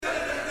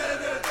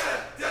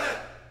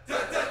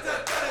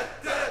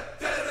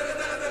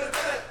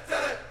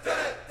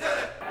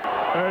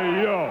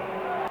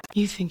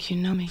You think you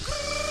know me.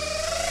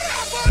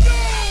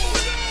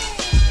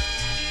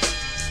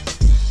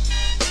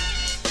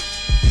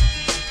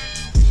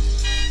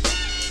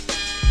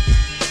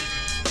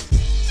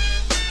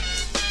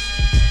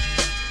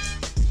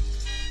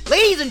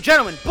 Ladies and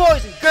gentlemen,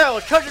 boys and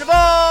girls, children of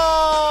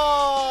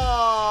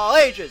all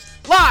ages,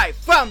 live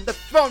from the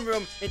throne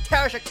room in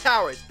Tarashak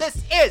Towers, this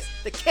is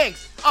the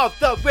Kings of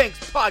the Rings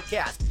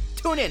podcast.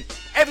 Tune in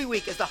every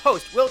week as the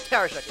host, Will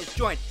Tarashak, is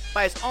joined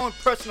by his own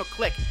personal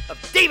clique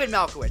of David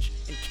Malkovich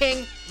and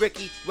King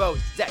Ricky Rose.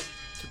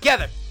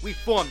 Together, we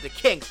form the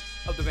Kings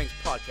of the Rings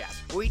podcast,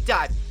 where we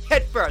dive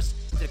headfirst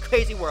into the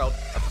crazy world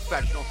of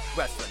professional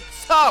wrestling.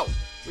 So,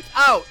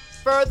 without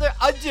further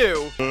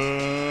ado...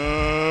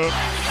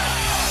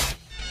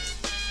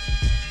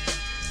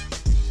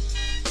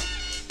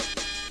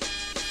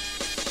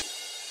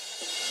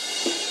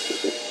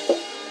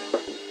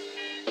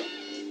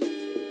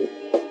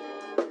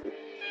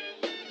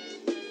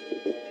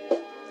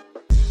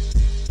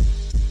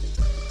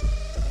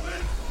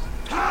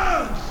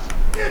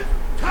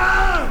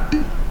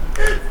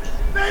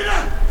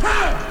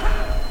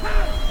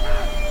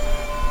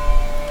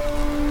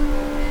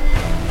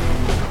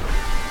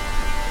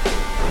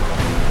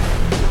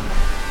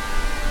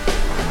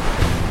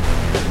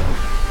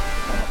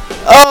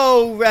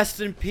 Oh, rest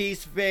in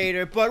peace,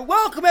 Vader. But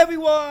welcome,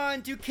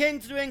 everyone, to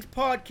Kings of the Rings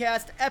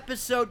podcast,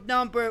 episode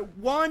number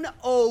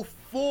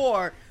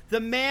 104. The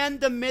man,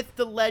 the myth,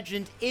 the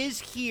legend is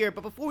here.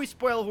 But before we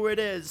spoil who it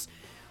is,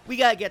 we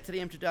got to get to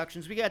the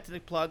introductions. We got to get to the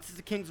plugs. This is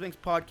the Kings of the Rings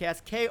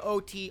podcast,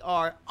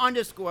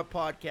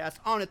 KOTR_podcast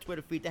on the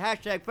Twitter feed. The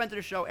hashtag Friends of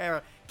the Show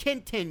era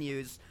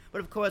continues. But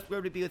of course, where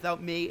would it be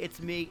without me? It's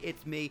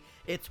Willie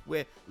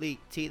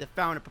T, the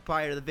founder and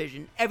proprietor of the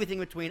Vision, everything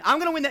in between. I'm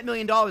going to win that $1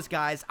 million,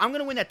 guys. I'm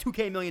going to win that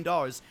 $2K $1 million.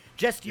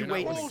 Just you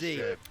wait and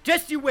see.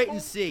 Just you wait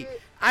and see.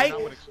 I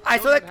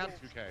saw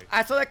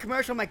that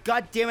commercial. I'm like,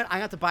 God damn it, I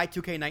have to buy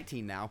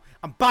 2K19 now.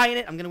 I'm buying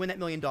it. I'm going to win that $1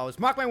 million.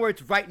 Mark my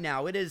words right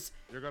now.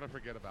 You're going to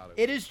forget about it.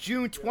 It is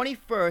June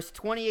 21st,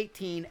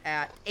 2018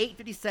 at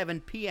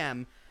 8:57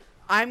 p.m.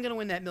 I'm going to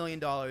win that $1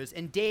 million.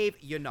 And Dave,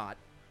 you're not.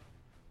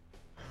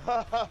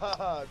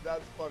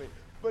 That's funny.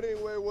 But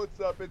anyway,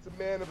 what's up? It's a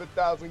man of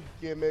 1,000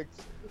 gimmicks,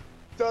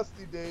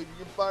 Dusty Dave. You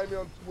can find me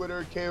on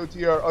Twitter,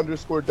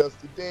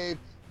 KOTR_Dusty Dave.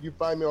 You can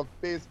find me on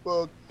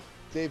Facebook,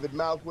 David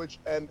Malkwich,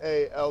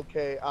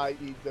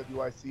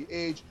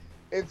 MALKIEWICH.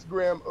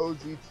 Instagram,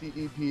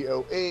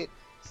 OZTEP08.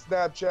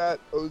 Snapchat,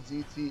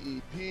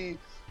 OZTEP.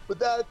 But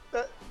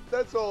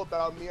that's all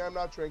about me. I'm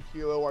not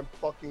tranquilo. I'm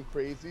fucking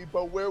crazy.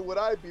 But where would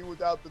I be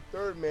without the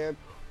third man,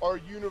 our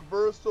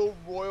universal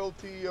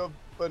royalty of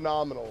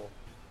phenomenal,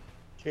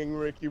 King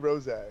Ricky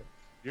Rose?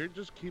 You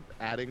just keep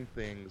adding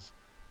things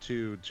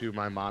to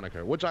my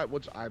moniker, which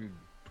I'm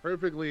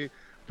perfectly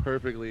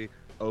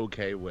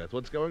okay with.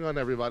 What's going on,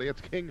 everybody? It's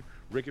King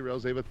Ricky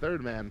Rose, the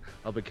third man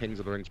of the Kings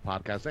of the Rings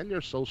podcast and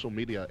your social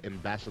media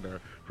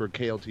ambassador for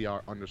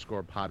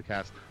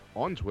KOTR_podcast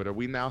on Twitter.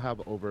 We now have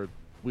like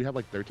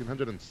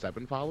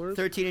 1,307 followers.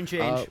 13 and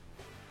change.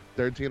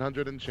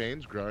 1,300 and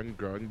change,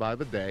 growing by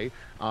the day,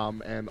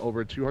 and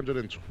over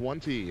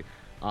 220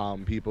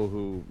 people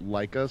who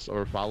like us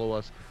or follow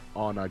us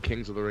on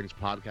Kings of the Rings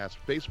podcast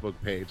Facebook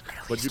page.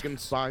 But you can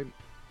find,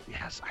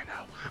 yes, I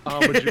know.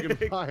 But you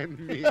can find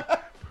me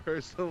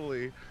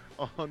personally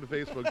on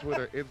Facebook,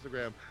 Twitter,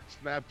 Instagram,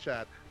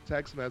 Snapchat,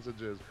 text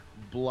messages,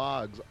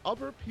 blogs,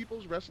 other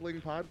people's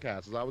wrestling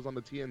podcasts. I was on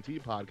the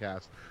TNT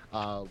podcast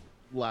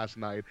last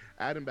night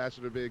at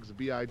Ambassador Biggs,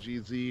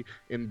 BIGZ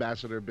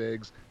Ambassador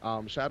Biggs.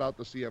 Shout out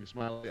to CM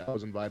Smiley. I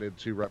was invited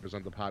to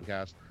represent the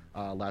podcast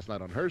last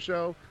night on her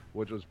show,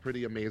 which was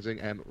pretty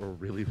amazing and a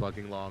really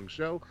fucking long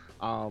show.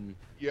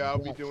 Yeah, I'll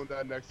be doing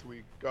that next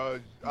week.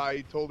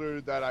 I told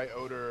her that I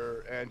owed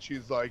her, and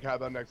she's like,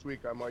 "Have that next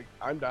week." I'm like,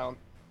 "I'm down."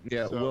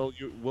 Yeah, so.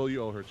 will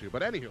you owe her too?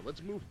 But anywho,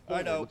 let's move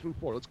forward. Let's move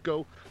forward. Let's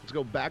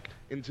go back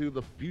into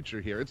the future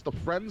here. It's the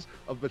Friends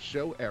of the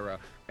Show era,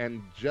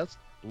 and just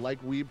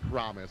like we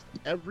promised,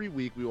 every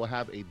week we will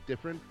have a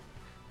different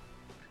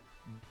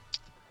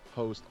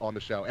host on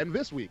the show. And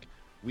this week,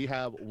 we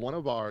have one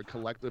of our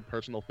collective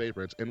personal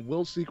favorites, and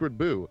Will Secret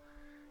Boo.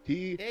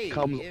 He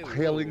comes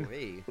hailing...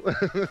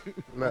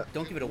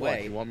 Don't give it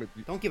away.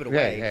 Don't give it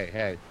away.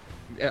 Hey.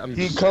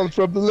 He comes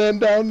from the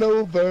land down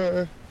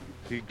over.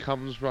 He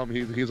comes from...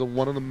 He's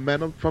one of the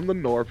men from the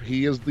north.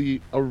 He is the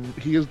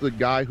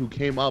guy who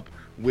came up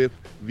with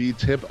the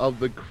tip of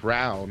the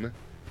crown.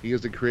 He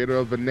is the creator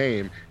of the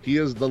name. He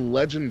is the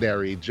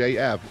legendary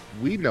JF.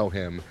 We know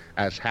him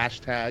as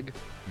hashtag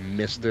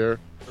Mr.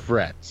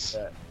 Frets.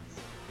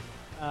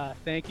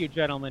 Thank you,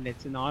 gentlemen.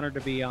 It's an honor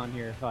to be on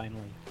here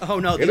finally. Oh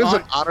no, it is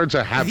an honor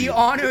to have you. The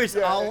honor is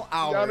all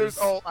ours. The honor is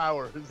all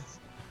ours.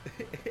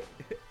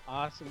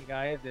 Awesome,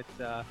 guys.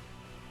 It's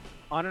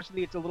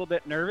honestly, it's a little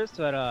bit nervous,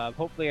 but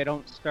hopefully I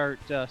don't start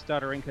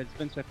stuttering because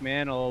Vince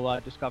McMahon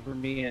will discover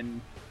me and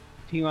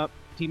team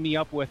me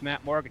up with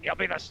Matt Morgan. You'll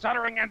be the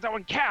stuttering Enzo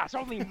and Cass.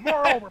 Only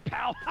moreover,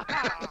 pal.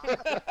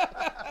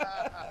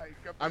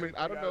 I mean,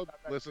 I don't know.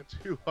 Listen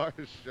to our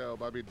show,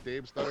 but I mean,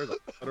 Dave stutters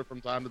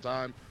from time to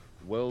time.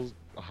 Will's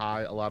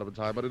high a lot of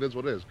the time, but it is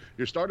what it is.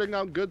 You're starting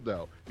out good,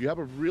 though. You have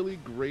a really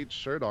great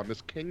shirt on.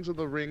 This Kings of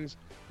the Rings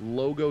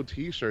logo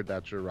T-shirt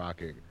that you're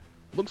rocking.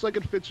 Looks like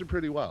it fits you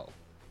pretty well.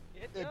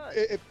 It does.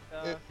 If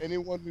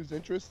anyone who's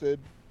interested,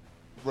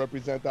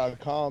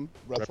 represent.com,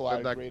 Wrestle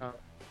Addict Radio.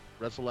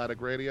 Wrestle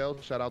Addict Radio.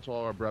 Shout out to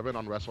all our brethren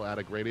on Wrestle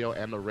Addict Radio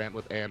and the Rant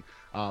with Ann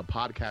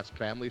podcast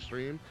family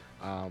stream.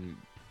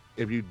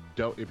 If you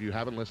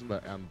haven't listened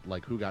to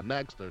like Who Got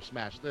Next or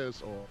Smash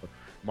This or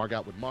Mark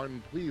Out with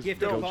Martin, please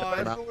go check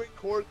it out. Wrestling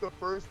Court, the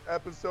first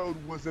episode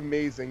was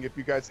amazing. If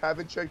you guys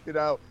haven't checked it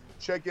out,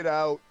 check it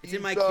out. It's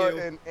in my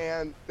queue.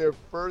 And their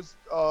first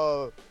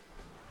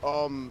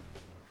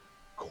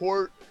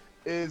court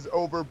is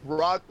over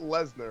Brock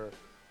Lesnar.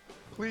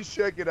 Please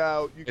check it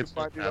out. You can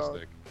find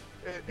fantastic. it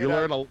You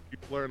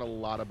learn a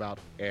lot about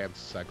Ant's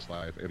sex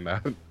life in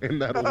that one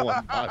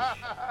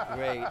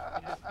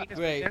podcast.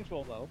 Great.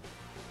 Central, though.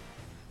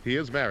 He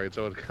is married,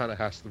 so it kind of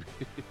has to be.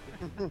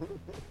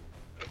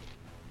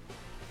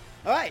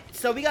 All right,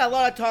 so we got a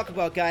lot to talk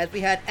about, guys.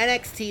 We had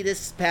NXT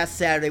this past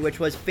Saturday, which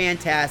was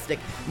fantastic.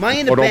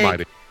 Money in the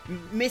Bank.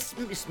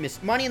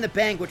 Miss Money in the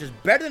Bank, which is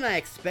better than I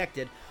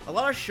expected. A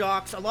lot of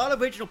shocks, a lot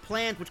of original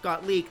plans which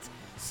got leaked.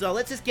 So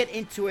let's just get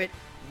into it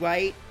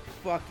right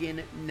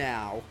fucking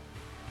now.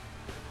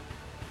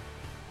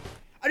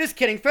 I'm just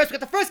kidding. First, we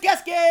got the first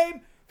guest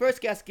game.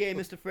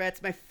 Mr.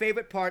 Fretz, my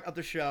favorite part of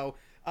the show.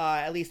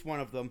 At least one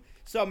of them.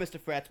 So, Mr.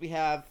 Fretz, we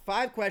have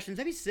 5 questions,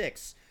 maybe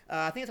 6.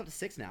 I think it's up to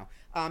 6 now.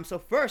 So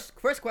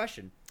first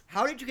question.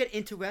 How did you get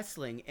into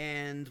wrestling,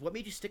 and what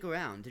made you stick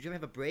around? Did you ever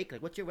have a break?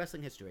 Like, what's your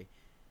wrestling history?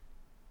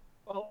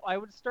 Well, I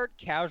would start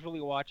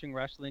casually watching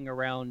wrestling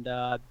around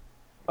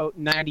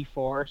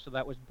 94, so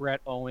that was Bret,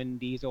 Owen,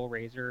 Diesel,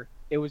 Razor.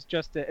 It was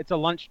just it's a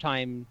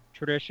lunchtime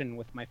tradition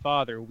with my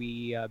father.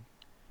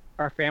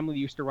 Our family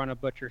used to run a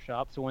butcher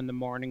shop, so in the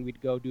morning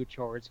we'd go do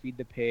chores, feed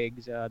the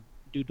pigs,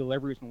 do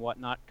deliveries and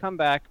whatnot, come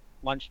back,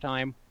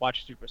 lunchtime,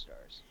 watch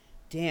Superstars.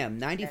 Damn,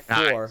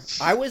 94.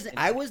 Nice. I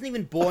wasn't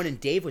even born, and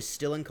Dave was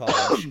still in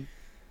college.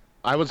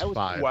 I was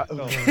 5. Wow.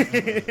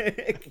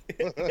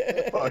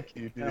 Fuck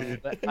you,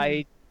 dude. But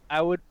I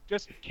would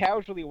just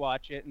casually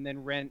watch it and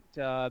then rent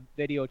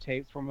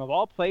videotapes from, of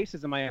all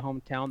places in my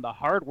hometown, the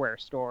Hardware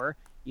store.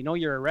 You know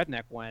you're a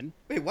redneck when.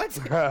 Wait, what?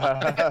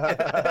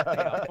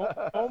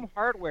 Home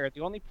Hardware,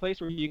 the only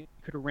place where you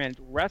could rent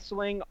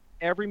wrestling,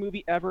 every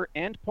movie ever,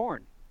 and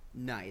porn.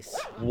 Nice.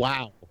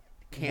 Wow.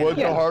 What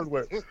the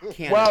Hardware?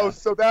 Canada. Wow,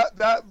 so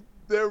that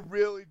they're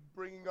really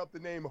bringing up the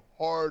name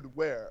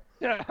Hardware.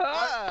 Nice.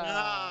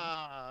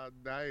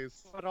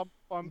 But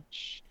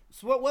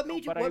So what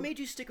made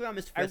you stick around,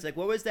 Mr. Fritz? Like,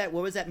 what was that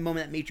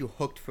moment that made you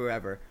hooked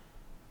forever?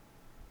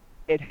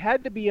 It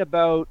had to be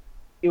about,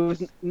 it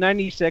was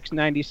 96,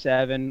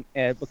 97,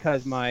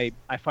 because I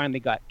finally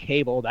got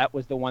cable. That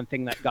was the one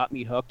thing that got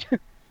me hooked.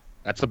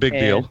 That's a big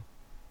deal.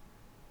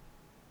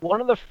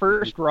 One of the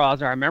first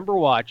Raws I remember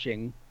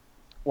watching,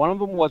 one of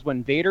them was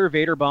when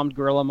Vader bombed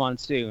Gorilla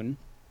Monsoon.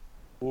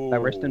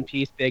 Rest in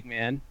peace, big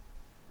man.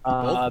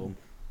 Both of them.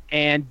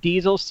 And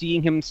Diesel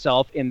seeing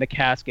himself in the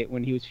casket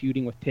when he was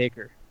feuding with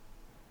Taker.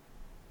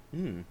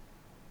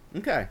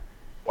 Okay.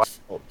 Wow.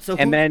 So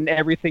then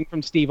everything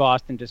from Steve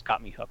Austin just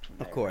got me hooked from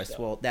there. Of course. So.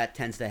 Well, that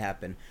tends to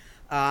happen.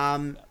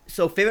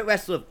 So favorite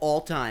wrestler of all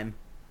time.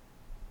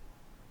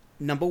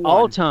 Number 1.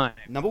 All time.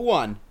 Number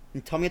 1.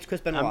 And tell me it's Chris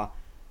Benoit.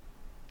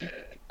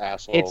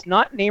 Asshole. It's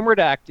not name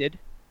redacted.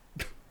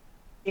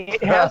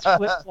 It has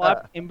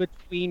flip-flopped in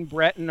between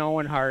Bret and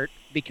Owen Hart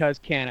because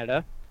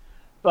Canada.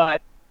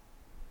 But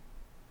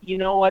you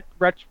know what?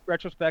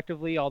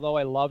 Retrospectively, although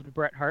I loved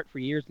Bret Hart for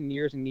years and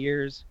years and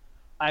years,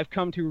 I've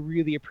come to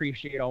really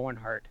appreciate Owen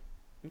Hart.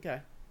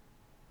 Okay.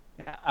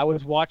 I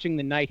was watching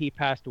the night he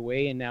passed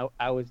away, and now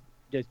I was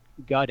just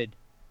gutted.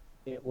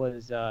 It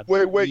was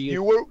wait, really...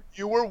 you were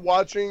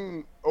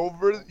watching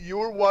over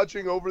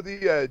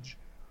the edge.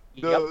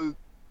 Yep.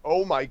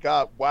 Oh my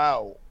God!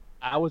 Wow.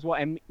 I was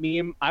like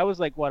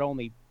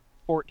only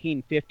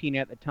 14, 15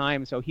 at the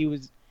time, so he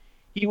was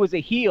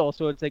a heel,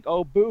 so it's like,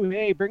 oh boo,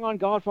 hey, bring on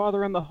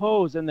Godfather and the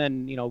Hose, and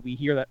then we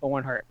hear that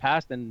Owen Hart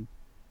passed, and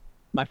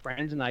my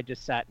friends and I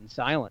just sat in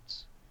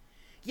silence.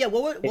 Yeah,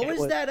 what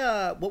was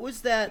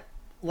that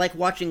like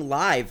watching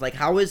live? Like,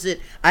 how is it?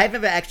 I've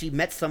never actually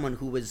met someone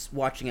who was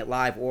watching it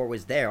live or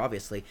was there,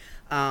 obviously.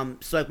 So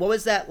like, what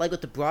was that like with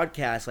the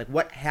broadcast? Like,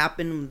 what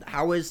happened?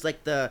 How was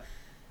like the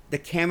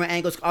camera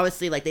angles?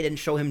 Obviously, like they didn't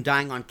show him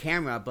dying on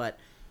camera, but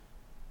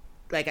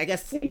like I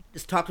guess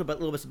just talk a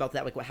little bit about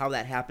that, like how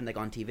that happened, like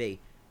on TV.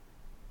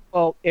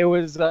 Well, it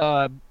was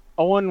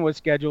Owen was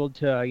scheduled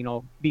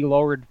to be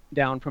lowered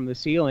down from the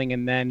ceiling,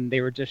 and then they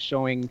were just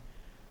showing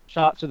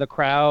shots of the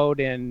crowd,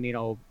 and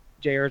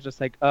JR's just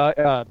like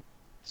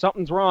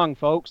something's wrong,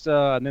 folks,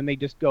 and then they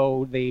just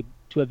go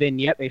to a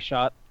vignette they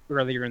shot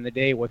earlier in the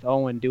day with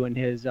Owen doing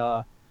his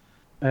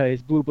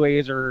Blue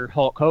Blazer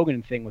Hulk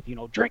Hogan thing with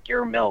drink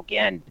your milk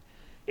and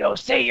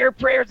say your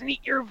prayers and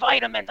eat your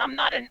vitamins, I'm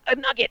not a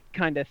nugget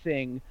kind of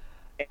thing.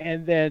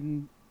 And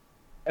then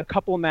a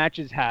couple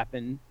matches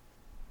happen,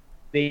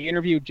 they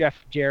interviewed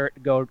Jeff Jarrett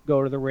to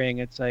go to the ring.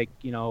 It's like,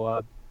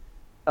 oh,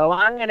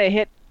 I'm gonna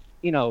hit,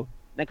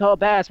 Nicole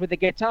Bass with the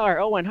guitar.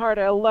 Owen Hart,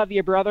 I love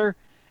you, brother.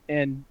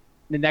 And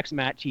the next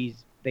match,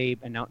 they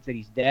announced that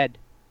he's dead.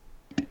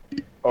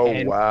 Oh,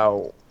 and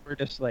wow. We're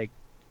just like,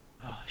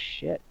 oh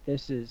shit,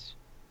 this is.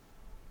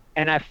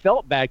 And I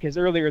felt bad because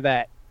earlier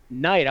that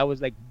night I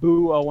was like,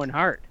 boo Owen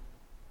Hart.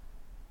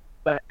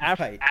 But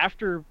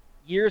after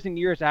years and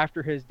years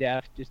after his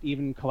death, just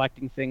even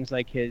collecting things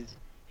like his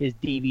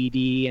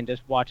DVD and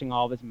just watching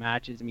all of his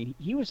matches, I mean,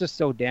 he was just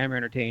so damn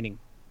entertaining.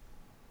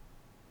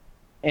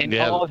 And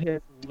all of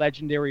his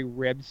legendary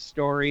ribs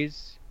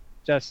stories,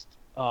 just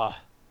and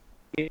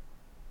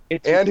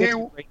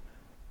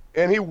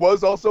he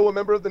was also a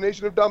member of the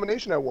Nation of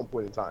Domination at one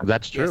point in time.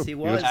 That's true. Yes, he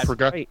was.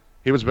 Right.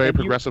 He was very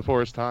progressive for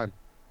his time.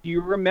 Do you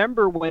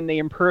remember when they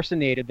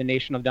impersonated the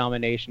Nation of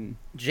Domination?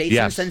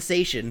 Jason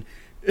Sensation.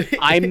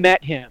 I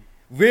met him.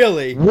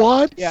 Really?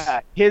 What? Yeah,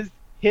 his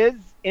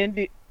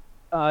indie.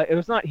 It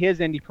was not his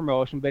indie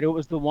promotion, but it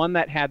was the one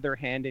that had their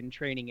hand in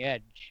Training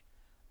Edge.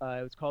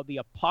 It was called the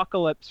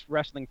Apocalypse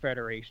Wrestling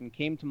Federation.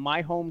 Came to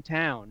my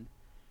hometown,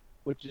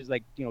 which is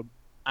like,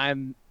 I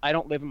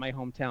don't live in my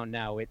hometown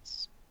now.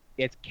 It's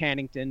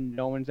Cannington.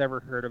 No one's ever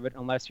heard of it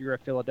unless you're a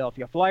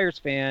Philadelphia Flyers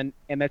fan,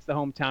 and that's the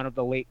hometown of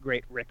the late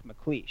great Rick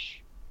McLeish.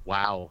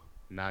 Wow,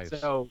 nice.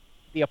 So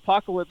the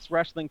Apocalypse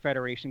Wrestling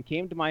Federation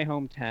came to my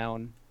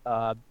hometown.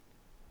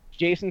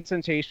 Jason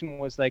Sensation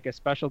was like a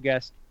special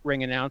guest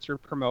ring announcer,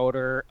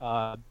 promoter.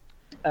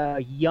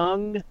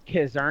 Young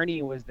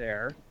Kazarni was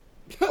there.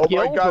 Oh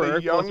my God, Gilbert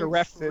a young was a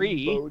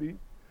referee. Bodie.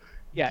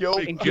 Yeah,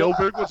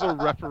 Gilbert was a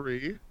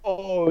referee.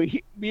 Oh,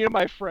 me and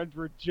my friends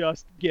were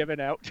just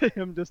giving out to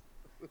him, just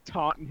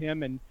taunting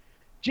him. And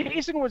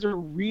Jason was a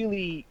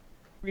really,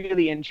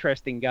 really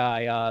interesting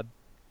guy.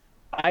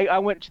 I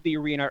went to the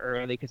arena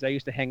early because I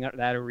used to hang out at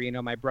that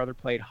arena. My brother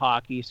played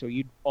hockey, so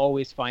you'd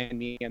always find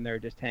me in there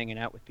just hanging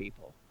out with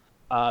people.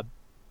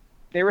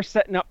 They were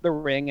setting up the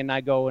ring, and I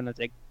go and I was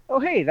like, oh,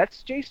 hey,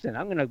 that's Jason.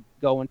 I'm going to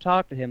go and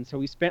talk to him. So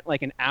we spent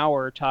like an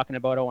hour talking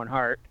about Owen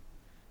Hart.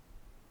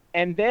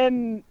 And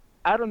then,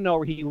 I don't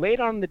know, he laid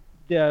on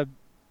the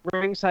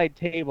ringside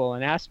table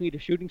and asked me to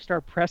shooting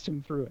star press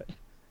him through it.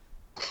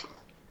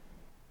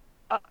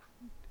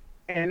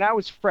 And I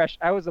was fresh.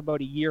 I was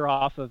about a year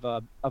off of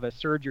a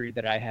surgery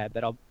that I had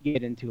that I'll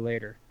get into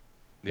later.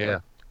 Yeah.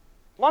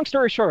 Long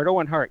story short,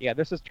 Owen Hart. Yeah,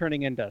 this is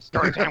turning into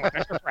story time with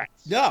Mr.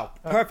 Fretz. No,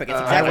 perfect.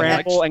 It's I exactly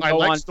ramble and I go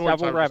like on story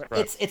several time with rabbit.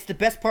 Fretz. It's the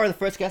best part of the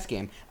first guest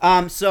game.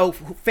 So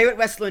favorite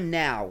wrestler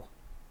now?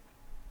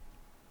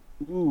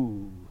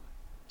 Ooh,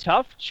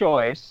 tough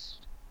choice.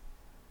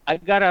 I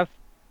got a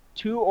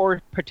 2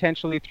 or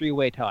potentially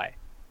 3-way tie.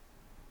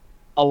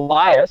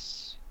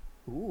 Elias,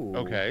 Ooh.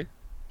 Okay.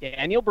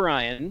 Daniel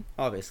Bryan,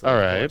 Obviously. All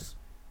of right. course.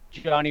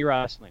 Johnny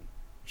Wrestling.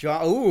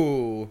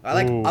 Ooh. I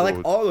like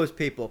all those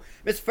people.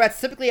 Mr. Fretz,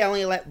 typically I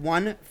only let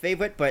one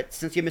favorite, but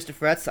since you're Mr.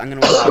 Fretz, I'm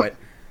gonna allow it.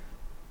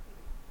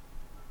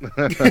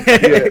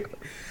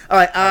 All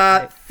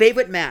right.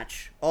 Favorite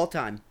match all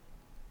time.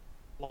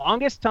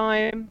 Longest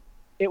time,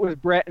 it was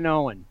Brett and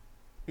Owen.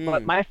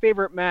 But my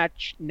favorite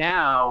match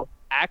now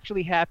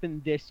actually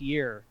happened this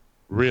year.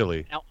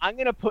 Really? Now, I'm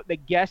going to put the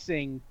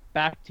guessing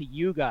back to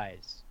you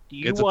guys. Do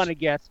you want to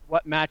guess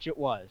what match it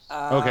was?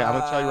 Okay, I'm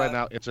going to tell you right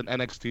now. It's an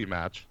NXT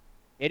match.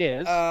 It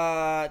is.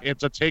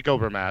 It's a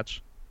takeover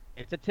match.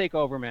 It's a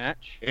takeover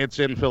match. It's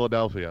in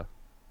Philadelphia.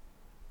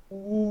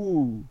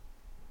 Ooh.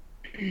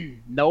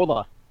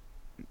 NOLA.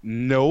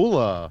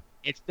 NOLA.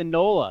 It's the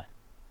NOLA.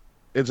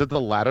 Is it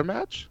the ladder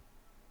match?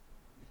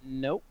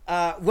 Nope.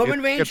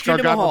 Roman Reigns, It's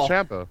Jinder Gargano Mahal.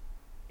 Ciampa.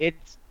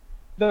 It's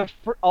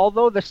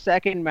although the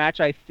second match,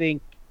 I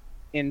think,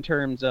 in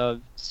terms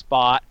of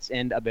spots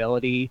and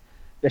ability,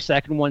 the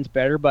second one's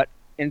better. But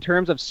in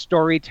terms of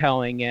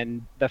storytelling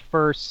and the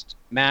first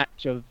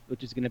match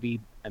which is going to be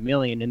 $1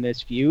 million in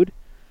this feud,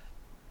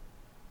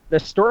 the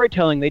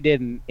storytelling they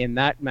did in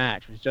that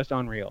match was just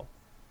unreal.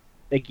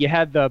 Like, you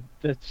had the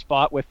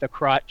spot with the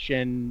crutch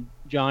and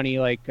Johnny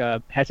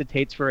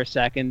hesitates for a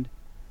second.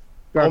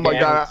 Oh my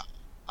God.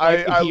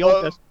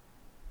 Gargano's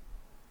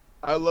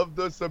I love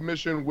the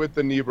submission with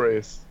the knee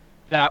brace.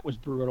 That was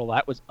brutal.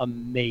 That was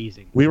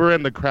amazing. We were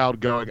in the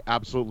crowd going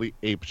absolutely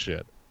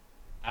apeshit.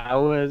 I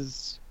would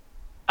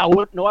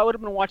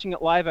have been watching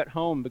it live at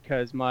home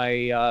because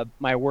my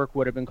work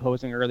would have been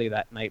closing early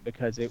that night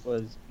because it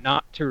was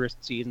not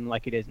tourist season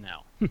like it is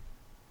now.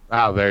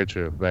 Very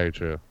true. Very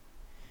true.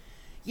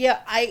 Yeah,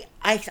 I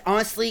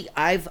honestly,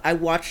 I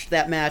watched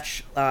that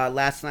match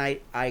last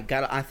night. I think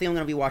I'm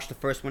gonna rewatch the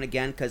first one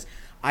again because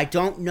I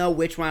don't know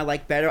which one I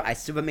like better. I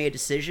still haven't made a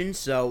decision,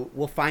 so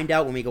we'll find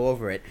out when we go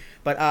over it.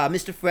 But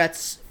Mr.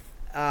 Fretz,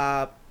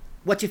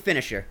 what's your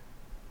finisher?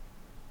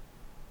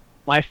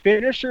 My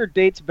finisher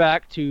dates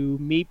back to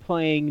me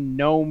playing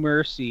No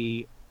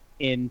Mercy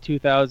in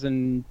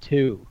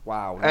 2002.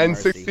 Wow. No And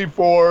mercy.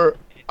 64.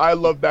 I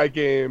love that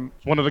game.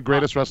 It's one of the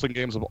greatest wrestling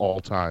games of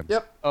all time.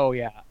 Yep. Oh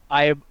yeah,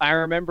 I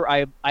remember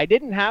I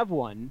didn't have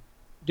one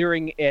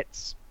during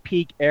its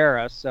peak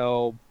era,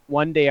 so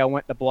one day I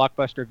went to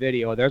Blockbuster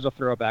Video. There's a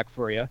throwback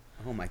for you.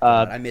 Oh my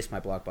god, I miss my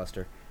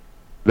Blockbuster.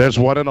 There's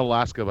one in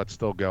Alaska that's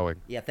still going.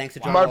 Yeah, thanks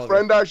to John My Oliver.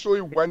 friend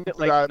actually went to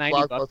Like that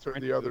 90 bucks Blockbuster for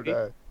the other movie?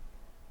 day.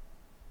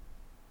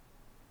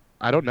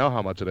 I don't know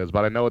how much it is,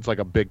 but I know it's like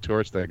a big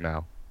tourist thing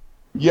now.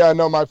 Yeah,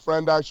 no, my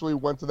friend actually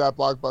went to that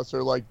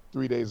Blockbuster like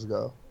 3 days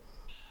ago.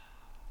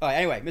 All right,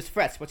 anyway, Mr.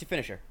 Fretz, what's your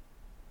finisher?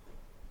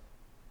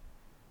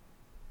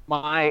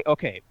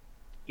 Okay,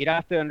 you'd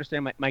have to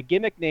understand my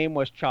gimmick name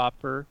was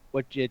Chopper,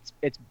 which it's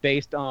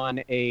based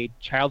on a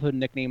childhood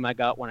nickname I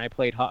got when I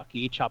played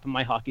hockey, chopping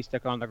my hockey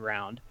stick on the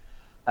ground,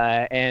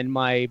 and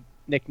my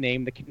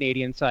nickname, the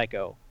Canadian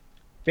Psycho.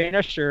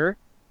 Finisher,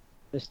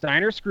 the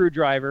Steiner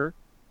Screwdriver,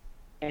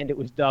 and it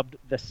was dubbed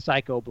the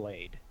Psycho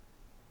Blade.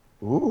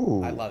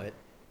 Ooh. I love it.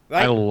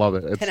 Right? I love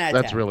it. 10 out of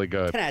That's 10. really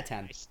good. 10 out of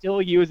 10. I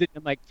still use it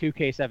in like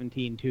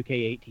 2K17,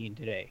 2K18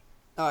 today.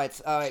 All right,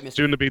 Mr.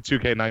 Soon to be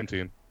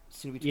 2K19.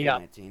 Soon to be Yeah.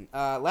 2019.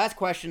 Last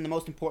question, the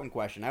most important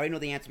question. I already know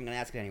the answer. I'm going to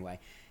ask it anyway.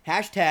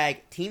 Hashtag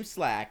Team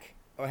Slack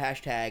or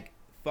hashtag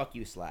Fuck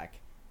You Slack.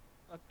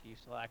 Fuck you,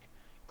 Slack.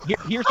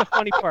 Here's the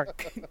funny part.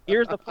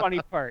 Here's the funny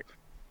part.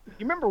 You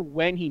remember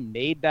when he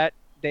made that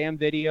damn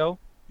video?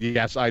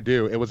 Yes, I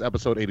do. It was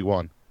episode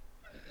 81.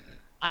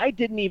 I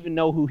didn't even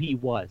know who he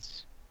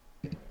was.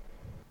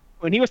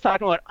 When he was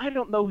talking about, I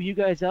don't know who you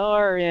guys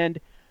are, and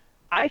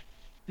I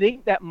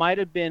think that might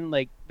have been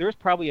like, there was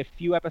probably a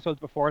few episodes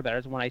before that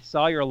is when I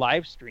saw your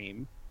live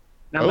stream,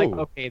 and I'm like,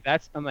 Oh. okay,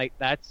 that's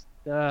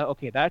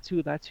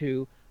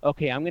who.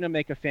 Okay, I'm gonna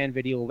make a fan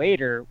video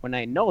later when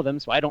I know them,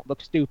 so I don't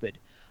look stupid.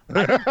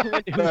 I didn't clue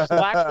into who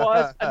Slack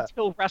was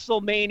until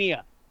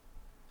WrestleMania.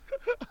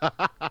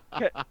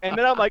 And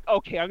then I'm like,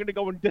 okay, I'm gonna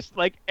go and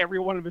dislike every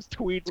one of his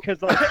tweets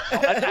because like, oh,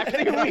 that's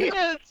actually who he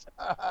is.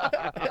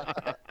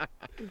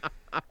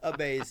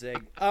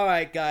 Amazing. All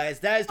right, guys,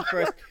 that is the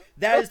first.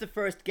 That is the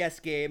first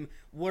guest game.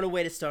 What a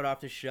way to start off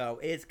the show.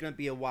 It's gonna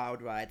be a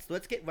wild ride. So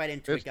let's get right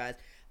into it, guys.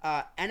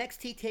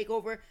 NXT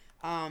Takeover.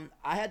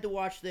 I had to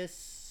watch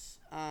this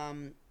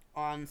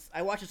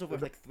I watched this over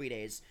like 3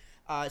 days.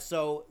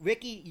 So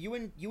Ricky, you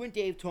and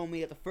Dave told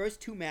me that the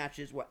first two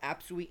matches were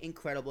absolutely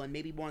incredible and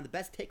maybe one of the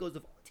best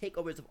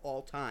takeovers of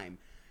all time.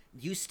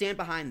 Do you stand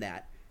behind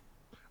that?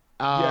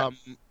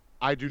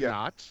 I do Yes.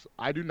 not.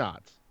 I do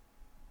not.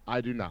 I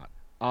do not.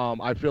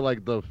 I feel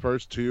like the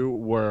first two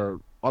were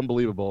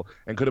unbelievable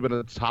and could have been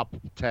a top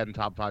 10,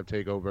 top 5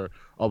 takeover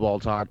of all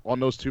time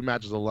on those two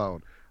matches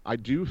alone. I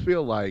do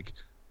feel like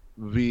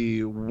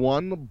the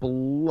one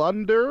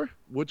blunder,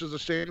 which is a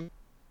shame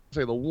to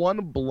say, the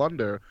one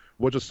blunder,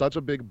 which is such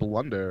a big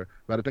blunder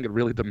that I think it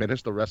really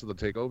diminished the rest of the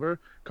takeover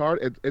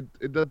card.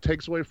 It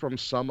takes away from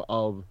some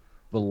of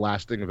the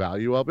lasting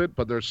value of it,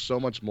 but there's so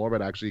much more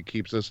that actually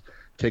keeps this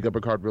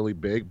takeover card really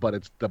big. But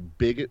it's the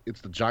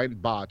giant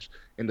botch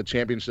in the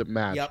championship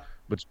match Yep.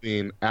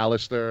 between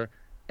Alistair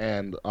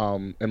and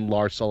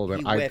Lars Sullivan.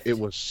 He whiffed. It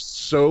was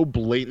so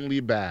blatantly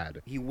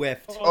bad. He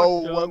whiffed.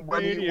 Oh,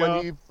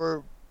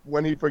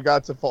 when he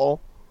forgot to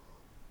fall.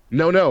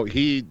 No,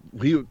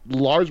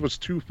 Lars was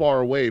too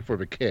far away for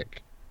the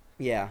kick,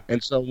 Yeah.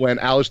 and so when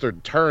Alistair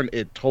turned,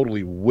 it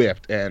totally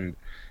whiffed, and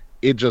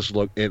it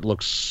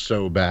looked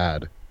so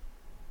bad.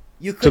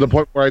 You To could the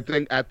point where I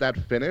think at that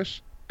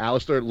finish,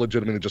 Alistair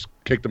legitimately just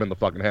kicked him in the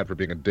fucking head for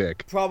being a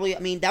dick. probably. I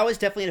mean, that was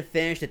definitely the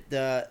finish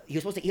that he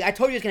was supposed to. I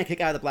told you he was gonna kick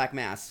out of the Black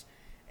Mass,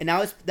 and that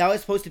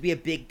was supposed to be a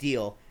big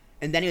deal.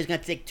 And then he was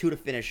gonna take two to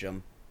finish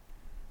him.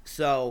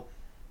 So,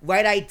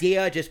 right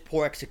idea, just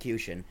poor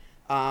execution.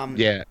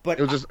 Yeah, but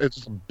it's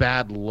just a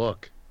bad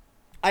look.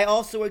 I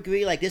also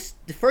agree. Like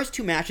the first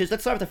two matches.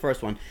 Let's start with the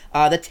first one.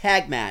 The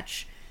tag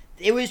match.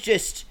 It was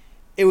just.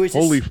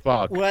 Holy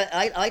fuck. What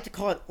I like to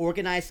call it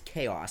organized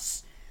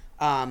chaos.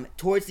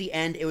 Towards the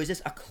end, it was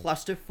just a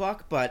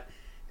clusterfuck, but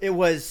it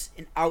was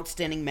an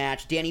outstanding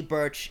match. Danny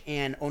Burch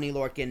and Oney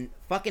Lorcan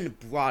fucking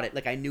brought it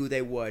like I knew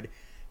they would,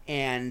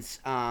 and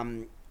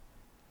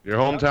Your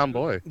hometown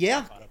boy.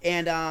 yeah,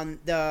 and I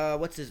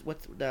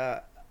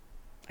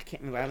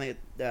can't remember. I mean,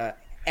 the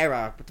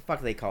era. What the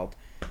fuck are they called?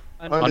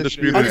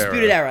 Undisputed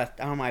Undisputed Era.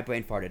 Oh, my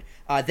brain farted.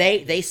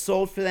 They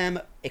sold for them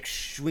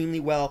extremely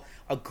well.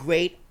 A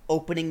great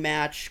opening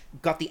match.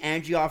 Got the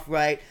energy off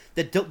right.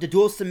 The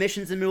dual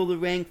submissions in the middle of the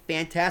ring.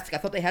 Fantastic. I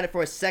thought they had it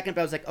for a second,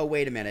 but I was like, oh,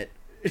 wait a minute.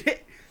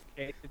 Okay,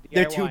 the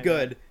They're DIY, too man.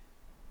 good.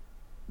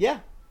 Yeah.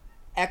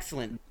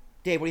 Excellent.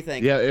 Dave, what do you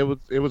think? Yeah,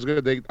 it was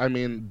good.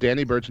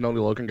 Danny Burch and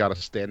Oney Lorcan got a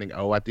standing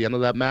O at the end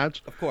of that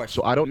match. Of course.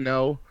 So I don't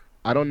know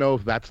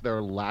if that's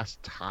their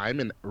last time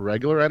in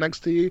regular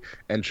NXT,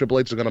 and Triple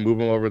H is going to move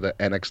them over to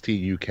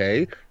NXT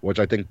UK, which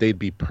I think they'd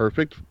be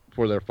perfect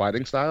for their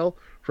fighting style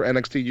for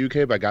NXT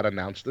UK. But got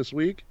announced this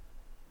week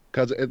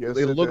because it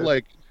looked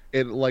like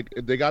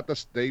they got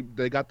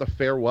the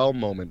farewell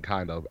moment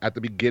kind of at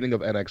the beginning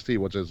of NXT,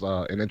 which is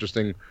an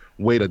interesting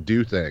way to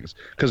do things.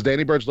 Because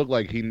Danny Burch looked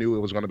like he knew it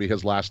was going to be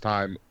his last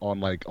time on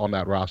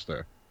that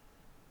roster.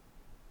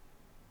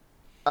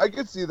 I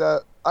could see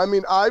that. I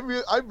mean, I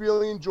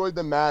really enjoyed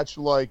the match.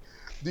 Like,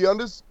 the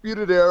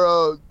Undisputed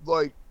Era,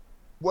 like,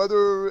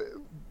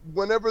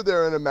 whenever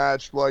they're in a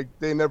match, like,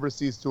 they never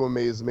cease to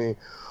amaze me.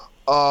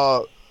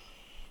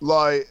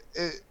 like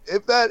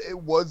if it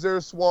was their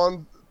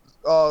swan,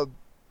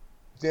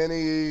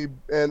 Danny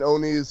and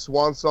Oni's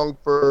swan song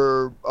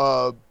for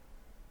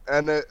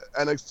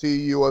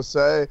NXT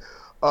USA,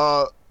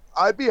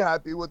 I'd be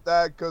happy with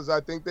that because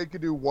I think they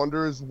could do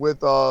wonders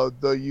with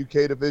the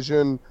UK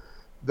division.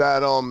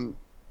 That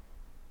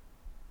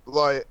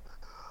like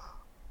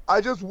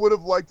I just would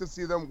have liked to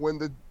see them win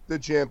the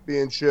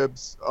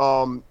championships.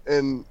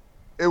 And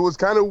it was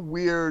kind of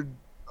weird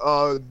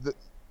to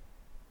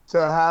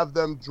have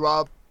them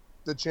drop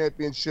the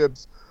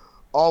championships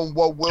on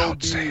what will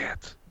Don't be. say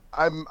it.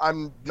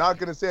 I'm not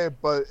gonna say it,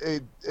 but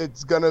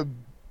it's gonna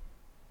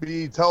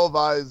be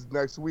televised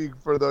next week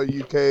for the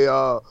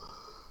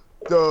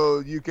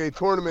UK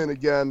tournament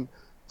again.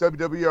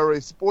 WWE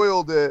already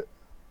spoiled it,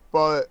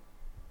 but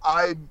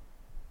I'm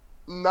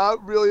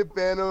not really a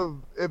fan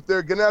of if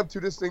they're gonna have two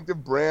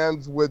distinctive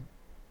brands with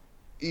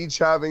each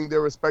having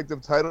their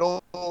respective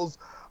titles.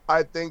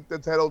 I think the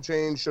title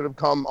change should have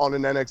come on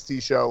an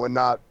NXT show and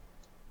not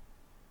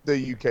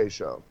the UK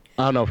show.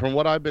 I don't know. From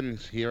what I've been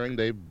hearing,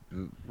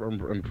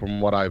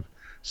 from what I've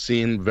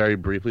seen very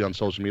briefly on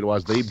social media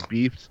wise, they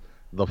beefed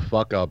the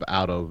fuck up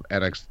out of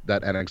that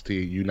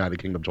NXT United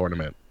Kingdom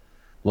tournament.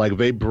 Like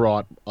they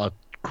brought a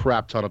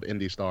crap ton of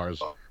indie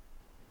stars.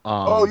 They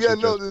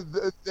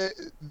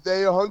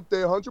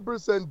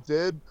 100%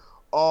 did.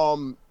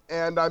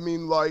 And I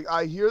mean, like,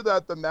 I hear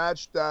that the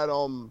match that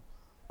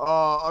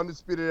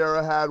Undisputed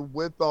Era had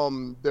with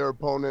their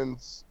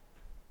opponents,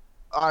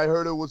 I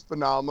heard it was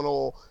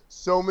phenomenal.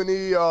 So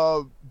many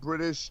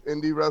British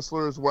indie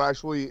wrestlers were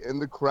actually in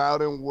the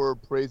crowd and were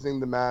praising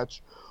the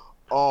match.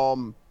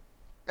 And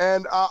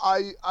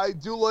I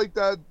do like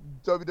that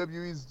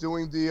WWE is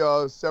doing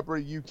the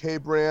separate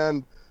UK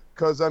brand.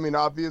 Because, I mean,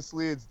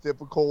 obviously it's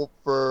difficult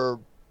for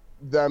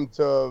them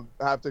to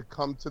have to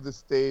come to the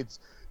States,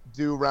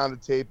 do round of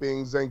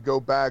tapings, and go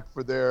back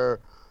for their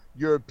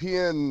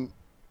European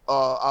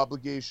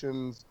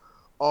obligations.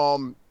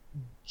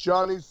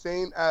 Johnny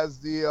Saint as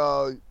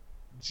the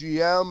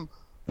GM.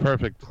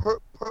 Perfect.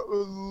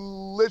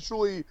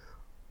 Literally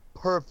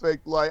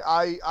perfect. Like,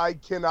 I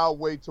cannot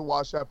wait to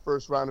watch that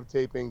first round of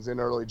tapings in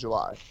early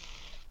July.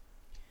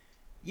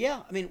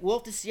 Yeah, I mean, we'll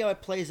have to see how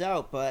it plays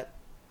out, but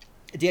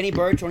Danny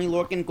Burch, Oney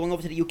Lorcan going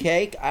over to the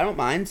UK, I don't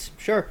mind.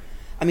 Sure.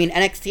 I mean,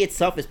 NXT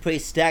itself is pretty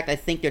stacked. I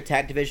think their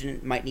tag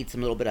division might need some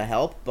little bit of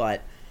help,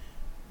 but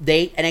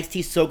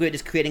NXT is so good at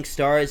just creating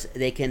stars,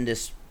 they can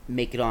just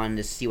make it on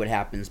to see what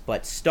happens.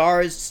 But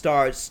stars,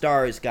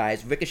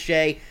 guys.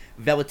 Ricochet,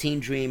 Velveteen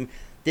Dream.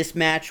 This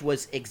match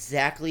was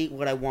exactly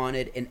what I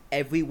wanted in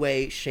every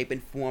way, shape,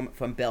 and form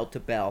from bell to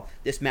bell.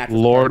 This match was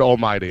Lord perfect.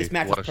 Almighty. This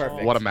match was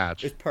perfect. What a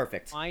match. It was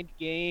perfect. Mind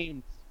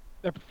games.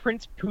 The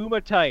Prince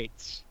Puma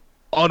tights.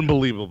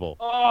 Unbelievable.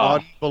 Oh.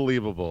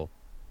 Unbelievable.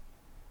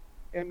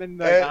 And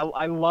then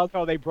I love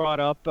how they brought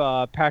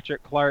up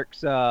Patrick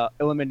Clark's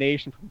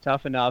elimination from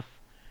Tough Enough.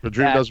 The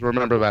Dream does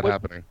remember that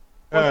happening.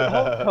 Was it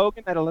Hulk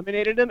Hogan that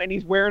eliminated him, and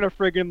he's wearing a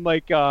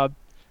friggin'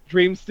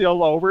 Dream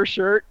Still Over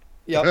shirt?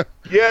 Yep.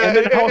 Yeah, And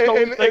then Hulk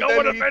Hogan's like, I then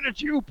would have he- been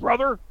at you,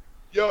 brother.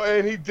 Yo,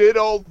 and he did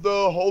all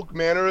the Hulk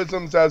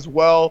mannerisms as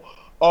well.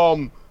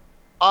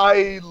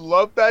 I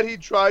love that he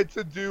tried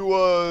to do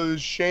a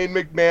Shane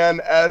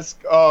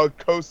McMahon-esque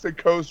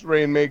coast-to-coast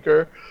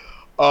Rainmaker.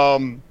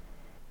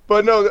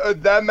 But no,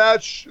 that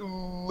match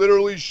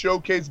literally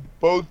showcased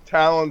both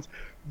talents.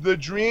 The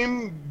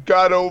Dream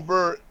got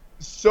over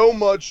so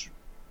much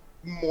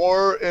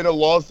more in a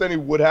loss than he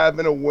would have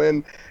in a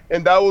win.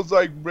 And that was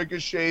like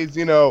Ricochet's,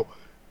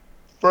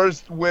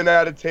 first win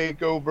at a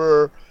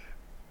takeover.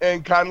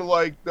 And kind of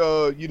like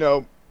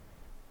the,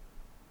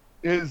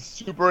 his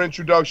super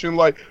introduction.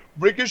 Like,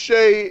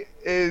 Ricochet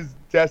is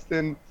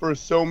destined for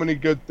so many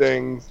good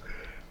things.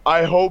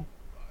 I hope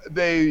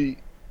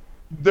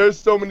there's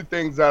so many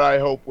things that I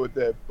hope with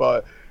it,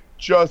 but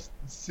I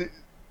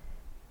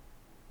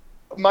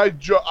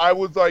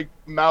was like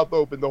mouth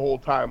open the whole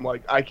time.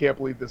 Like, I can't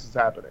believe this is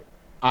happening.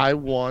 I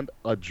want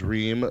a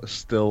Dream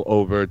Still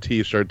Over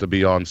t-shirt to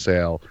be on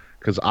sale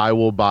because I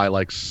will buy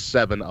like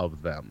 7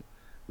 of them.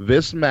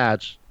 This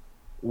match,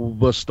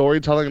 the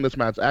storytelling in this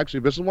match,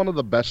 actually, this is one of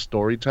the best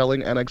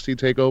storytelling NXT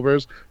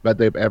takeovers that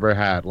they've ever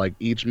had. Like,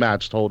 each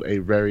match told a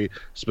very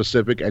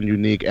specific and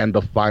unique and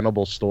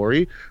definable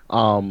story.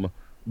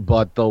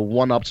 But the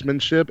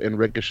one-upsmanship in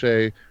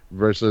Ricochet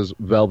versus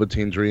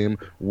Velveteen Dream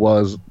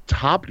was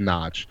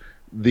top-notch.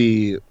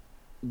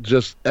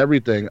 Just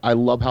everything. I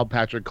love how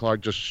Patrick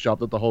Clark just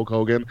shoved at the Hulk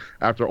Hogan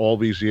after all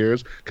these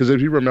years. Because if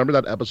you remember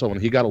that episode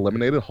when he got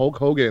eliminated, Hulk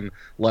Hogan,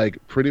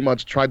 pretty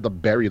much tried to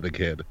bury the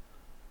kid.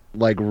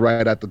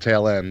 Right at the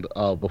tail end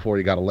before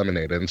he got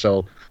eliminated. And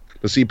so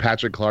to see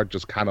Patrick Clark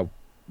just kind of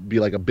be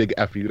like a big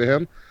F you to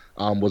him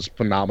was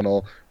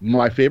phenomenal.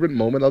 My favorite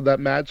moment of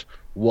that match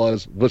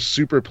was the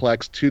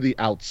superplex to the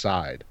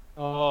outside.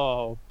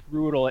 Oh,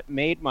 brutal. It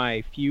made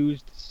my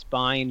fused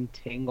spine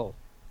tingle.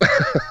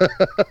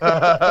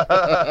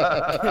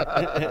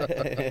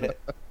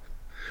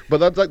 But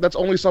that's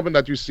only something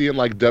that you see in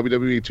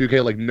WWE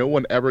 2K. No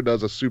one ever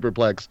does a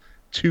superplex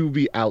to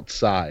the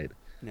outside.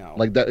 No.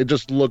 Like that, it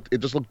just looked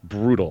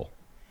brutal.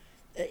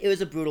 It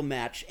was a brutal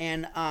match,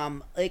 and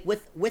like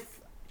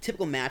with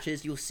typical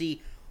matches, you'll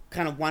see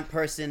kind of one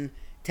person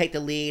take the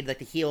lead, like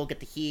the heel get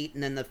the heat,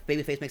 and then the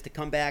babyface makes the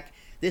comeback.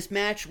 This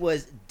match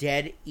was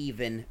dead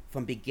even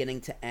from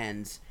beginning to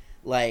end,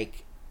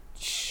 like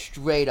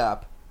straight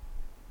up.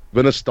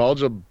 The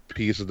nostalgia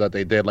pieces that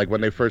they did, like when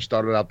they first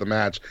started out the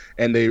match,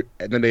 and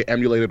then they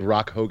emulated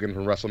Rock Hogan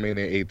from WrestleMania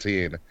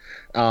 18.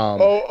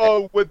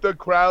 With the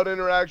crowd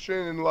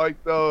interaction and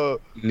like the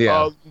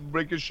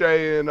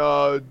Ricochet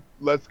and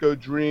Let's Go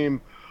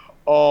Dream,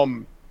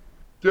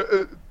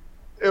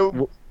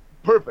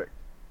 perfect.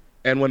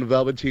 And when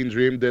Velveteen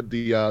Dream did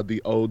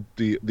the ode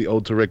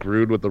to Rick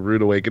Rude with the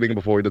Rude Awakening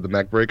before he did the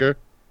neckbreaker.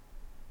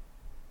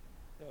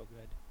 So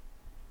good.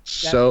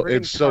 So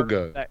it's so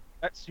good.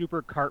 That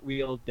super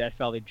cartwheel Death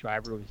Valley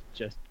Driver was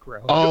just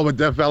gross. Oh, the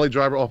Death Valley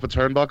Driver off a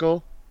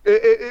turnbuckle?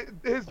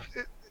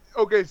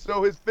 Okay,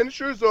 so his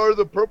finishers are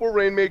the Purple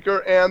Rainmaker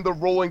and the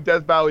Rolling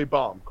Death Valley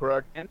Bomb,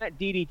 correct? And that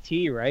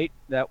DDT, right?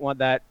 That one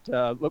that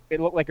it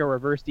looked like a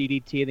reverse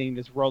DDT, and then he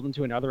just rolled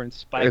into another and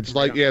spiked.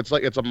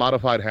 It's a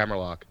modified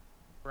hammerlock.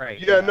 Right.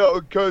 Yeah, no,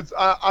 because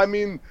I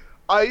mean,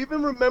 I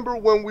even remember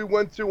when we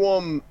went to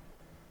when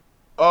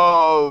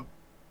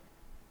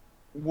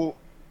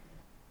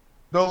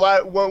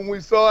we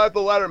saw at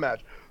the ladder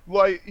match,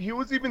 like he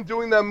was even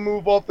doing that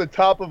move off the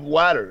top of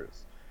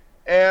ladders,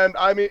 and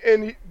I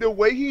mean, the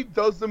way he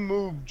does the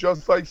move,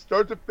 just like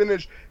start to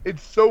finish,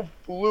 it's so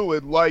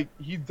fluid. Like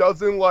he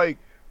doesn't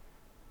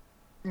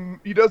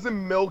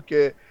milk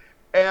it.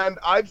 And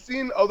I've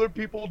seen other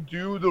people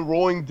do the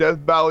Rolling Death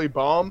Valley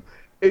Bomb.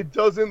 It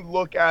doesn't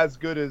look as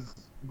good as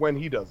when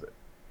he does it.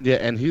 Yeah,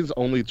 and he's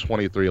only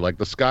 23. Like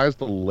the sky's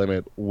the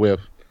limit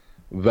with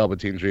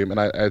Velveteen Dream, and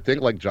I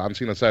think, like John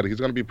Cena said, he's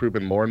going to be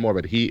proven more and more.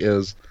 But he's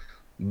as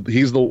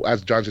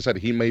John Cena said,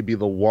 he may be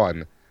the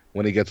one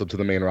when he gets up to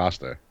the main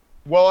roster.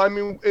 Well, I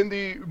mean, in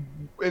the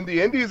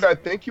Indies, I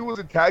think he was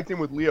a tag team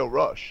with Leo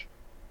Rush.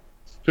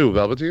 Who,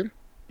 Velveteen?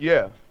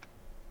 Yeah,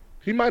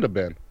 he might have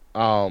been.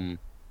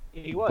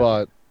 He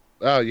was.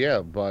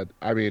 But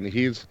I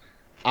mean,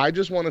 I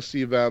just want to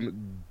see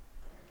them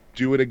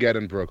do it again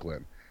in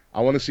Brooklyn.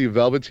 I want to see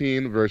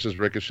Velveteen versus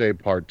Ricochet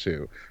Part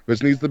 2.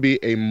 This needs to be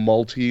a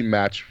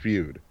multi-match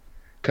feud,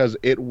 because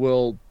it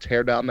will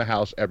tear down the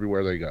house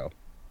everywhere they go.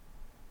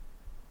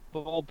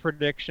 Bold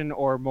prediction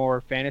or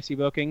more fantasy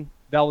booking,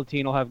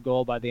 Velveteen will have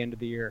gold by the end of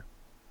the year.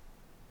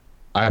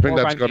 I think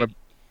that's going to...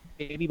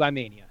 Maybe by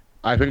Mania.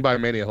 I think by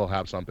Mania he'll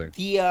have something.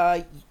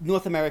 The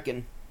North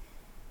American.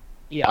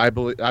 Yeah. I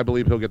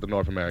believe he'll get the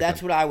North American.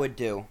 That's what I would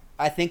do.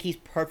 I think he's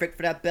perfect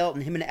for that belt,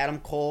 and him and Adam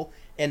Cole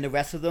and the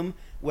rest of them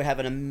would have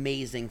an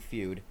amazing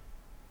feud.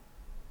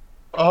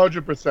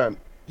 100%.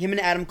 Him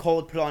and Adam Cole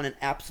would put on an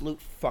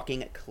absolute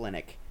fucking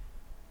clinic.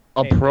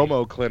 A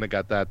promo clinic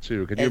at that,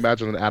 too. Can you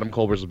imagine an Adam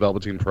Cole versus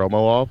Velveteen promo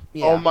off?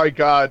 Yeah. Oh, my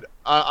God.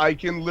 I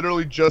can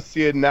literally just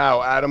see it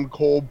now. Adam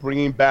Cole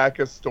bringing back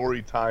a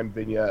story time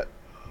vignette.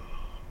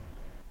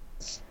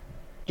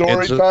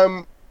 Story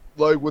time,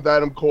 like, with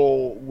Adam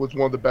Cole was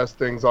one of the best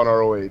things on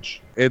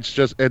ROH. It's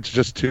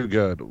just too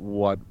good.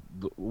 What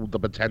the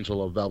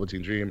potential of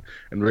Velveteen Dream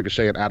and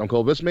Ricochet and Adam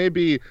Cole. This may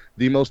be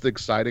the most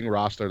exciting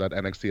roster that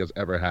NXT has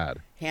ever had.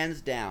 Hands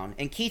down.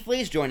 And Keith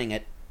Lee's joining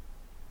it.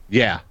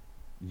 Yeah.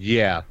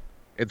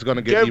 It's going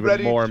to get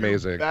even more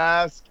amazing.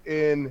 Bask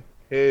in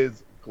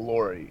his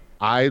glory.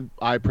 I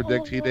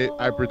predict he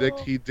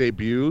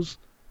debuts,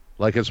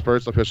 like his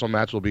first official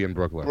match will be in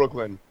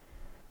Brooklyn.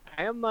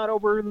 I am not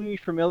overly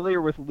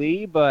familiar with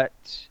Lee, but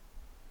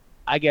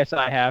I guess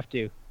I have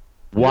to.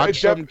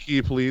 Watch some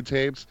Keith Lee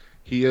tapes.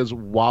 He is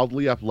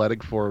wildly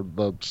athletic for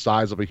the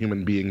size of a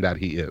human being that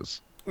he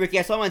is. Ricky,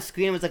 I saw him on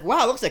screen and was like,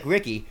 wow, it looks like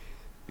Ricky.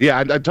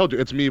 Yeah, I told you,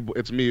 it's me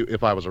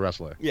if I was a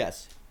wrestler.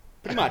 Yes,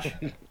 pretty much.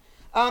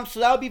 So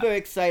that would be very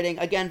exciting.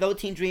 Again,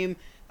 Velveteen Dream,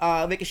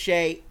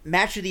 Ricochet,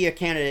 Match of the Year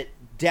candidate,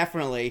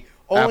 definitely.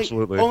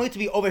 Absolutely. Only to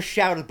be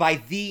overshadowed by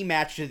the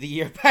Match of the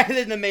Year, better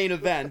than the main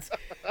event.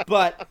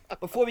 But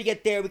before we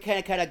get there, we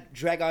kind of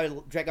drag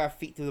our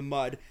feet through the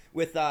mud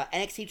with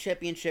NXT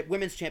Championship,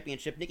 Women's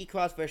Championship, Nikki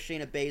Cross versus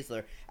Shayna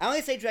Baszler. I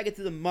only say drag it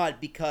through the mud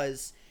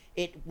because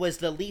it was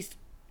the least.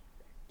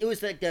 It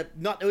was like it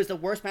was the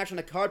worst match on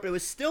the card, but it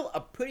was still a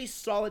pretty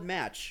solid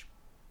match.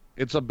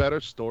 It's a better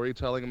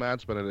storytelling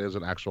match, but it is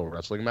an actual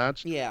wrestling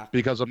match. Yeah.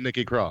 Because of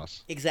Nikki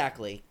Cross.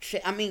 Exactly.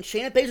 I mean,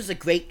 Shayna Baszler's a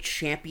great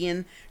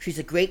champion. She's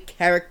a great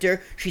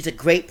character. She's a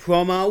great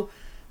promo.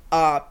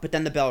 But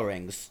then the bell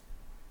rings.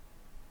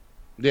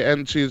 Yeah,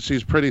 and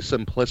she's pretty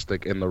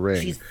simplistic in the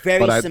ring. She's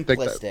very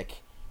simplistic.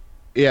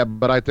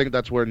 But I think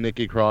that's where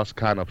Nikki Cross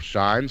kind of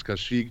shines,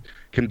 because she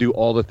can do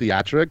all the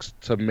theatrics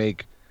to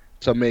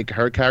make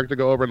her character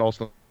go over, and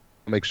also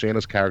make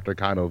Shayna's character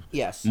kind of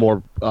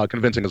more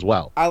convincing as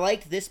well. I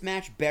liked this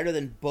match better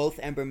than both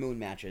Ember Moon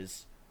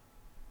matches.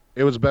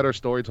 It was better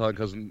storytelling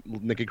because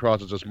Nikki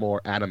Cross is just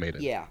more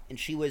animated. Yeah, and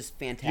she was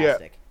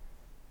fantastic.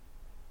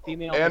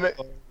 Female and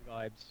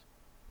vibes.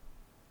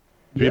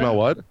 Female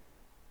what?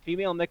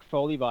 female Mick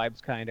Foley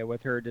vibes, kind of,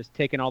 with her just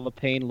taking all the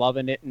pain,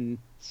 loving it, and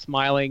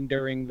smiling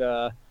during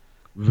the.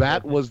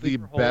 That was the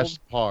sleeper best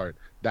hold. part.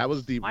 That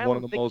was the Smile one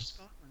of and the think most.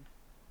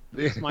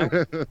 Scotland. Smile.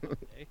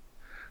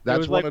 That's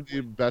was one like- of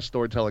the best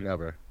storytelling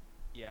ever.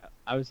 Yeah,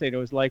 I would say it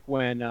was like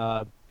when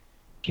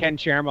Ken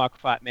Shamrock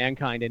fought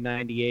Mankind in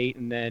 '98,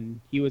 and then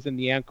he was in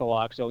the ankle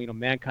lock. So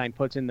Mankind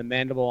puts in the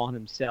mandible on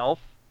himself.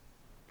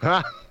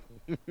 Somehow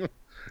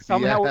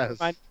Yes. it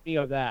reminded me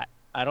of that.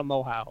 I don't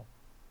know how.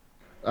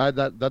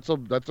 That's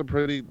a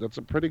pretty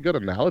good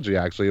analogy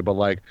actually. But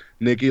like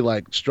Nikki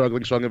like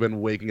struggling, and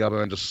then waking up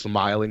and then just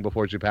smiling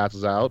before she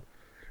passes out.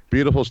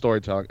 Beautiful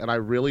storytelling, and I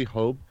really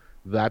hope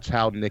that's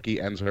how Nikki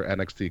ends her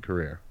NXT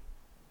career.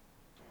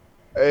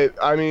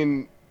 I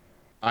mean,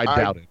 I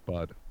doubt it,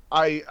 bud.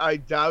 I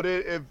doubt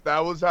it. If that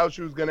was how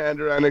she was going to end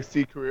her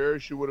NXT career,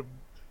 she would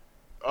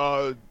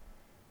have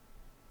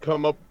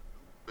come up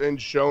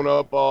and shown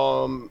up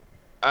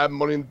at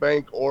Money in the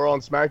Bank or on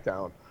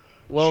SmackDown.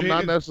 Well, She-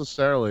 not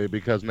necessarily,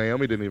 because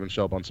Naomi didn't even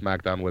show up on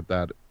SmackDown with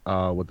that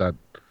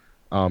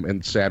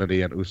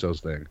Insanity and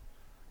Usos thing.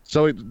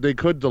 So they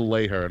could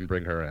delay her and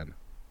bring her in.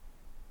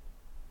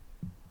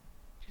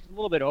 She's a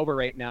little bit over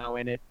right now,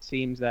 and it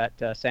seems that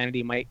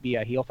Sanity might be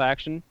a heel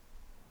faction.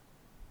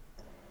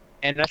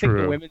 And I think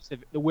True.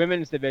 the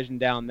women's division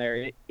down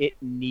there, it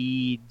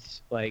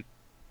needs like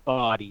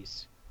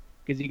bodies,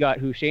 because you got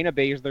Shayna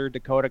Baszler,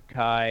 Dakota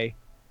Kai.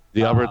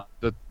 The Uh,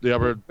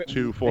 other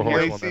two four the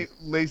hair- horsewomen.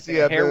 Lacey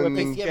The hair Evans,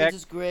 whipping Lacey Jack- Evans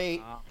is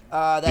great.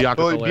 Uh, That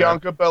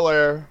Bianca Belair.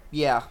 Belair.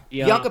 yeah,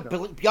 Bianca.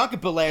 Bianca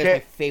Belair is my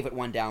Can't- favorite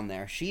one down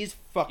there. She's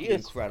fucking She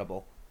is.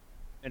 incredible.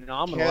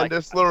 phenomenal. Like,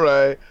 Candice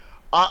LeRae.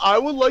 I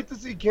would like to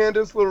see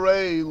Candice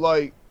LeRae,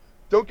 like,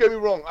 don't get me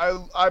wrong,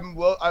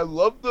 I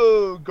love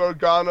the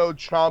Gargano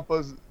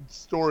Ciampa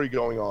story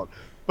going on,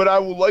 but I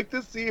would like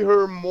to see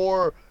her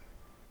more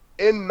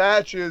in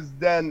matches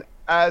than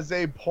as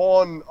a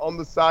pawn on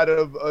the side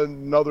of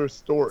another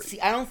story. See,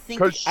 I don't think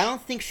 'Cause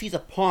she's a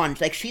pawn.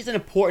 Like, she's an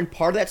important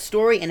part of that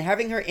story, and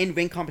having her in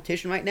ring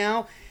competition right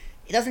now,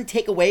 it doesn't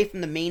take away from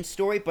the main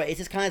story, but it's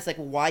just kind of like,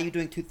 why are you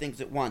doing two things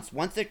at once?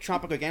 Once the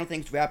Ciampa Gargano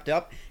thing's wrapped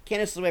up,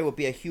 Candice LeRae will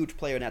be a huge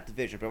player in that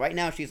division, but right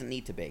now she doesn't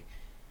need to be.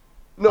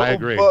 No, I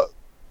agree. But,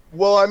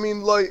 well, I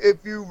mean, like, if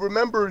you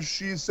remember,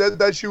 she said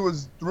that she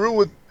was through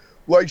with,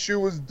 like, she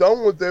was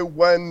done with it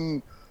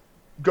when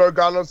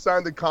Gargano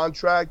signed the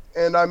contract.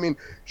 And, I mean,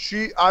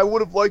 I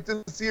would have liked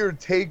to see her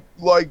take,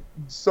 like,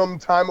 some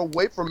time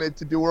away from it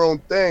to do her own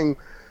thing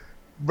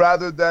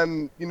rather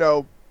than,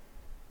 go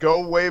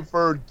away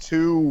for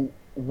 2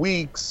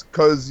 weeks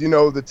because, the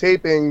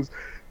tapings,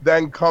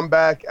 then come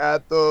back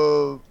at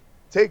the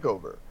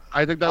takeover.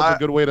 I think that's a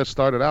good way to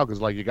start it out,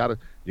 because like you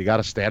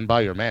gotta stand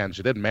by your man.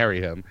 She did marry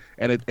him,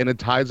 and it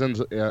ties in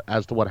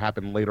as to what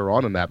happened later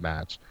on in that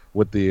match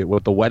with the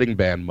wedding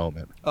band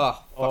moment.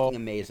 Oh, Oh. fucking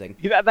amazing.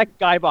 you got that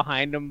guy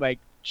behind him, like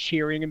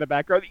cheering in the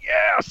background.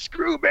 Yeah,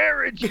 screw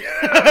marriage. Yeah.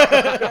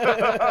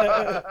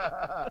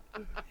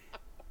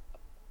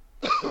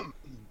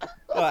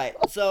 All right,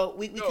 so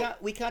we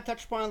kind of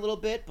touched upon it a little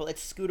bit, but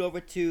let's scoot over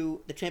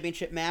to the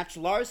championship match.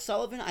 Lars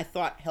Sullivan, I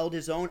thought, held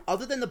his own.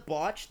 Other than the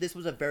botch, this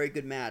was a very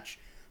good match.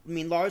 I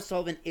mean, Lars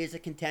Sullivan is a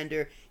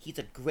contender. He's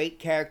a great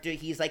character.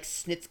 He's like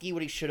Snitsky,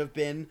 what he should have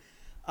been.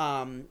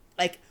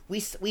 Like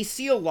we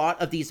see a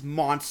lot of these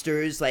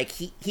monsters. Like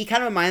he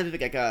kind of reminds me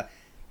of like a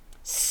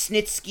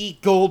Snitsky,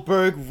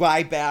 Goldberg,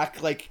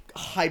 Ryback, like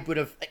hybrid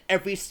of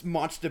every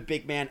monster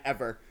big man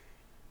ever,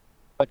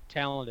 But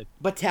talented.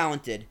 but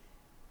talented.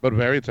 But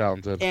very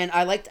talented. And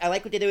I like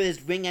what they did with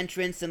his ring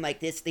entrance and like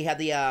this. They have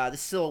the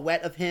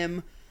silhouette of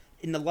him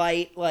in the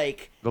light,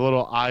 like The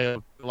little eye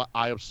of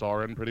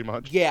Sauron, pretty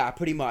much. yeah,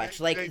 pretty much.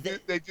 Like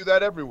they do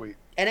that every week.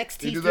 They NXT's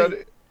do doing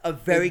that. a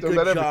very they've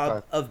done good that every job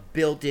time. of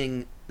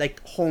building like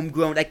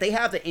homegrown. Like they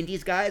have the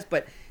indies guys,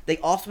 but they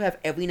also have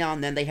every now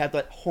and then they have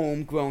that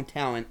homegrown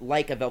talent,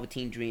 like a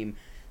Velveteen Dream,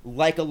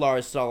 like a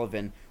Lars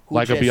Sullivan, who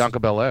Like a just-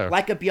 Bianca Belair.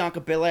 like a Bianca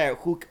Belair,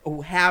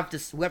 who have the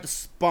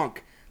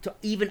spunk to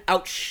even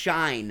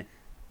outshine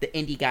the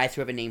indie guys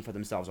who have a name for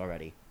themselves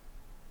already.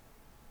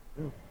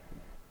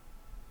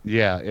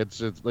 Yeah,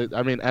 it's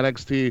I mean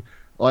NXT.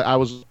 Like I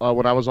was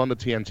when I was on the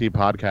TNT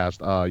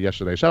podcast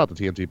yesterday. Shout out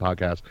to TNT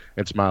podcast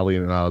and Smiley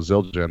and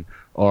Zildjian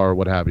or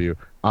what have you.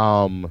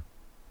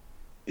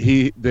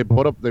 They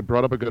brought up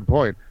a good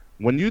point.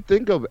 When you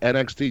think of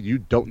NXT, you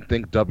don't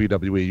think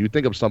WWE. You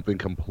think of something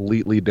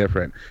completely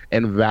different,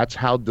 and that's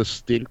how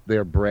distinct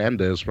their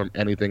brand is from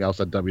anything else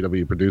that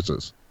WWE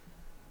produces.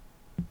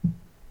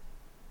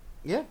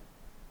 Yeah,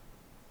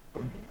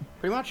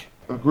 pretty much.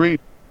 Agreed.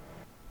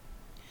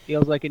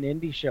 Feels like an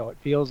indie show. It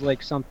feels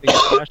like something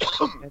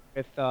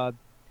special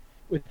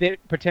with it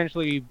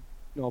potentially,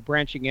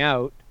 branching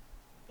out,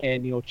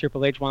 and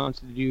Triple H wants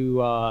to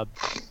do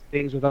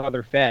things with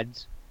other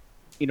feds.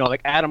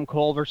 Like Adam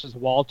Cole versus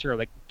Walter.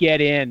 Like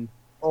get in.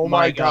 Oh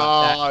my that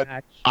God.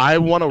 match. I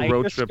want a I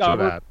road trip to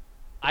discovered- that.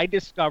 I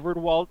discovered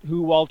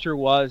who Walter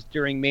was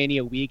during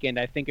Mania weekend.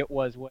 I think it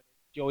was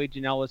Joey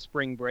Janela's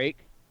spring break.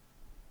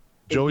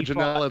 And Joey he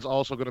fought- Janela is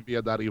also going to be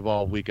at that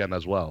Evolve weekend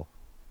as well.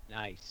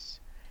 Nice.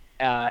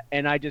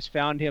 and I just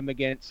found him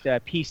against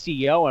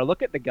PCO. And I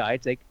look at the guy,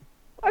 it's like,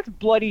 that's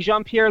bloody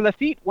Jean-Pierre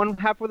Lafitte, one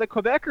half of the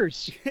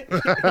Quebecers.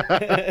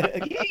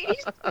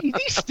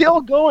 he's still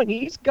going.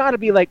 He's got to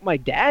be like my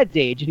dad's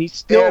age, and he's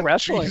still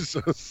wrestling.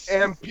 Jesus.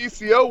 And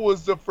PCO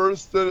was the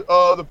first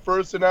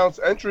announced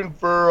entrant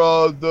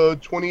for the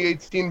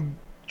 2018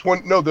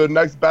 the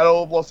next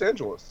Battle of Los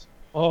Angeles.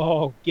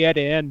 Oh, get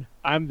in!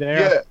 I'm there.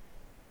 Yeah,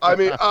 I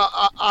mean,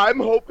 I'm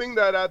hoping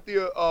that at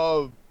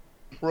the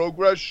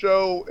Progress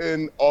show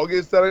in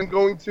August that I'm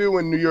going to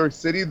in New York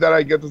City, that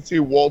I get to see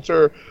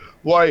Walter.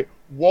 Like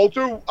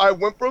Walter, I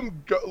went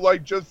from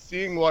like just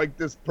seeing like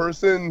this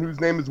person whose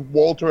name is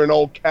Walter in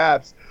all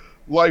caps,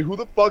 like who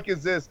the fuck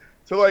is this,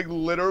 to like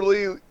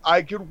literally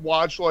I could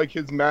watch like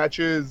his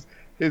matches,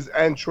 his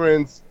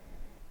entrance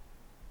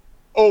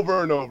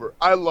over and over.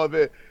 I love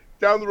it.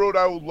 Down the road,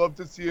 I would love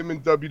to see him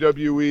in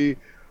WWE.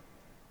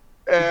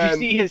 And did you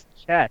see his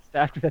chest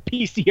after the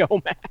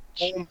PCO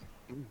match?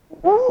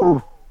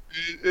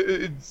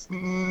 It's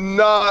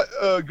not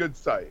a good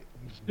sight.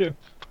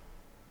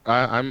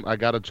 I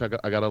gotta check.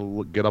 I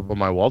gotta get up on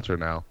my Walter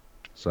now.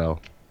 So,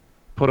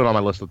 put it on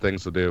my list of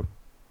things to do.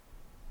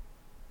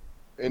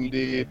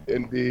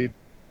 Indeed.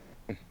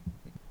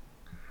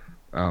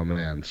 Oh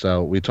man.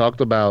 So we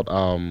talked about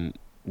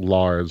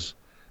Lars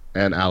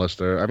and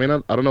Alistair. I mean,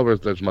 I don't know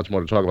if there's much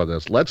more to talk about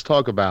this. Let's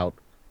talk about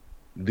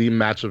the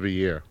match of the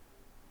year.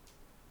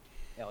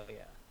 Hell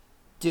yeah,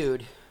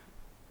 dude!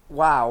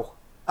 Wow.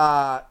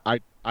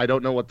 I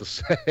don't know what to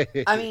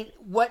say. I mean,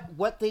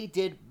 what they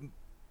did,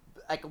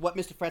 like what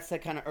Mr. Fred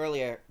said kind of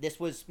earlier, this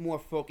was more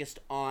focused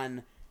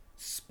on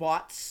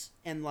spots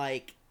and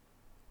like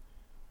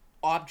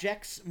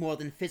objects more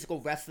than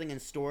physical wrestling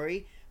and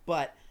story,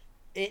 but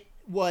it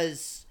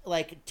was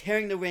like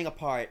tearing the ring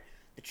apart,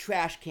 the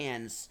trash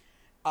cans,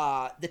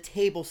 the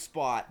table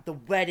spot, the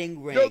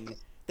wedding ring,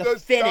 the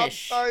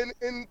finish.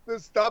 The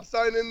stop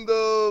sign in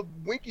the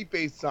winky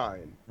face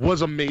sign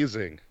was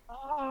amazing.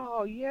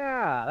 Oh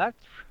yeah, that's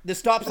the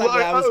stop sign.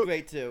 That was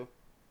great too.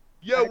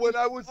 Yeah, when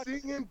I was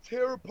seeing him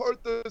tear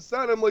apart the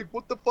sign, I'm like,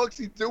 what the fuck's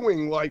he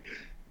doing? Like,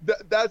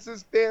 that's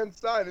his fan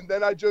sign. And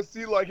then I just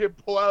see, like, him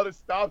pull out a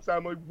stop sign.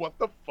 I'm like, what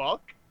the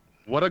fuck?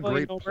 What a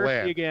great No plan.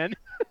 Mercy again.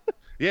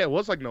 Yeah, it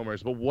was like No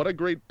Mercy, but what a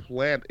great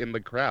plant in the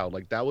crowd.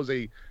 Like, that was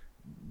a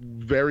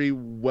very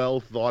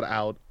well thought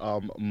out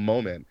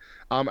moment.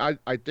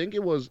 I think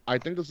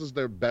this is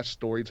their best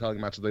storytelling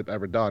match that they've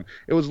ever done.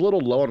 It was a little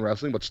low on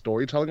wrestling, but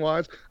storytelling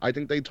wise, I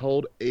think they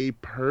told a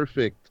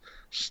perfect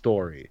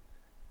story.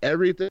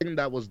 Everything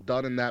that was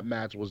done in that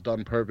match was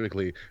done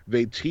perfectly.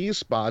 They teased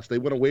spots. They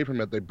went away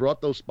from it. They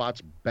brought those spots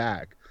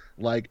back.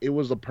 Like, it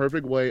was the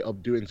perfect way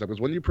of doing something.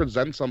 Because when you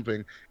present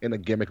something in a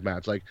gimmick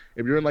match, like,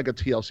 if you're in, like, a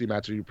TLC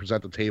match and you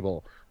present the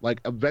table, like,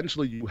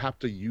 eventually you have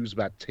to use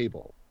that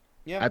table.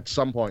 Yeah. At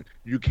some point.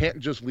 You can't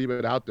just leave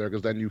it out there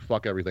because then you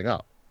fuck everything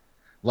up.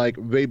 Like,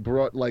 they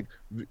brought, like,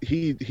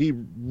 he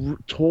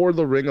tore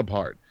the ring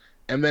apart.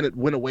 And then it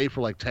went away for,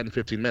 like, 10,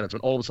 15 minutes.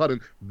 And all of a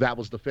sudden, that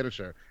was the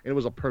finisher. And it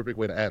was a perfect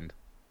way to end.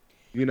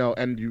 You know,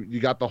 and you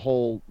got the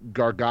whole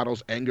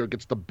Gargano's anger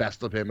gets the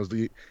best of him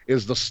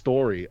is the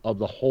story of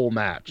the whole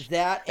match.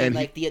 That and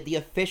like the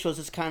officials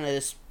just kind of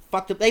just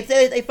fucked him.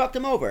 They fucked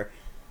him over.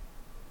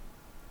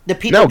 The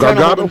people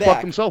Gargano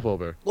fucked himself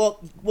over.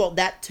 Well,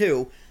 that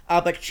too.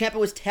 But Ciampa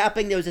was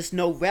tapping. There was just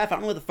no ref. I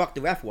don't know who the fuck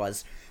the ref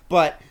was.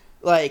 But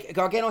like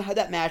Gargano had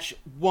that match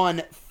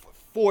won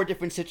 4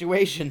 different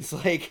situations.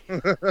 Like,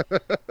 and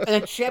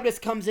then Ciampa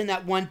just comes in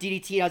that one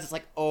DDT. And I was just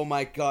like, oh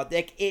my god,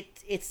 like it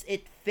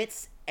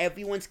fits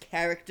everyone's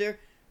character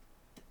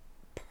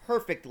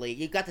perfectly.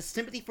 You got the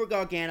sympathy for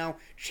Gargano.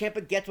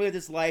 Ciampa gets away with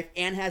his life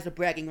and has the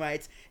bragging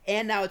rights.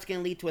 And now it's going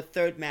to lead to a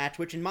third match,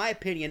 which in my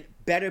opinion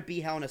better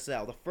be Hell in a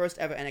Cell, the first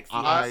ever NXT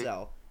Hell in a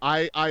Cell.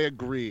 I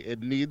agree.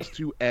 It needs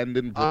to end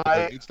in Brooklyn.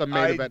 It needs to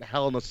main event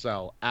Hell in a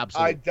Cell.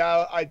 Absolutely.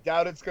 I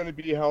doubt it's going to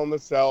be Hell in a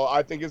Cell.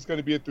 I think it's going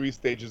to be a 3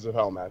 stages of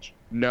Hell match.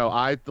 No,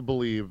 I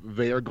believe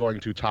they are going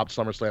to top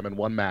SummerSlam in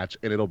one match,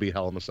 and it'll be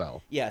Hell in a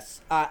Cell.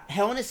 Yes.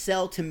 Hell in a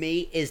Cell, to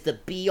me, is the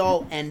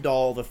be-all,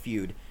 end-all of the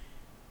feud.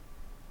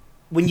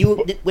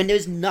 When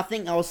there's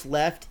nothing else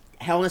left,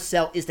 Hell in a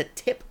Cell is the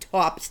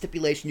tip-top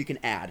stipulation you can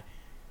add.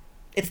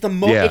 It's the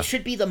It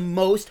should be the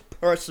most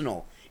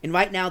personal. And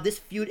right now, this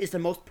feud is the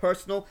most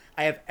personal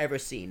I have ever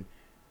seen.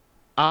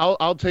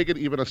 I'll take it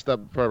even a step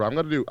further. I'm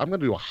gonna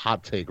do a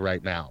hot take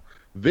right now.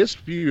 This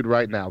feud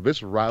right now,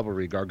 this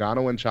rivalry,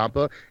 Gargano and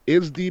Ciampa,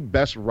 is the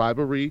best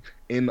rivalry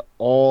in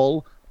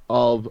all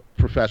of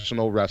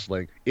professional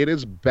wrestling. It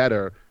is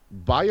better,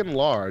 by and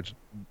large,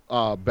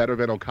 better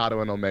than Okada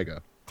and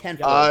Omega.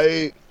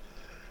 I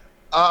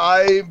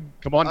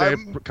Come on,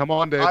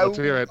 Dave. Let's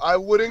hear it. I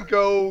wouldn't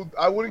go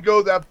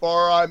that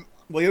far.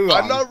 Well, you're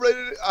wrong.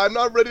 I'm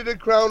not ready to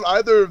crown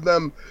either of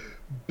them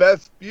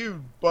best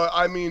feud, but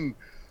I mean,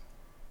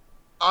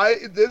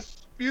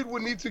 this feud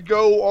would need to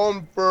go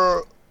on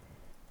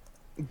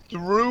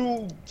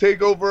through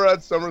Takeover at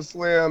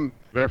SummerSlam.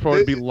 Therefore,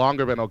 it'd be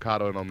longer than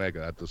Okada and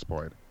Omega at this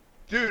point.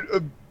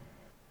 Dude,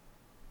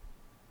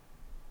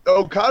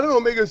 Okada and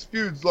Omega's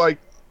feuds, like,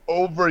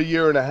 over a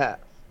year and a half.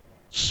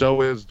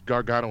 So is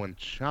Gargano and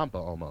Ciampa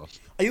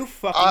almost. Are you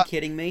fucking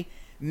kidding me?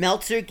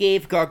 Meltzer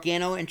gave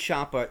Gargano and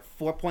Ciampa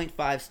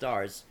 4.5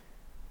 stars.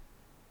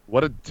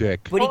 What a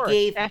dick. But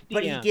he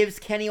FDM. gives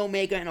Kenny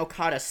Omega and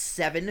Okada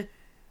 7.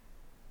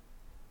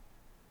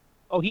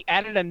 Oh, he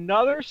added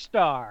another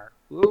star.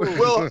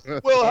 Well,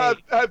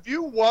 have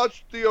you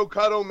watched the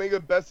Okada Omega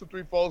Best of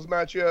 3 Falls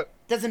match yet?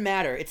 Doesn't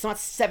matter. It's not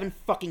 7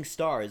 fucking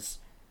stars.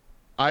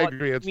 I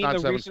agree. It's you mean not the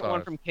 7 recent stars.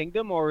 one from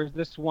Kingdom, or is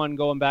this one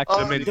going back to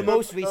Dominion. The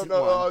most recent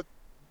one.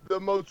 The The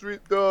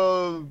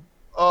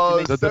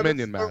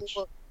Dominion seven-star match.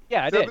 one-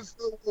 Yeah, I did.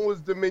 seven-star one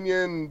was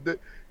Dominion.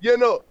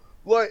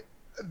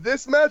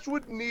 This match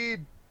would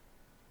need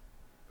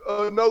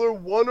another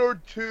 1 or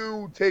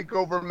 2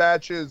 takeover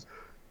matches,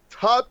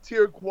 top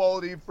tier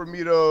quality for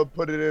me to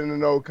put it in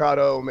an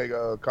Okada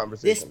Omega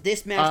conversation.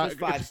 This match was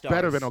 5 it's stars.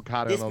 better than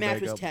Okada This and match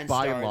Omega was 10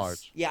 by stars. and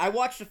large. Yeah, I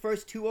watched the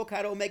first 2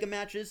 Okada Omega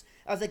matches.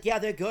 I was like, yeah,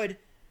 they're good.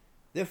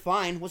 They're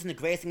fine. Wasn't the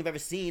greatest thing I've ever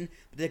seen,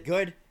 but they're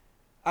good.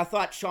 I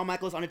thought Shawn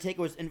Michaels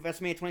Undertaker was in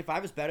WrestleMania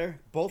 25 was better.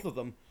 Both of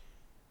them.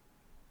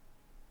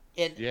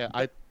 And Yeah,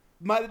 I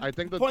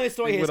think the point of the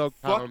story thing is with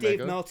fuck Okada Dave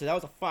Omega- Meltzer. That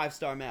was a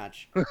 5-star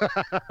match.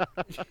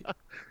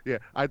 Yeah,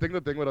 I think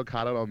the thing with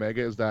Okada and Omega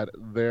is that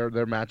their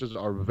matches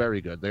are very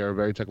good. They are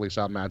very technically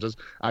sound matches.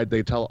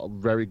 They tell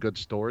very good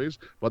stories,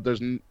 but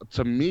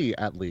to me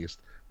at least,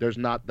 there's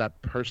not that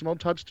personal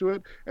touch to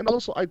it. And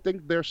also, I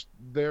think their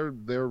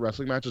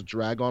wrestling matches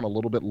drag on a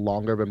little bit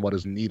longer than what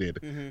is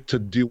needed to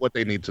do what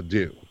they need to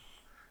do.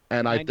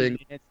 And I 90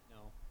 think, minutes? No.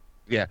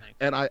 yeah,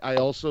 and I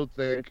also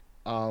think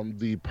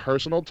the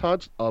personal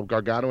touch of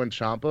Gargano and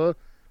Ciampa,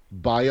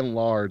 by and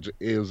large,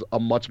 is a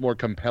much more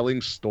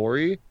compelling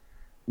story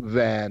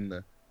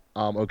than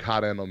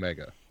Okada and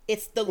Omega.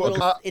 It's the Well,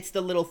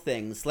 little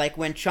things, like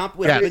when Ciampa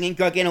was Yeah. bringing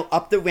Gargano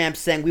up the ramp,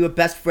 saying we were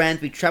best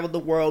friends, we traveled the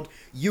world,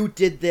 you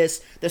did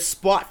this. The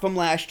spot from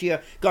last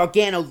year,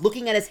 Gargano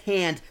looking at his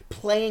hand,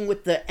 playing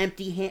with the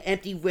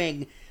empty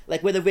ring,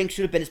 like where the ring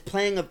should have been, is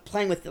playing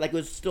with it like it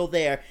was still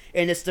there,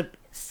 and it's the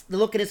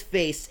look in his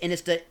face, and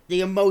it's the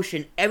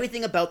emotion.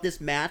 Everything about this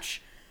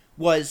match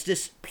was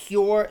just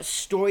pure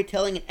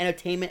storytelling and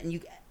entertainment,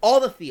 and all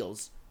the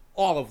feels,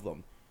 all of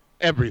them.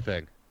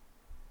 Everything.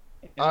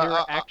 And there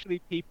were actually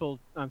people,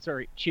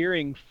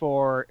 cheering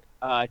for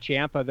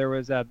Ciampa. There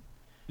was a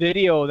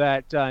video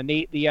that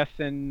Nate the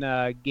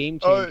Effin Game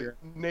Changer.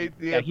 Nate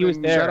the Yeah, he was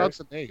effing- there. Shout out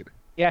to Nate.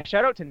 Yeah,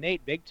 shout out to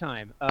Nate big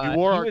time. He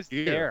wore our was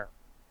gear. there.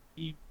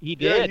 He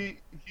Yeah, did.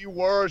 he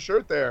wore a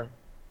shirt there.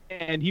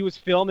 And he was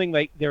filming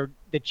like the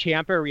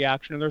Ciampa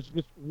reaction, and there's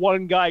just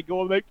one guy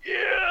going like, "Yeah,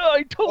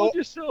 I told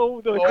you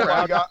so." The Oh my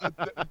crowd- god,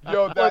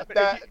 yo, And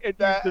he's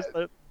that just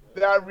like,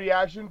 that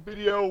reaction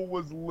video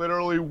was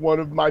literally one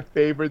of my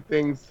favorite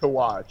things to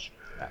watch.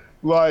 Yeah.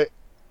 Like,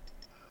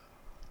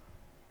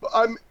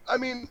 I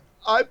mean,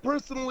 I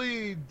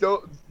personally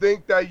don't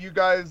think that you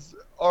guys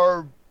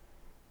are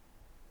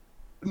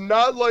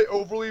not like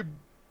overly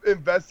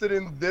invested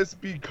in this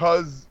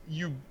because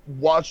you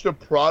watched a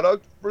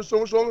product for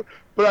so much longer,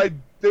 but I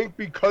think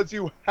because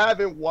you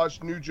haven't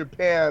watched New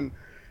Japan,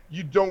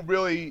 you don't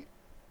really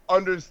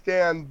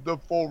understand the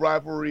full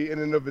rivalry in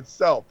and of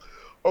itself.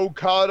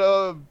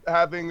 Okada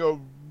having a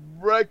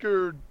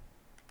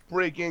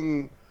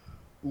record-breaking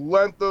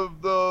length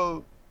of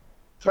the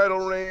title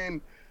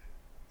reign,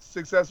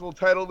 successful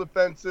title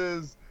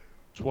defenses,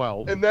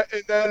 12. and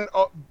then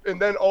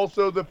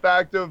also the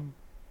fact of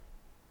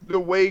the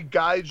way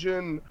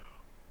Gaijin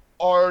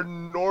are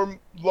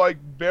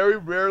very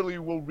rarely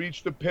will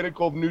reach the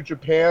pinnacle of New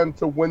Japan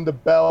to win the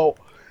belt,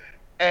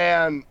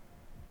 and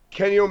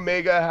Kenny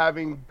Omega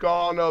having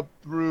gone up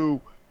through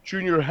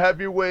junior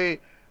heavyweight,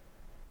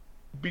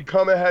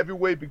 become a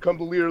heavyweight, become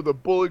the leader of the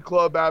Bullet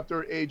Club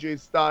after AJ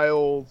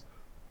Styles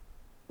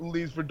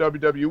leaves for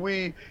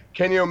WWE,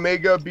 Kenny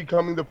Omega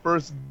becoming the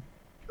first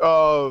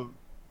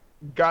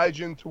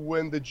Gaijin to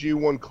win the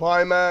G1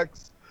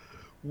 Climax,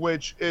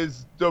 which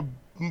is the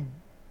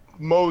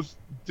most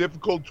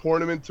difficult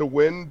tournament to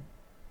win,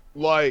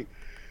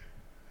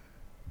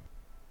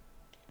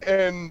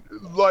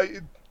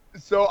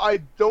 so I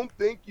don't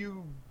think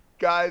you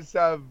guys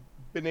have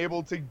been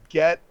able to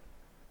get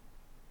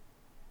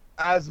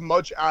as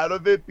much out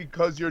of it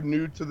because you're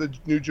new to the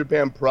New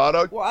Japan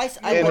product. Well, I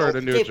Over to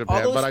New Dave,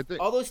 Japan, but I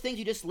think all those things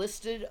you just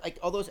listed, like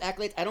all those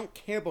accolades, I don't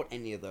care about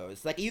any of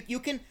those. Like you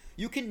can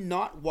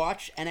not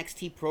watch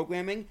NXT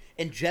programming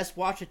and just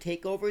watch the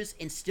takeovers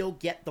and still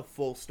get the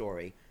full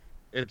story.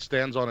 it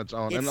stands on its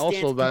own, It and also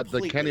stands that the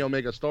completely. Kenny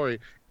Omega story.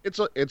 It's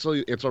a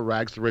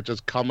rags to riches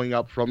coming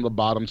up from the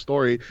bottom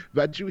story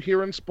that you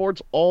hear in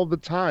sports all the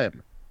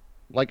time.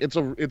 Like it's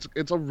a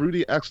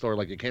Rudy X story.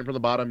 Like you came from the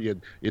bottom, you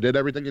did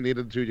everything you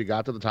needed to, you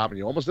got to the top, and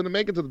you almost didn't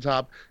make it to the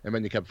top, and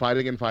then you kept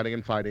fighting and fighting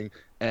and fighting,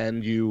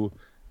 and you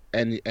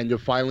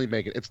finally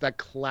make it. It's that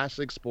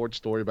classic sports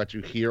story that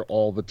you hear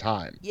all the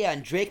time. Yeah,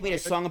 and Drake made a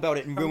song about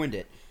it and ruined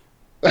it.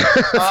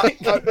 I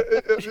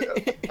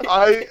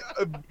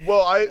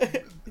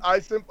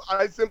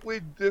simply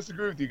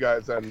disagree with you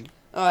guys, and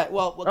All right.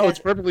 Well, Oh, guys, it's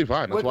perfectly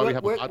fine. That's why we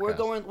have a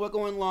podcast. we're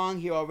going long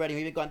here already.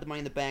 We've gotten to Money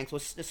in the Bank.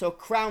 So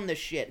crown this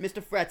shit,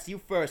 Mr. Fretz. You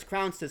first.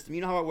 Crown system.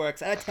 You know how it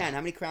works. Out of 10, how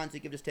many crowns do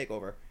you give this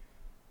takeover?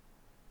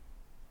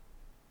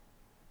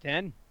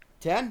 10.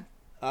 10.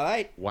 All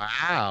right.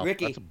 Wow,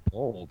 Ricky. that's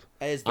bold.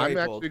 That is very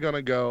I'm bold. actually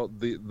gonna go.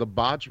 The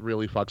botch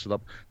really fucks it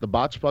up. The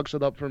botch fucks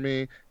it up for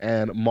me,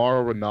 and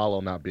Mauro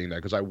Ranallo not being there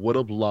because I would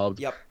have loved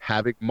Yep.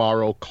 having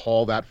Mauro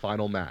call that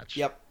final match.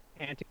 Yep.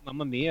 Antic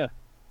Mamma Mia.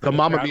 The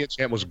Mamma Mia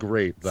chant was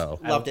great though.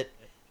 Loved it.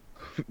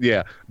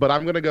 Yeah, but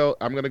I'm gonna go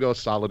a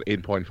solid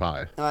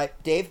 8.5. All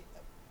right, Dave.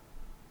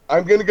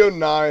 I'm gonna go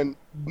 9.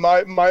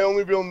 My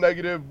only real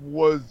negative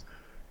was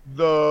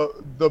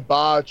the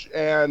botch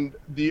and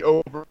the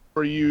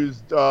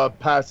overused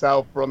pass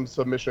out from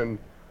submission.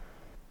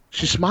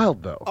 She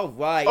smiled though. All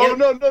right. Oh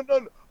yeah.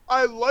 no!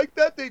 I like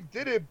that they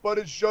did it, but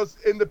it's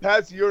just in the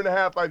past year and a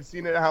half I've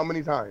seen it how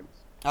many times.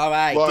 All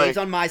right. Like- Dave's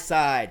on my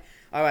side.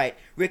 All right,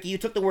 Ricky, you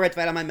took the words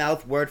right out of my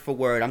mouth, word for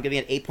word. I'm giving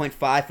it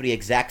 8.5 for the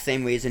exact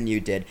same reason you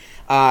did.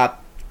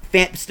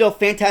 Still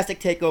fantastic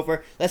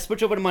takeover. Let's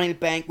switch over to Money in the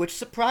Bank, which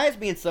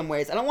surprised me in some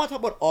ways. I don't want to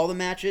talk about all the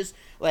matches.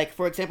 Like,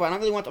 for example, I don't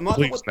really want to. I'm not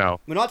talking Please, about, no.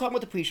 We're not talking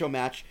about the pre-show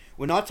match.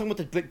 We're not talking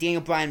about the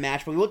Daniel Bryan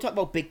match, but we will talk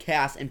about Big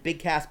Cass and Big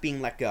Cass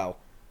being let go.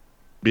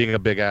 Being a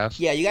big ass.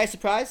 Yeah, you guys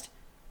surprised?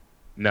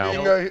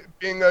 No.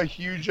 Being a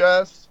huge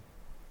ass.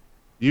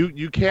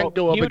 You can't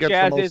go up Huge against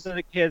Jazz the most.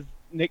 is his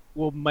Nick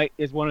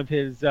is one of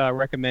his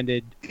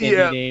recommended indie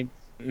Yeah. names.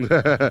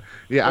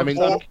 Yeah, I mean,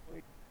 Oh.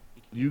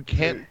 you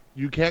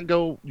can't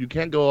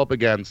go up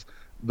against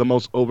the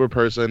most over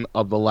person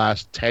of the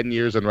last 10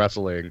 years in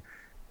wrestling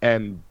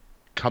and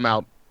come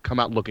out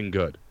looking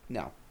good.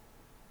 No.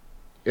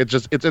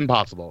 It's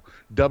impossible.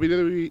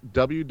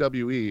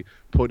 WWE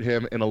put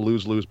him in a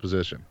lose-lose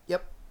position.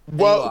 Yep. And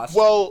he lost.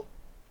 Well,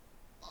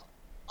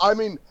 I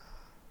mean,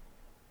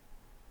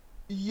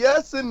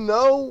 yes and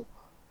no.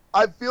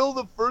 I feel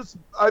the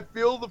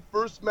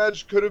first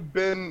match could have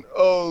been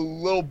a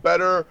little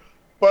better,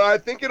 but I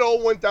think it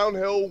all went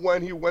downhill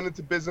when he went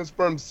into business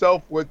for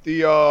himself with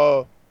the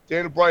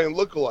Daniel Bryan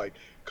lookalike.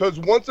 Because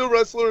once a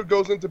wrestler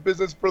goes into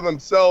business for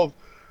themselves,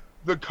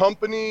 the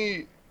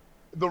company,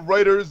 the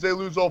writers, they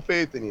lose all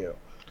faith in you.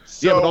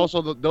 So, Yeah, but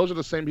also those are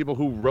the same people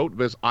who wrote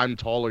this "I'm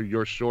taller,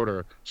 you're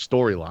shorter"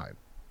 storyline.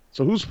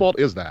 So whose fault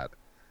is that?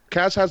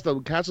 Cass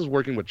is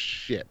working with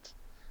shit.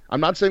 I'm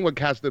not saying what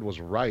Cass did was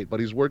right, but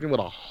he's working with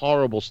a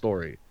horrible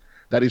story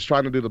that he's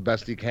trying to do the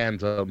best he can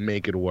to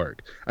make it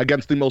work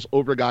against the most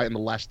over guy in the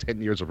last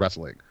 10 years of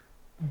wrestling.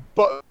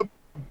 But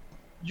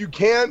you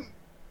can't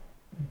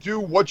do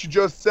what you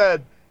just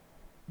said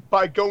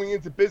by going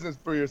into business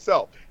for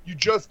yourself. You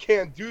just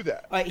can't do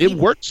that. All right, It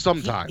works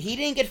sometimes. He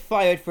didn't get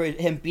fired for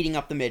him beating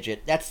up the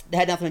midget. That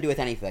had nothing to do with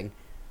anything.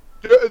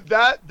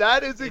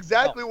 That is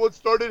exactly what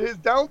started his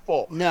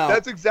downfall. No.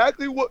 That's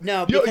exactly what.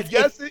 No, Yo, because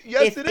yes,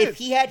 if it is.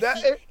 he had That-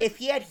 heat, if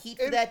he had heat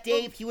for it- that,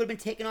 Dave, he would have been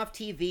taken off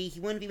TV. He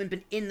wouldn't have even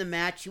been in the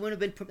match. He wouldn't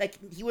have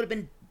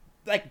been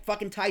like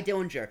fucking Ty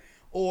Dillinger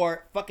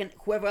or fucking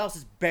whoever else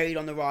is buried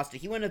on the roster.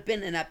 He wouldn't have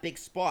been in that big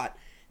spot.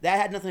 That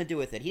had nothing to do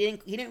with it. He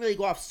didn't really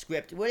go off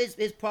script. What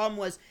his problem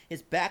was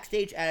his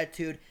backstage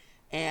attitude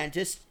and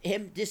just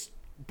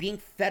being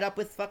fed up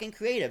with fucking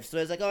creative. So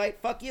it's like, all right,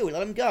 fuck you,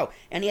 let him go.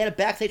 And he had a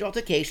backstage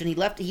altercation. He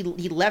left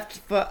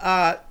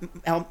for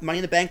Money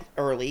in the Bank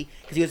early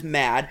because he was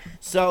mad.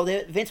 So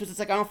Vince was just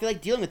like, I don't feel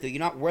like dealing with you. You're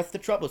not worth the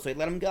trouble. So he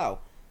let him go.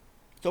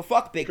 So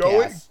fuck Big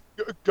Cass.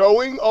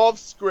 Going off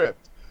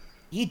script.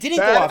 He didn't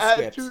Bad go off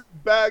script. attitude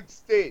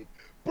backstage.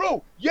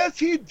 Bro, yes,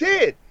 he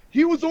did.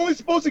 He was only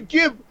supposed to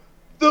give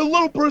the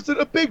little person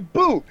a big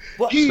boot.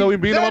 Well, So he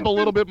beat him then up a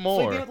little bit So he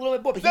more. beat him up a little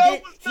bit more. But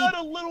That was not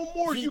a little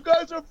more. he- You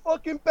guys are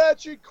fucking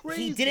batshit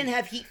crazy. He didn't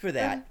have heat for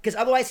that because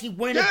otherwise he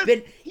wouldn't Yes, have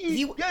been.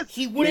 yes,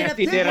 He wouldn't Yes, have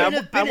he been. did. Wouldn't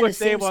have been I'm in the with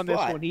same Dave on this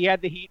spot. one. He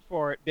had the heat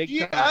for it, big He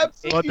time.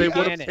 absolutely- But they He would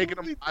have absolutely taken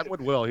him. did. I'm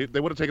with Will. They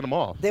would have taken him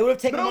off. They would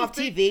have taken him No, off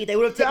they- TV. They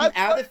would have taken him that's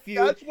out of why- the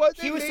feud. that's why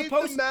they He was made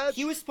supposed. the match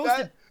He was supposed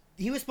to. that-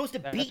 He was supposed to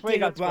That's beat why he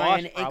Daniel got Bryan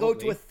squashed, and go to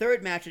probably. a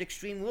third match at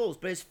Extreme Rules,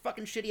 but his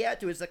fucking shitty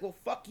attitude is like, well,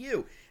 fuck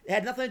you. It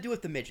had nothing to do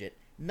with the midget.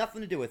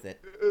 Nothing to do with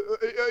it.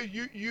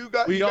 You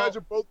guys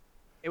are both.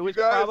 It was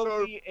You guys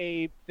probably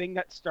a thing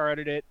that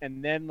started it,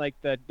 and then like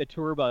the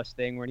tour bus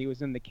thing when he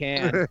was in the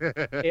can,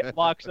 it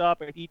locks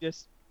up and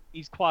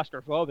he's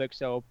claustrophobic,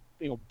 so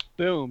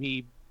boom,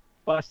 he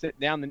busts it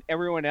down. Then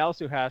everyone else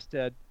who has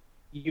to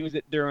use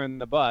it during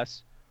the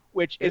bus,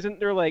 which isn't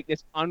there like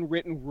this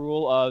unwritten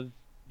rule of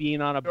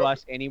being on a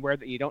bus anywhere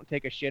that you don't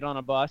take a shit on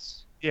a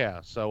bus? Yeah.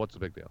 So what's the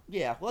big deal?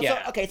 Yeah. Well,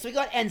 Yeah. So, okay. So we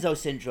got Enzo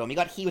syndrome. You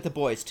got he with the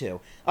boys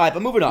too. All right,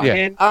 but moving on. Yeah.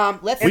 And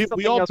Let's. We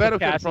something all else with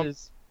benefit from-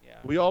 Cass's- yeah.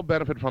 We all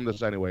benefit from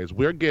this anyways.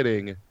 We're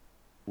getting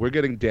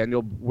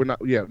Daniel. We're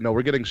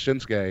getting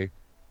Shinsuke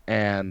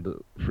and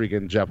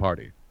freaking Jeff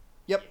Hardy.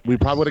 Yep. We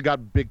probably would have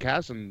got Big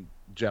Cass and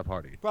Jeff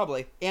Hardy.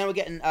 Probably, and we're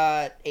getting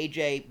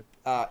AJ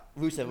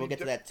Rusev. We'll get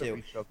to that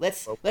too.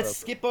 Let's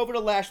skip over the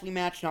Lashley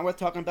match. Not worth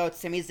talking about.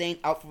 Sami Zayn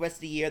out for the rest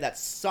of the year. That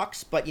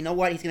sucks, but you know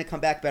what? He's gonna come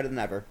back better than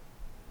ever.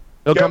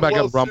 He'll Yeah, come back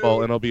well, at Rumble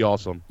soon. and it'll be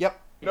awesome.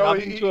 Yep. No, Drop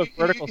him to a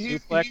vertical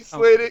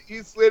suplex.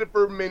 He's slated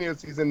for Mania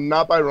season,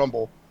 not by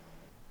Rumble.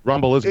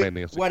 Rumble is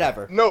Mania.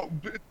 Whatever. No,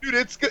 dude,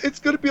 it's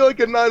gonna be like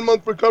a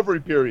 9-month recovery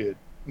period.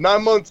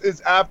 9 months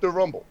is after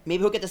Rumble.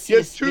 Maybe he'll get the He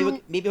has Cena.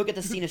 Maybe he'll get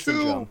the Cena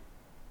syndrome.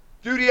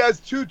 Dude, he has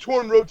 2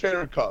 torn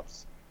rotator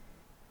cuffs.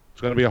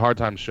 It's gonna be a hard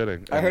time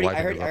shitting. I heard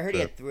he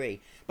had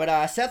 3.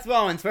 But Seth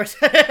Rollins versus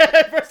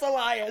versus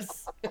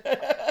Elias.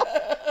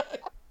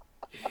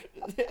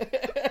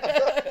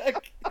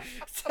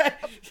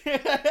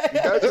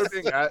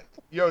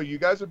 You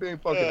guys are being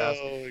fucking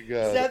assholes. Oh my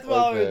god. Seth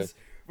Rollins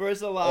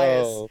versus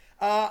Elias. Oh.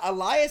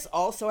 Elias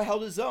also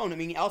held his own. I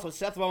mean, also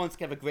Seth Rollins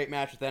can have a great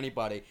match with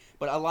anybody,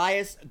 but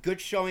Elias, good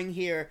showing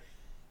here.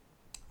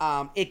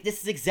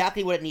 This is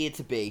exactly what it needed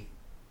to be.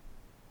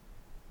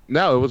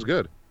 No, it was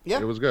good.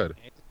 Yeah. It was good.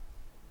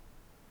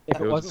 If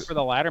it wasn't for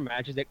the ladder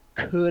matches, it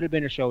could have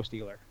been a show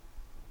stealer.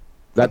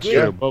 That's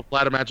Agreed. true. Both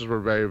ladder matches were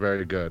very,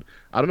 very good.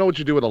 I don't know what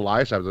you do with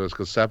Elias after this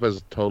because Seth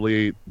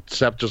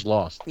just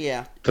lost.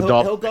 Yeah, To he'll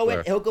Dolph go in.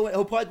 Ziggler.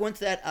 He'll probably go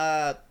into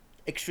that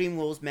Extreme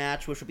Rules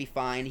match, which will be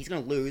fine. He's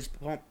gonna lose,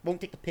 but won't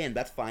take the pin.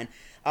 But that's fine.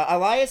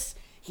 Elias,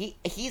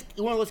 he's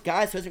one of those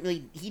guys who doesn't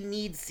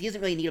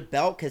really need a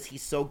belt because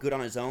he's so good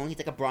on his own. He's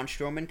like a Braun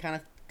Strowman kind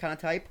of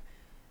type.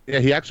 Yeah,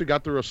 he actually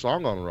got through a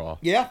song on Raw.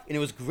 Yeah, and it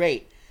was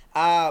great.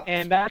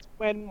 And that's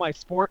when my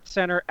Sports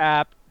Center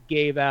app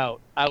gave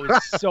out. I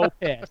was so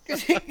pissed.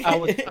 I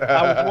was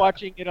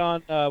watching it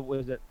on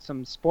was it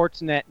some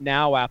Sportsnet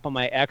Now app on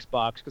my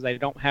Xbox because I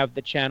don't have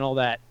the channel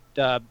that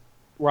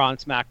Raw and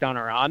SmackDown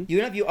are on.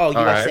 USA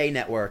right.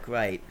 Network,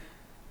 right?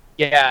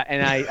 Yeah,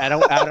 and I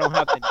don't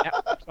have the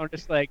network, so I'm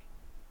just like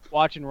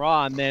watching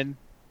Raw, and then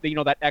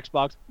that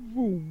Xbox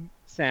boom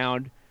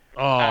sound.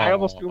 Oh. I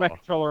almost threw my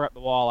controller at the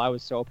wall. I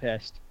was so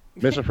pissed.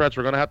 Mr. Fretz,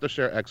 we're gonna have to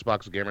share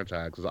Xbox gamer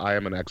tags because I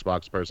am an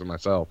Xbox person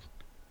myself.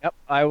 Yep,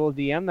 I will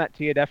DM that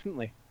to you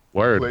definitely.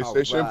 Word.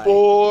 PlayStation Alright.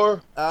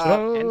 4.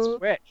 And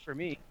Switch for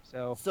me.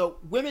 So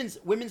women's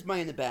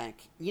Money in the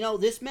Bank.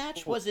 This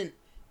match wasn't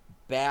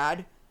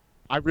bad.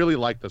 I really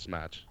like this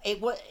match.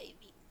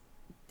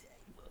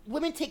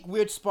 Women take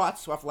weird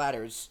spots off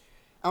ladders.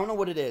 I don't know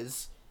what it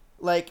is.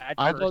 Like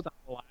I first on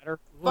the ladder.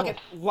 fucking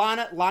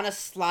Lana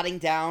sliding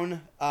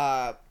down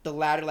the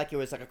ladder like it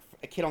was like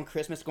a kid on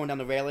Christmas going down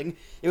the railing.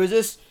 It was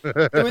just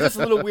a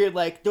little weird.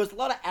 Like there was a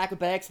lot of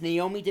acrobatics.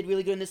 Naomi did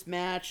really good in this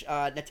match.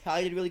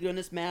 Natalia did really good in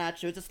this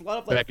match. There was just a lot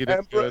of like Becky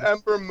did good.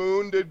 Ember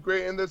Moon did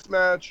great in this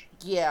match.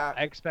 yeah.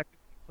 I expected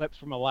clips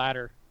from a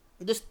ladder.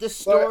 The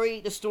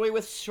story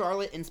with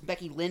Charlotte and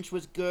Becky Lynch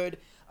was good.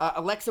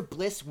 Alexa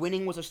Bliss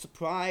winning was a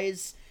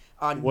surprise.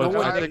 No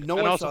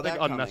one saw that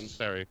coming.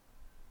 Unnecessary.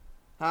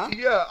 Huh?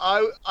 Yeah,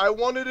 I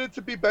wanted it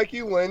to be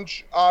Becky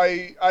Lynch.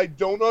 I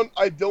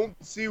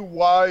don't see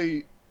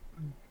why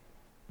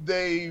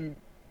they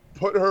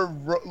put her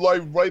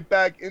right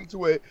back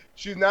into it.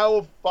 She's now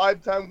a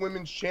 5-time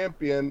women's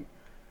champion.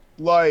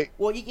 Like,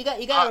 well, you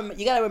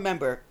gotta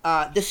remember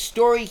the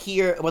story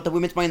here about the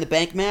women's Money in the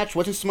Bank match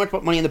wasn't so much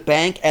about Money in the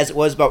Bank as it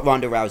was about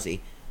Ronda Rousey.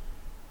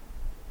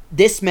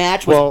 This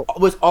match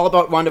was all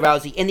about Ronda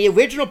Rousey, and the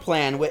original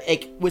plan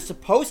was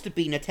supposed to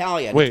be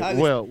Natalia. Wait,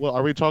 well,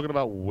 are we talking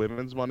about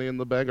women's Money in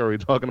the Bank, or are we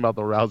talking about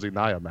the Rousey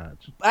Nia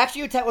match?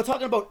 Actually, we're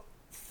talking about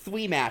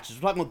 3 matches.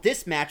 We're talking about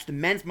this match, the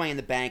men's Money in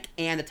the Bank,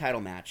 and the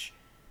title match.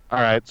 All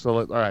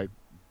right,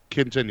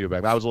 continue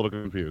back. I was a little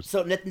confused.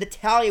 So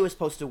Natalia was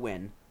supposed to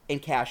win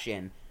and cash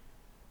in.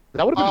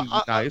 That would have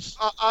been nice.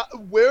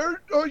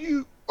 Where are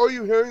you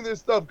hearing this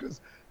stuff? Because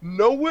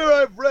nowhere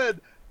I've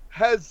read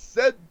has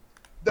said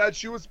that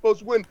she was supposed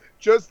to win.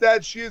 Just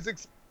that she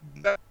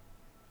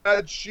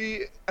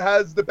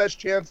has the best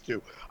chance to.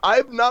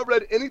 I've not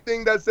read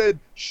anything that said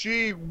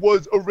she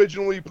was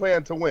originally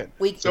planned to win.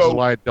 This is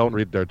why I don't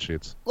read dirt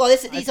sheets. Well,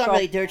 these aren't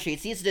really dirt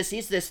sheets. These are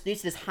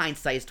this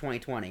hindsight is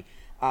 2020.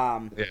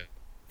 Yeah.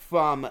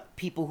 From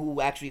people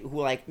who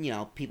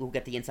people who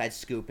get the inside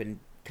scoop and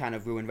kind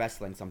of ruin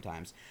wrestling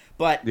sometimes.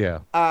 But yeah.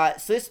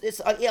 So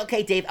this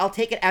okay, Dave. I'll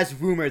take it as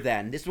rumor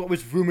then. This is what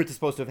was rumored to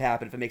supposed to have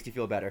happened. If it makes you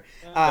feel better.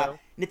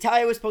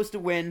 Natalia was supposed to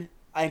win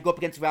and go up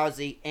against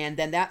Rousey, and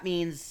then that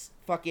means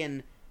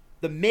fucking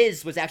The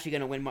Miz was actually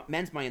going to win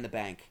men's Money in the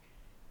Bank.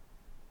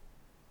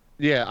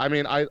 Yeah, I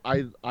mean,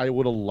 I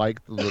would have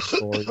liked the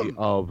story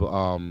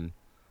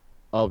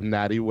of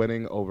Natty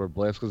winning over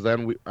Bliss, because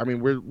then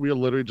we're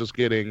literally just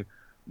getting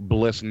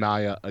Bliss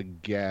Nia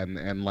again,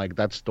 and like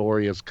that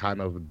story is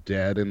kind of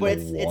dead in the water.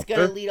 But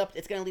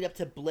it's gonna lead up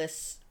to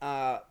Bliss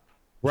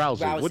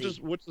Rousey,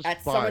 which is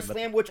at fine.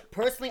 SummerSlam, which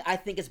personally I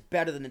think is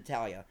better than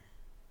Natalia.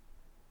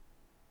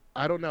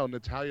 I don't know.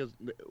 Natalia's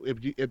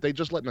if they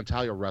just let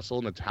Natalia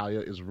wrestle, Natalia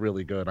is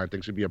really good. I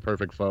think she'd be a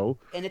perfect foe.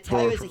 And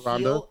Natalia as a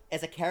Ronda. heel,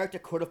 as a character,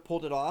 could have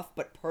pulled it off,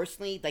 but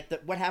personally, like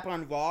what happened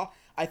on Raw,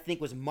 I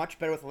think was much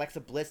better with Alexa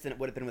Bliss than it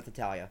would have been with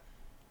Natalia.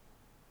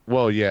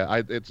 Well, yeah,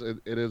 it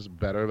is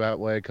better that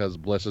way because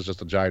Bliss is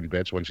just a giant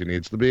bitch when she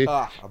needs to be.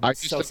 Oh,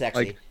 so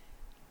sexy.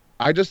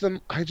 I just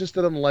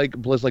didn't like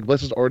Bliss. Like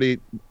Bliss is already,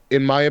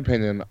 in my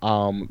opinion,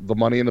 the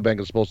Money in the Bank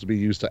is supposed to be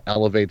used to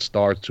elevate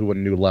stars to a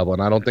new level,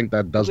 and I don't think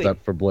that does Agreed.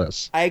 that for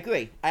Bliss. I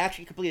agree. I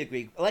actually completely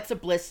agree. Alexa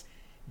Bliss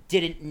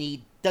doesn't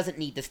need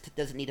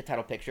a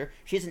title picture.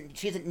 She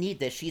doesn't need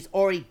this. She's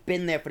already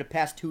been there for the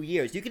past 2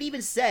 years. You could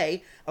even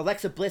say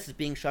Alexa Bliss is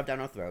being shoved down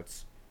our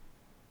throats.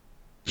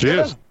 She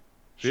is.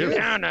 She is.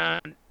 Down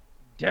on.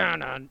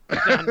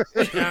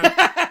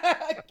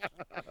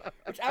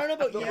 Which I don't know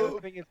about The you. other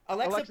thing is,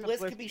 Alexa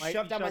Bliss could be might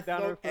shoved down my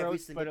throat our every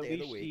throats, single but at day of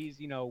the least week.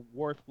 she's,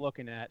 worth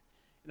looking at.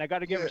 And I got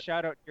to give a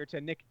shout out here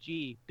to Nick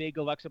G, big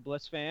Alexa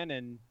Bliss fan,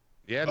 and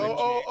Yeah.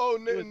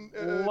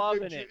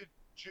 loving it.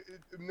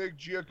 Nick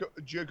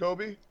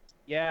Giacobbe.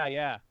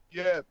 Yeah.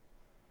 Yeah.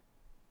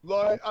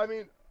 Like, I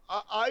mean,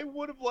 I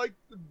would have liked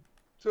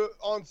to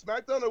on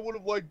SmackDown. I would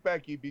have liked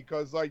Becky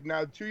because, like,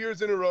 now 2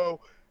 years in a row,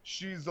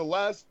 she's the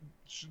last,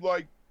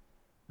 like,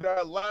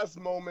 that last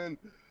moment.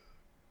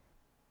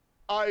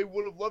 I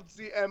would have loved to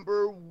see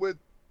Ember with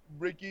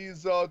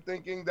Ricky's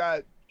thinking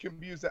that can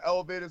be used to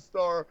elevate a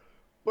star,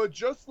 but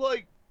just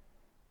like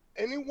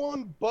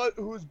anyone but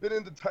who's been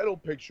in the title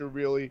picture,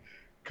 really,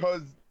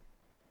 because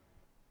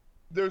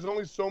there's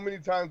only so many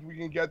times we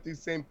can get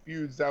these same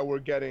feuds that we're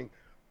getting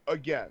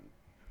again.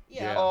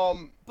 Yeah.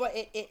 But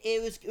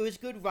it was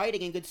good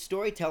writing and good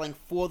storytelling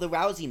for the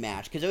Rousey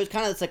match because it was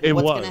kind of like It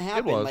what's was. going to It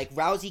happen. was. Like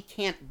Rousey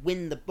can't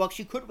win the book.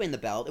 She could win the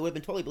belt. It would have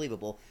been totally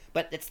believable.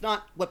 But it's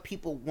not what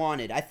people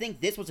wanted. I think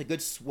this was a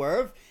good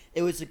swerve.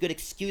 It was a good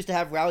excuse to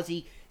have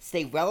Rousey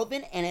stay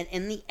relevant, and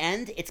in the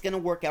end, it's going to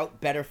work out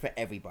better for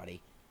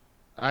everybody.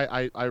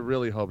 I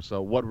really hope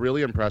so. What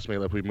really impressed me,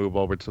 if we move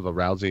over to the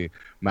Rousey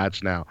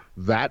match now,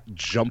 that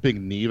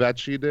jumping knee that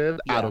she did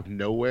out of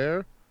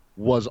nowhere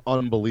was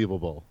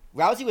unbelievable.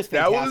 Rousey was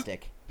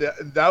fantastic.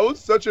 That was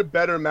such a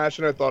better match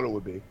than I thought it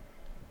would be.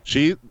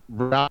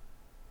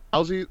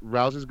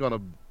 Rousey's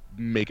gonna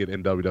make it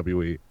in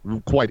WWE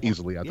quite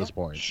easily at this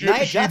point.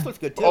 Nia Jax looks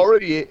good too.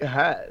 Already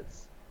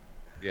has.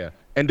 Yeah.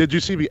 And did you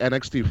see the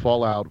NXT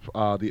Fallout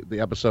the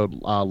episode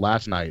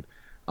last night?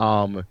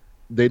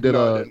 They did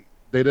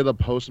a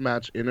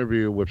post-match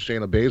interview with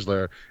Shayna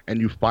Baszler, and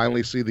you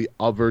finally see the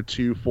other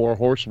 2 4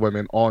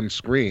 horsewomen on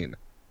screen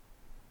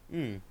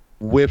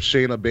with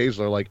Shayna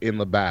Baszler like in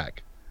the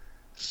back.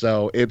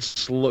 So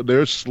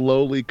they're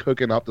slowly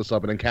cooking up to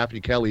something. And Kathy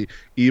Kelly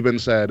even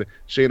said,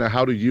 "Shayna,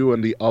 how do you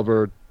and the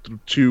other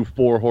 2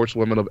 4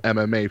 horsewomen of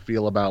MMA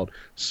feel about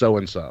so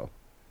and so?"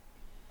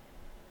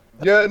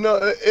 Yeah, no,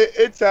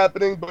 it's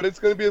happening, but it's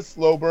going to be a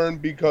slow burn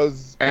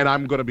because. And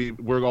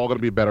we're all gonna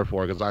be better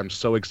for it because I'm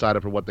so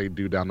excited for what they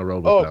do down the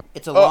road with them.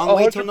 It's a long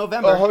way till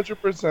November.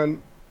 100%.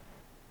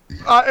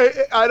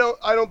 I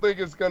don't think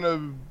it's gonna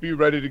be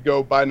ready to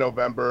go by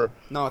November.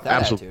 No, with that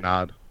Absolutely attitude.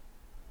 not.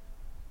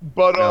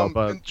 But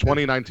But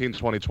 2019,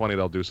 2020,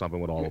 they'll do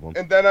something with all of them.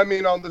 And then I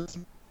mean, on the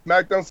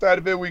SmackDown side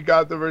of it, we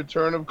got the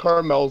return of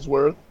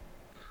Carmellsworth.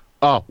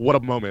 Oh, what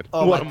a moment!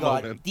 Oh what my a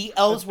God, moment. the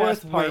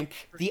Ellsworth best part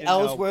wink. The freaking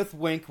Ellsworth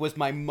wink was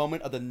my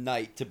moment of the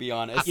night, to be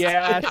honest.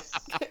 Yes.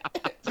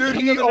 Dude,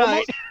 King of the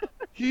night.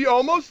 he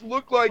almost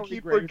looked like Totally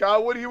he great.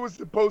 forgot what he was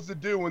supposed to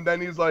do, and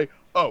then he's like,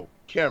 "Oh,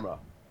 camera."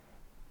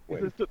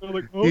 Wait.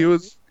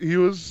 He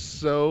was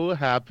so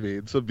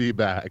happy to be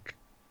back.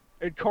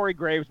 And Corey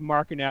Graves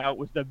marking out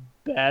was the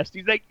best.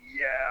 He's like,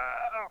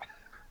 yeah.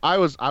 I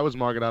was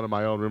marking out in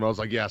my own room. I was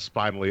like, yes,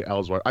 finally,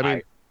 Ellsworth. I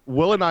mean,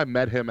 Will and I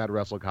met him at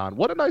WrestleCon.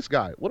 What a nice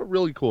guy. What a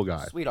really cool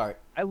guy. Sweetheart.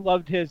 I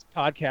loved his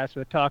podcast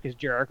with Talk is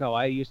Jericho.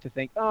 I used to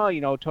think, oh,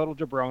 total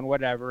jabron,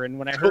 whatever. And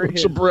when I heard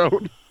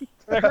Jabron.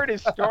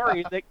 his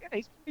story, like, yeah,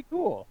 he's pretty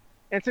cool.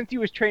 And since he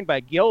was trained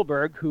by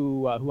Gilbert,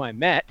 who I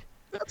met,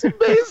 That's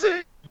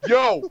amazing.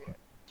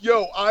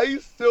 Yo, I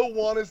still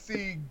want to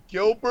see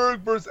Gilbert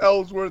versus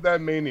Ellsworth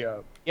at Mania.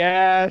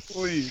 yes,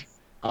 Please.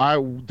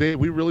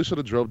 We really should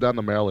have drove down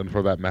to Maryland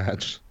for that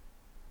match.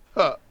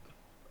 Huh.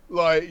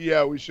 Like,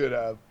 yeah, we should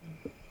have.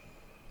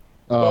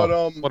 Oh,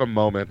 But, what a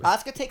moment.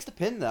 Asuka takes the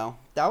pin, though.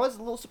 That was a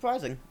little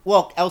surprising.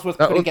 Well, Ellsworth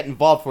couldn't get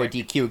involved for a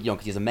DQ,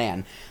 because he's a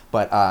man.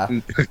 But,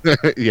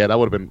 Yeah, that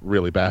would have been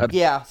really bad.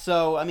 yeah,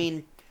 so, I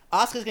mean,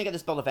 Asuka's going to get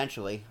this belt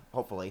eventually,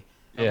 hopefully.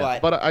 Yeah,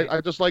 but I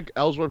just like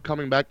Ellsworth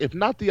coming back. If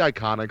not the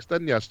Iconics,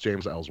 then yes,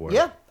 James Ellsworth.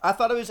 Yeah, I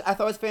thought it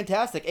was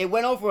fantastic. It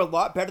went over a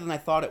lot better than I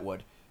thought it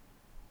would.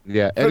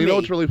 Yeah, For and you know me-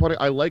 what's really funny?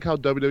 I like how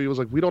WWE was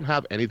like, we don't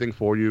have anything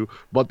for you,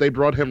 but they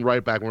brought him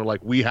right back and were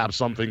like, we have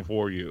something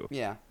for you.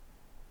 Yeah.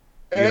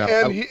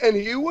 And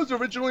he was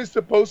originally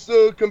supposed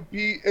to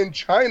compete in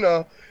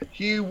China.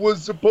 He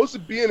was supposed to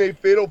be in a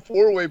fatal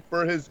 4-way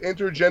for his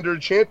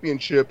intergender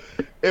championship.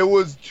 It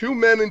was 2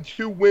 men and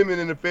 2 women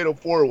in a fatal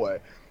 4-way.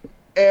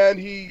 And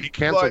he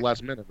canceled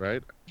last minute,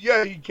 right?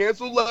 Yeah, he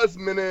canceled last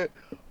minute.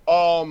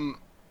 And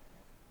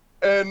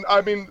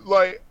I mean,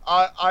 like,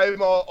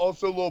 I'm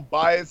also a little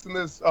biased in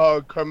this.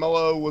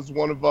 Carmella was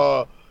one of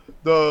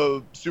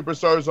the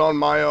superstars on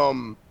my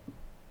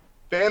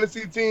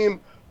fantasy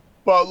team,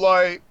 but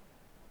like,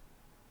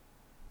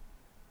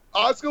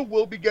 Asuka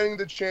will be getting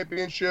the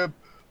championship.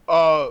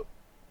 When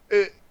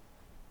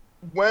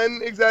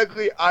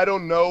exactly, I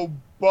don't know,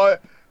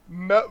 but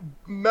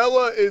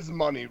Mela is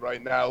money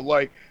right now.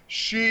 Like,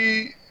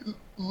 she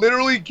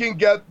literally can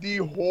get the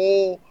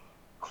whole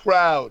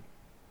crowd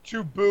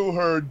to boo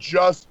her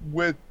just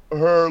with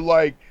her,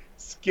 like,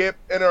 skip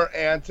and her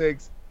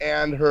antics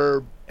and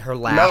her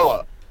laugh.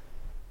 Mela.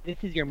 This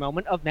is your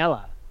moment of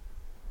Mela.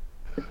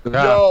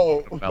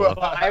 No.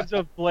 Vibes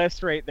of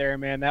bliss right there,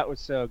 man. That was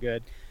so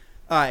good.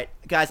 All right,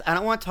 guys, I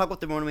don't want to talk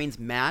about the Roman Reigns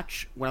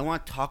match. What I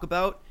want to talk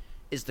about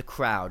is the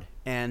crowd.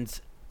 And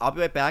I'll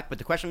be right back, but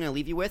the question I'm going to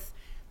leave you with,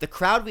 the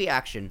crowd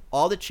reaction,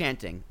 all the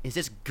chanting, is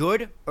this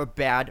good or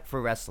bad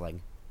for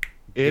wrestling?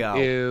 It Go.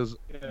 is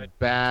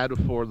bad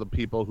for the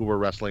people who were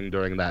wrestling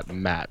during that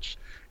match.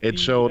 It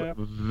showed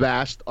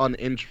vast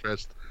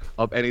uninterest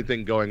of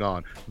anything going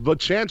on. The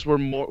chants were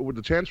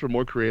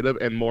more creative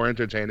and more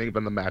entertaining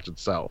than the match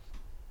itself.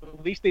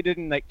 At least they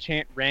didn't like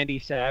chant Randy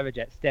Savage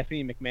at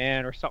Stephanie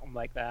McMahon or something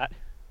like that.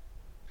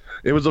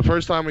 It was the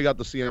first time we got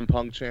the CM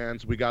Punk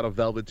chants. We got a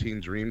Velveteen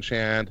Dream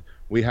chant.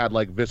 We had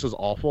like "This is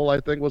awful,"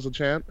 I think was a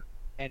chant.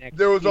 NXT,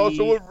 There was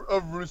also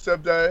a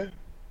Rusev Day.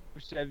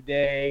 Rusev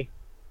Day.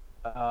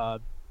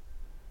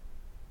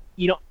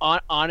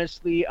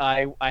 Honestly,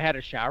 I had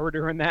a shower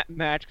during that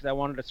match because I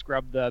wanted to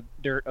scrub the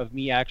dirt of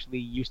me actually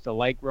used to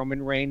like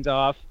Roman Reigns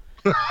off,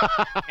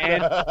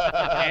 and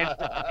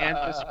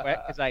the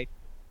sweat because I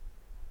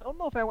don't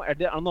know if I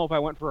don't know if I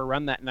went for a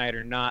run that night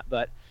or not,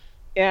 but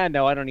yeah,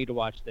 no, I don't need to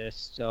watch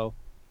this, so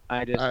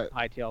I just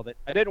hightailed it.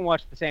 I didn't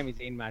watch the Sami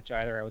Zayn match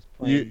either. I was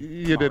playing.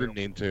 You didn't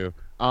need to.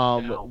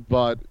 No.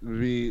 But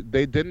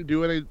they didn't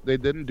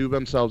do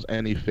themselves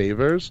any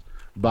favors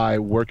by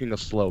working a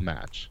slow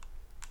match.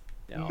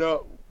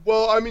 No.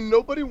 Well, I mean,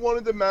 nobody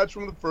wanted the match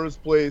from the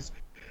first place,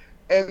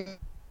 and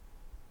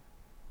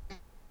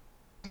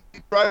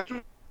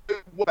backlash,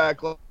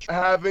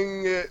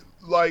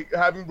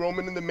 having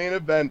Roman in the main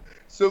event,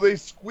 so they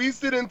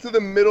squeezed it into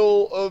the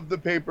middle of the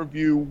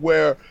pay-per-view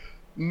where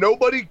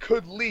nobody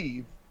could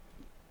leave,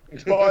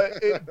 but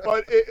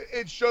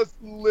it's just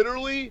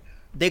literally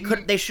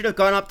They should have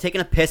gone up, taken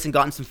a piss, and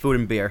gotten some food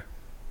and beer.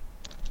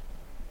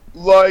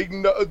 like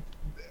no.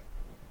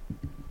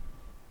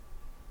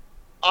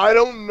 I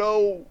don't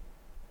know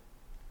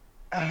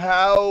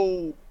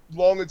how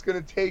long it's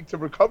going to take to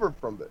recover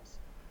from this.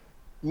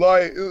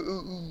 Like,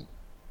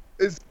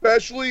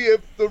 especially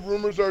if the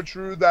rumors are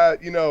true that,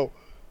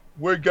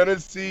 we're going to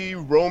see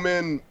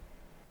Roman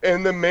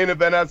in the main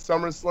event at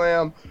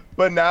SummerSlam,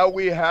 but now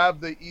we have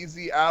the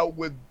easy out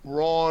with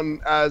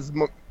Braun as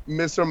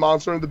Mr.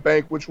 Monster in the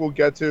Bank, which we'll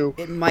get to.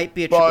 It might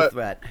be a triple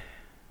threat.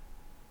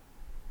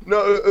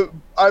 No,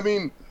 I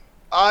mean,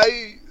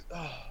 I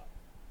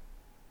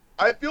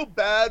feel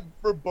bad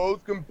for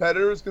both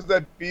competitors because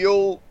I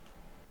feel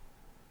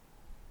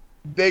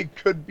they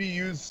could be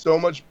used so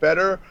much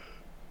better,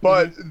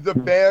 but the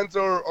fans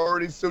are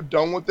already so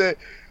done with it.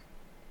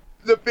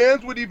 The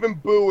fans would even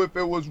boo if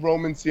it was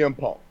Roman CM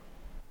Punk.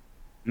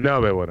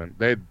 No, they wouldn't.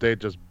 They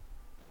just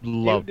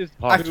love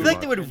Punk. I feel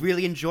like they would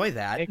really enjoy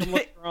that. Make him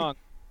look strong.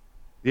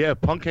 Yeah,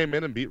 Punk came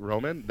in and beat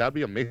Roman. That'd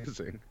be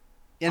amazing.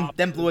 And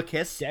then blew a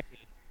kiss. Decade.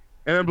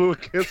 And then blew a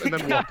kiss, and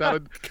then walked out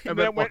of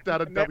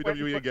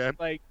WWE again.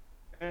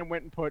 And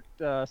went and put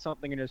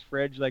something in his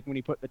fridge, like when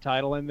he put the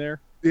title in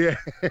there. Yeah,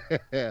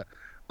 yeah.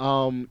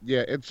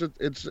 It's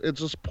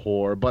just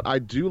poor. But I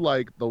do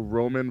like the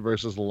Roman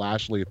versus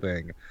Lashley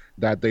thing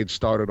that they'd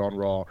started on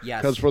Raw.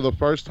 Yes. Because for the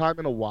first time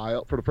in a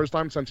while, for the first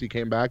time since he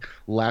came back,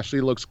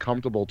 Lashley looks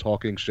comfortable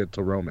talking shit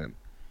to Roman,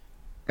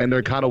 and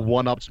their kind of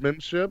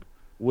one-upsmanship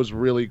was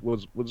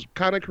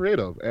kind of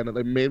creative, and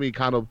it made me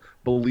kind of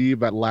believe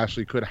that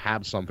Lashley could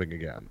have something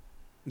again.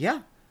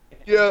 Yeah.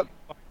 Yeah.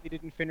 He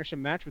didn't finish a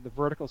match with a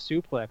vertical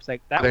suplex.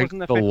 Like that Thank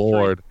wasn't the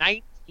Lord.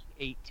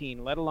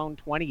 1918, let alone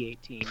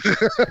 2018.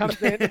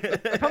 comes in and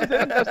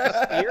does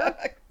the spear.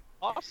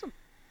 Awesome.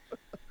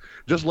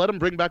 Just let him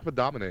bring back the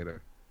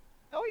Dominator.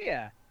 Oh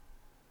yeah.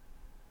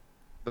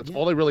 That's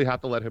all they really have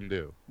to let him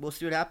do. We'll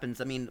see what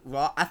happens. I mean,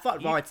 Raw. I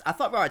thought Raw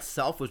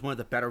itself was one of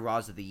the better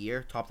Raws of the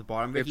year, top to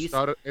bottom.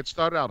 It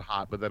started out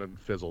hot, but then it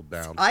fizzled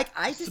down. I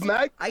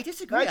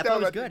disagree. I thought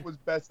it was good. Was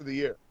best of the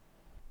year.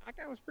 That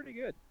guy was pretty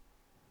good.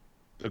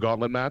 The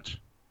Gauntlet match.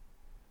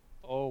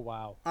 Oh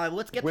wow. All right,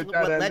 let's get to With what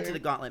that led ending? to the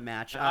Gauntlet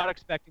match. Not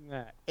expecting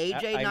that.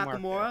 AJ I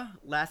marked Nakamura,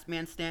 last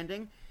man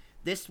standing.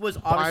 This was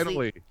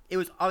Finally. it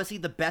was obviously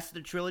the best of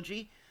the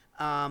trilogy,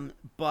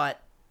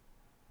 but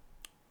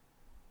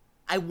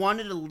I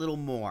wanted a little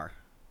more.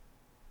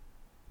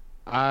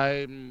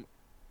 I'm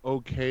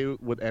okay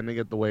with ending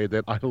it the way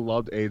that I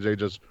loved AJ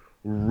just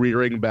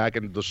rearing back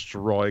and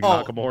destroying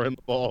Nakamura in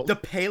the balls. The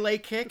Pele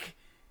kick.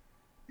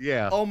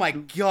 Yeah. Oh my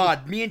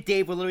God! Me and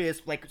Dave were literally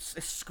just like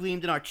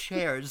screamed in our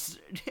chairs.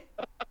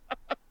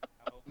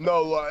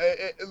 No,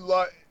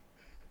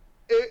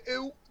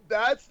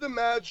 that's the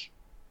match,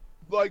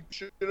 like,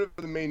 should have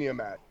been the Mania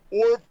match,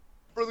 or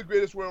for the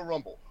Greatest Royal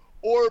Rumble,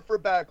 or for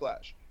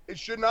Backlash. It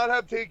should not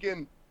have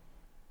taken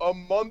a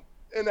month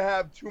and a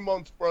half, 2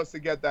 months for us to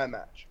get that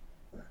match.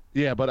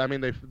 Yeah, but I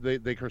mean, they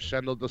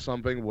crescendoed to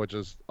something which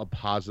is a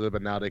positive,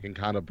 and now they can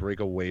kind of break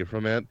away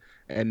from it.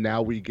 And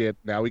now we get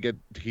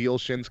heel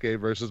Shinsuke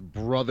versus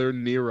brother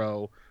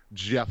Nero,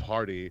 Jeff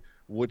Hardy,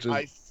 which is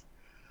I,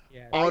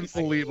 Yeah. I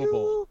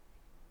unbelievable.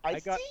 I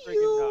got see friggin'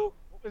 you.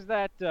 what was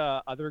that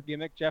other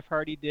gimmick Jeff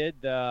Hardy did?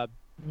 The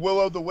Will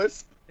o' the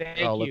Wisp. thank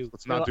Oh, you.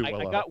 let's not do I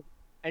Willow. got.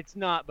 It's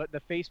not, but the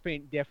face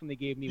paint definitely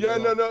gave me. Yeah,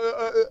 Willow.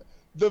 no.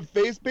 The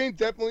face paint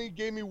definitely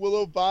gave me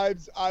Willow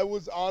vibes. I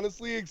was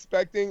honestly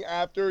expecting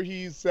after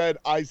he said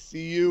 "I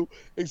see you,"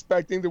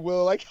 expecting the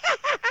Willow like.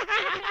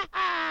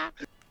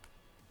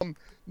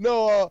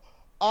 No,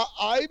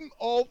 I'm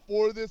all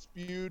for this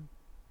feud.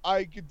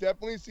 I could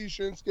definitely see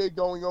Shinsuke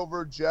going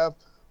over Jeff,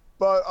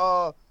 but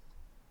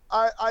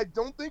I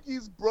don't think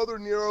he's brother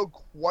Nero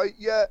quite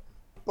yet.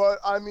 But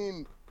I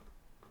mean,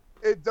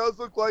 it does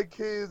look like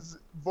his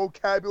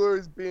vocabulary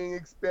is being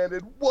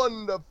expanded.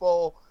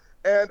 Wonderful.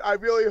 And I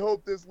really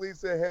hope this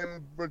leads to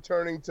him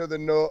returning to the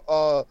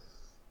No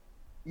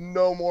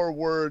More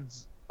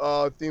Words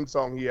theme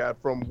song he had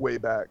from way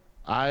back.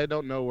 I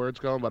don't know where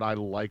it's going, but I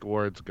like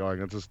where it's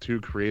going. It's just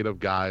two creative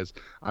guys.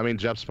 I mean,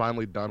 Jeff's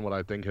finally done what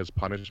I think his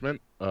punishment,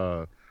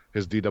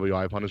 his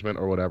DWI punishment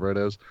or whatever it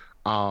is.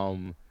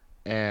 And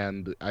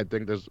I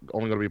think there's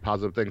only going to be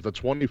positive things. The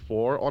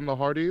 24 on the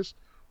Hardys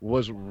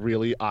was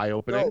really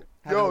eye-opening.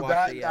 Haven't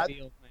watched it yet.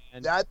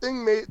 That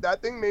thing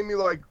made me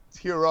like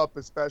tear up,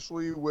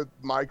 especially with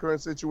my current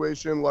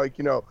situation, like,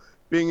 you know,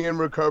 being in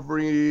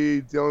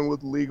recovery, dealing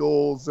with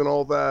legals and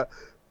all that.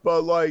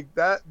 But like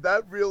that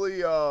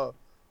really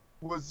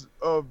was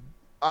a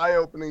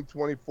eye-opening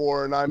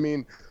 24. And I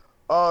mean,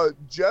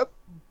 Jeff,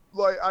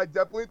 like, I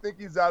definitely think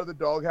he's out of the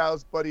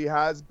doghouse, but he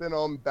has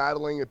been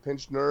battling a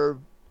pinched nerve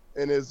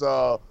in his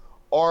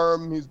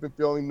arm. He's been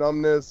feeling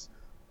numbness,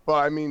 but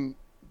I mean,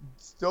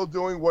 still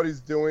doing what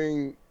he's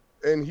doing,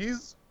 and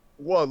he's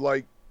what,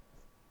 like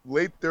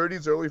late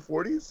 30s, early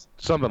 40s,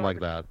 Something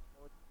like that.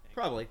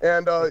 Probably.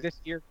 and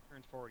This year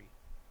turns 40.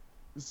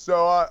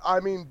 so I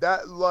mean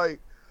that, like,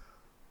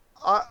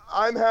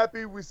 I'm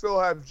happy we still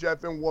have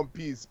Jeff in one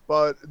piece,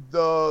 but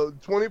the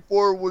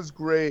 24 was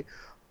great.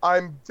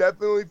 I'm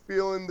definitely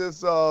feeling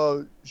this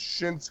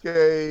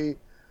Shinsuke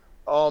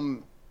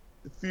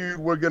feud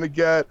we're gonna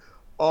get.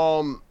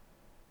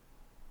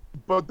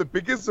 But the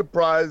biggest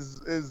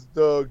surprise is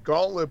the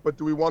gauntlet. But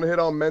do we want to hit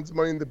on men's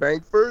Money in the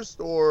Bank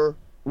first, or?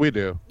 We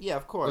do. Yeah,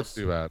 of Let's course.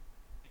 do that.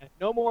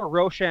 No more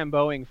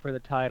Rochambeauing for the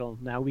title.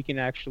 Now we can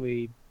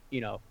actually,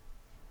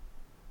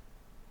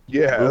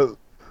 Yeah.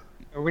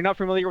 Are we not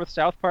familiar with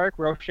South Park,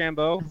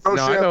 Rochambeau? No,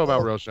 I know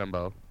about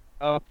Rochambeau.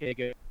 Rochambeau. Okay,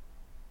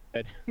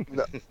 good.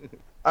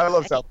 I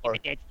love South Park.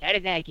 How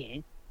did that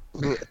get?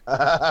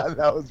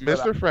 That was good.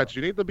 Mr. Fretch,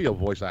 you need to be a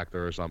voice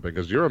actor or something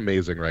because you're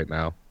amazing right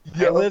now.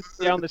 I lived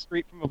down the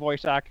street from a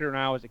voice actor when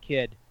I was a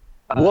kid.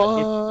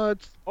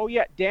 What? Oh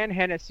yeah, Dan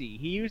Hennessy.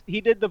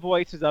 He did the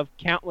voices of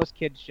countless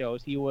kids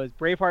shows. He was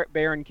Braveheart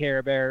Bear and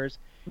Care Bears.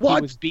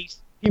 What?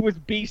 He was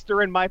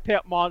Beaster in My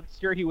Pet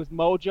Monster. He was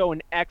Mojo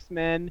in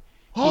X-Men.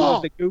 He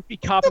was the Goofy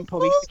Cop in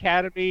Police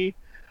Academy.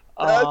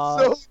 That's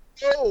so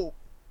dope.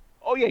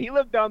 Oh yeah, he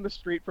lived down the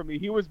street from me.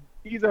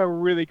 He's a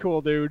really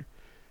cool dude.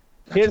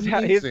 His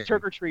amazing.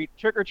 trick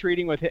or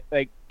treating with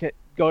to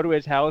go to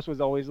his house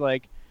was always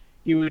like,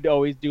 he would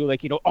always do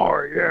like, I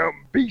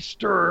am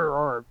Beaster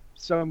or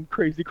some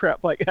crazy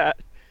crap like that.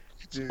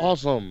 Dude.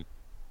 Awesome.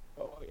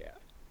 Oh yeah.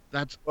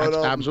 That's But,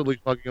 absolutely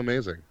fucking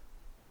amazing.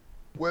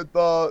 With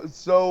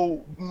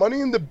so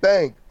Money in the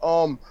Bank,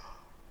 I'm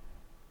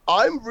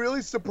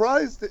really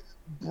surprised that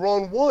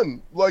Braun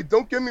won. Like,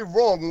 don't get me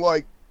wrong,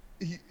 like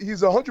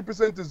he's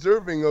 100%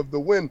 deserving of the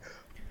win,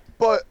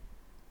 but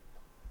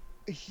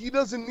he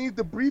doesn't need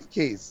the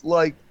briefcase.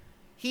 Like,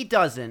 He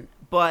doesn't,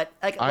 but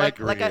I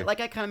agree. like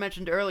I kind of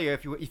mentioned earlier,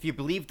 if you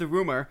believe the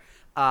rumor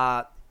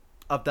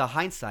of the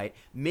hindsight,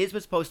 Miz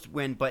was supposed to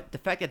win, but the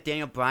fact that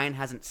Daniel Bryan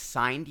hasn't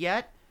signed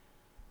yet,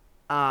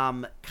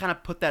 kind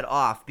of put that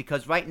off,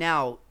 because right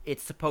now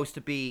it's supposed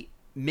to be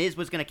Miz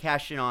was going to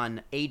cash in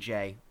on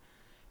AJ,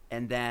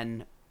 and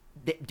then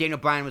Daniel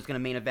Bryan was going to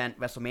main event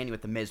WrestleMania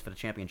with the Miz for the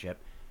championship.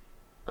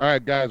 All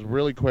right, guys,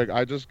 really quick.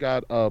 I just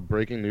got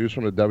breaking news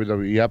from the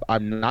WWE app.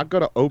 I'm not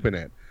going to open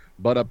it,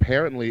 but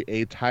apparently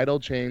a title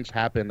change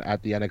happened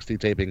at the NXT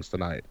tapings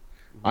tonight.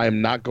 I am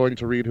not going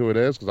to read who it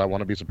is because I want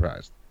to be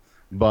surprised.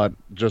 But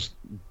just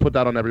put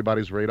that on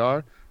everybody's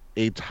radar.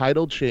 A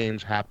title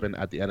change happened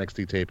at the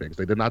NXT tapings.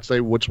 They did not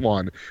say which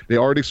one. They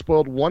already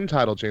spoiled one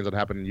title change that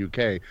happened in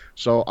UK.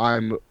 So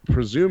I'm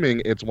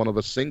presuming it's one of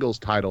the singles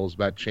titles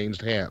that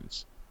changed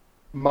hands.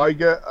 my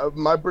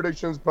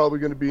prediction is probably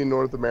going to be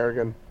North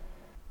American.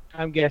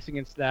 I'm guessing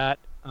it's that.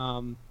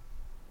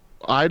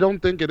 I don't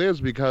think it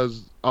is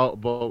because,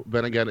 well,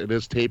 then again, it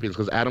is tapings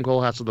because Adam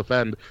Cole has to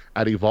defend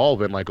at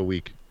Evolve in like a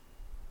week.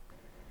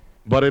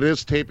 But it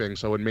is taping,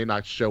 so it may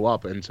not show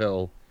up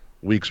until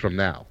weeks from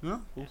now.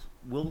 Well,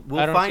 we'll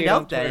I don't find see it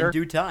on out that in Twitter.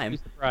 due I'd time. be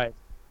surprised.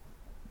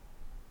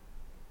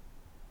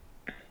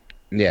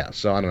 Yeah,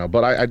 so I don't know.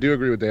 But I do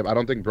agree with Dave. I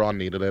don't think Braun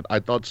needed it. I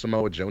thought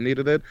Samoa Joe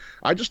needed it.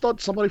 I just thought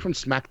somebody from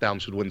SmackDown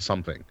should win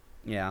something.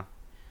 Yeah.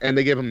 And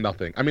they gave him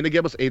nothing. I mean, they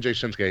gave us AJ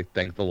Shinsuke,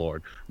 thank the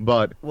Lord.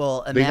 But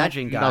Well, they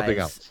imagine, got nothing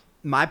guys. else.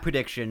 My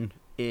prediction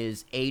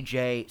is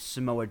AJ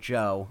Samoa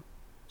Joe,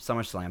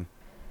 SummerSlam.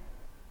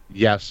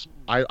 Yes,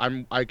 I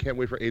can't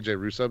wait for AJ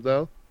Rusev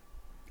though.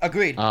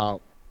 Agreed.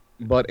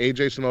 But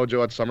AJ Samoa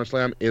Joe at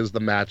SummerSlam is the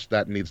match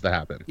that needs to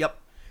happen. Yep.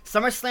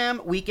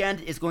 SummerSlam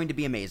weekend is going to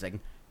be amazing.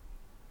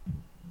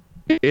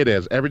 It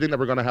is. Everything that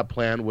we're going to have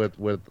planned with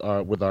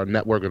our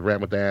network with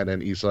Rant with Dan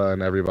and Issa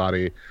and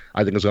everybody,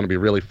 I think is going to be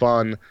really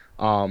fun.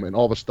 And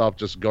all the stuff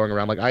just going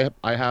around. Like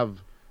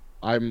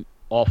I'm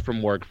off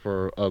from work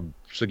for a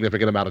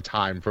significant amount of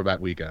time for that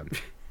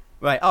weekend.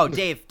 Right. Oh,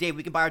 Dave,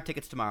 we can buy our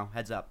tickets tomorrow.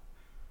 Heads up.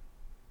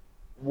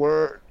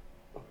 Word.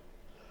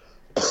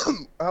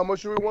 How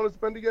much do we want to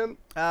spend again?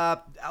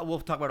 We'll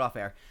talk about it off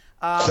air.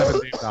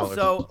 $17.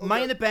 So,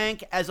 Money in the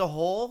Bank as a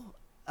whole,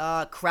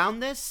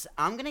 crown this.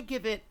 I'm gonna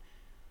give it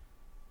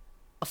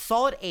a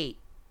solid 8,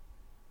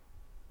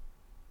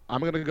 I'm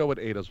going to go with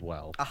 8 as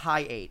well. a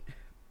high 8.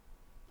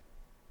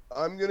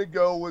 I'm gonna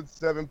go with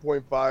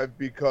 7.5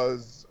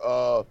 because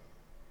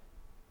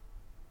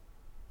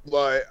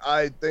like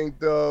I think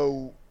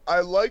I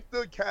like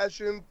the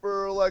cash in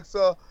for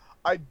Alexa.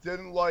 I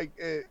didn't like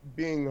it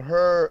being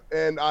her,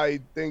 and I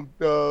think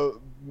the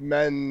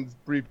men's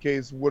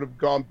briefcase would have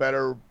gone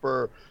better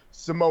for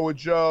Samoa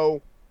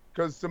Joe,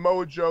 because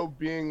Samoa Joe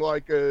being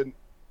like an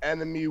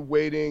enemy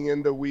waiting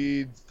in the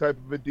weeds type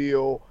of a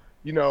deal,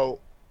 you know,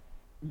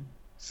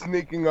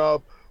 sneaking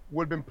up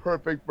would have been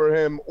perfect for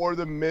him, or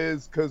the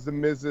Miz, because the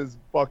Miz is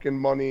fucking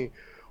money,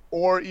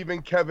 or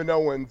even Kevin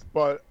Owens.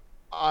 But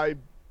I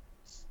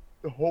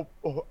hope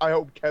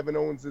Kevin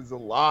Owens is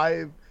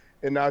alive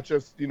and not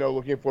just, you know,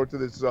 looking forward to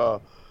this.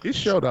 He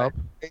showed up.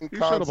 He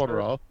showed up on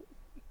Raw.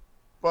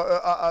 But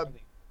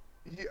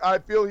I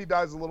feel he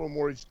dies a little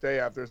more each day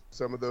after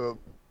some of the.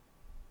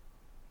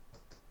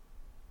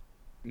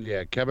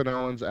 Yeah, Kevin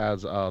Owens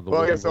as the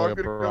Well, yeah, so I'm Royal gonna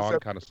go Braun 7.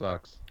 kind of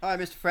sucks. All right,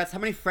 Mr.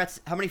 Fretz.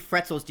 How many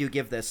pretzels do you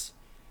give this?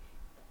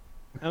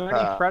 How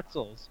many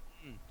pretzels?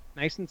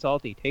 Nice and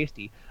salty,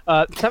 tasty.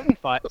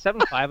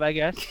 7.5, I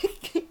guess.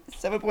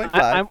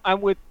 7.5.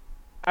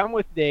 I'm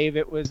with Dave.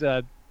 It was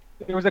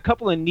there was a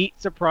couple of neat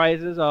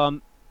surprises.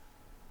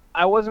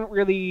 I wasn't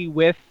really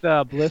with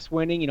Bliss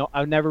winning. You know,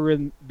 I've never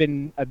really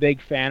been a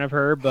big fan of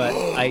her, but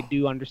I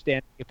do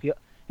understand the appeal.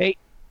 Hey,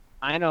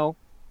 I know.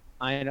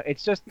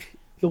 It's just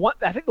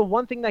I think the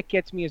one thing that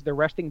gets me is the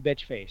resting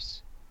bitch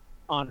face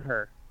on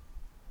her.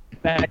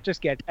 That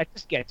just gets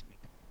me.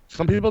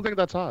 Some people think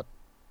that's hot.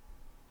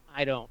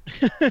 I don't.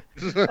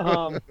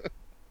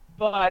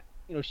 But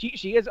you know,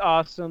 she is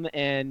awesome,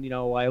 and you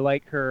know, I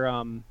like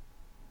her.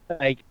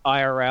 Like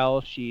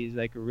IRL, she's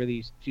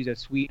a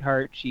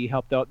sweetheart. She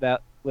helped out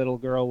that little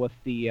girl with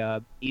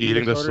the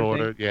eating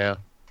disorder. Thing. Yeah.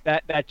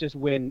 That just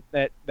wins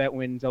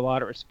a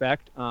lot of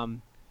respect.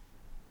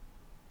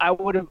 I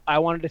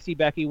wanted to see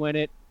Becky win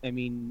it. I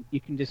mean, you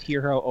can just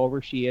hear how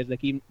over she is.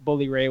 Like, even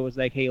Bully Ray was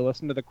like, "Hey,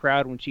 listen to the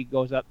crowd when she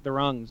goes up the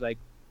rungs. Like,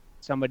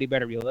 somebody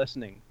better be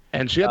listening."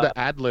 And she had to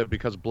ad-lib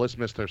because Bliss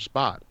missed her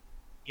spot.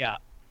 Yeah.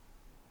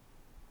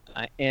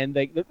 And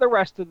the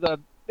rest of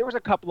there was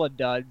a couple of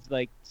duds,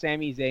 like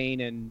Sami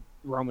Zayn and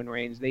Roman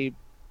Reigns. They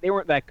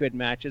weren't that good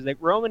matches. Like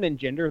Roman and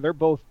Jinder, they're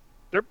both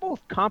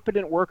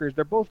competent workers.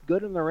 They're both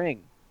good in the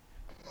ring,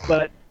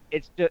 but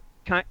it's just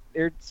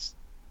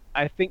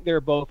I think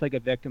they're both like a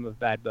victim of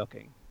bad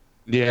booking.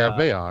 Yeah,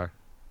 they are.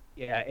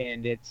 Yeah,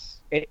 and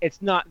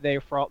it's not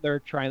their fault. They're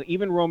trying.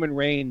 Even Roman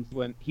Reigns,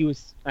 when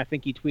I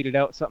think he tweeted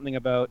out something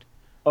about,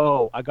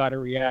 "Oh, I got a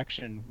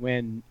reaction,"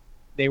 when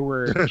they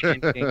were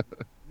chanting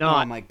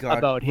oh my God!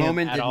 About him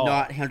Roman at did all.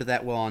 not handle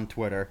that well on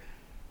Twitter.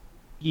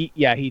 He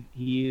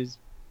is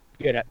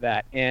good at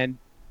that, and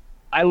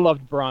I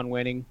loved Braun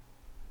winning.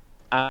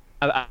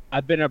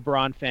 I've been a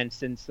Braun fan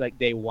since like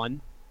day one.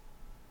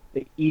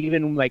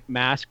 Even like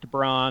masked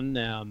Braun.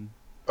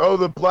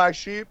 The Black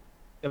Sheep.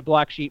 The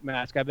Black Sheep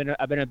mask. I've been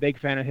a big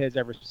fan of his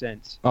ever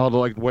since. Oh,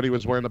 like when he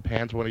was wearing the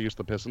pants when he used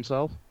to piss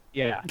himself.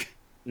 Yeah.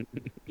 God.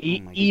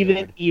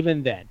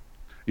 Even then.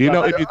 You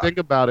know, if you think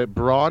about it,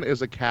 Braun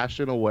is a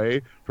cash-in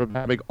away from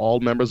having all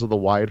members of the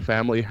Wyatt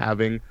family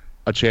having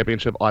a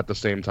championship at the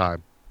same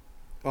time.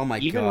 Oh my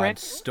Even God!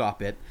 Randy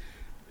Stop it.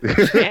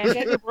 And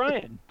Daniel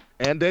Bryan.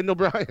 And Daniel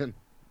Bryan.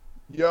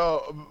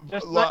 Yo,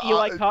 Just not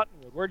Eli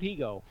Cottonwood. Where'd he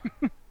go?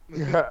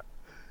 Yeah.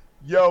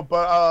 Yo,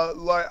 but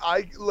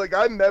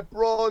I met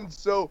Braun,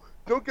 so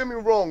don't get me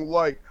wrong.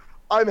 Like,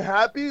 I'm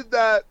happy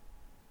that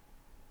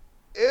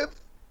if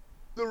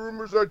the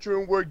rumors are true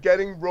and we're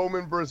getting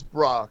Roman versus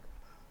Brock,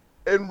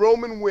 and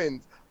Roman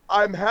wins,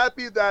 I'm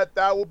happy that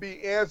will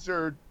be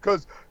answered,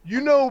 because you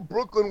know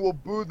Brooklyn will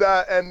boo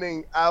that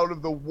ending out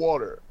of the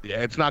water.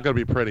 Yeah, it's not going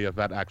to be pretty if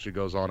that actually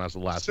goes on as the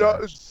last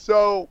match.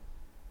 So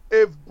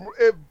if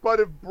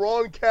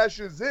Braun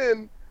cashes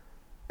in,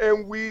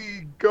 and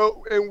we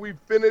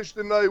finish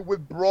the night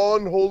with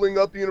Braun holding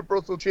up the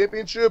Universal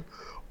Championship,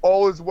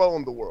 all is well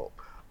in the world.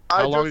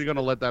 How long are you going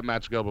to let that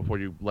match go before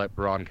you let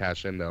Braun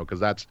cash in, though?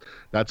 Because that's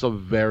a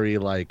very,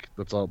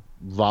 that's a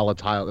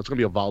volatile... It's going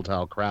to be a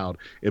volatile crowd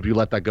if you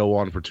let that go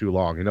on for too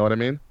long. You know what I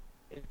mean?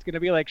 It's gonna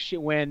be like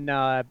when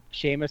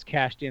Sheamus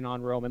cashed in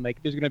on Roman.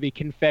 Like there's gonna be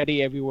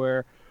confetti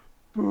everywhere.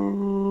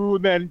 Boo!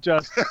 And then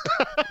just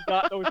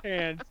got those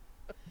hands.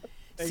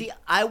 See,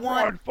 I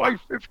want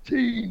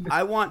 515.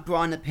 I want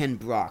Braun to pin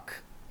Brock.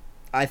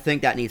 I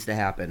think that needs to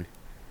happen.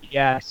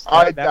 Yes.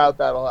 I doubt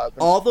that'll happen.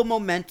 All the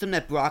momentum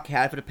that Brock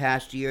had for the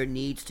past year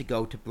needs to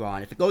go to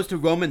Braun. If it goes to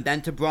Roman,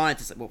 then to Braun,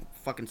 it's just, well,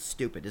 fucking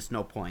stupid. There's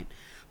no point.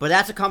 But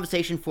that's a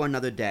conversation for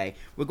another day.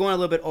 We're going a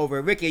little bit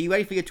over. Ricky, are you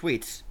ready for your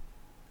tweets?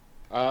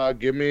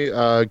 Give me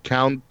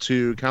count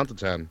to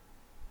 10.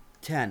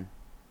 10,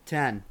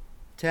 10,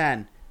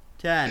 10,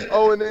 10.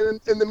 Oh, and then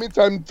in the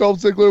meantime, Dolph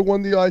Ziggler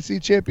won the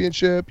IC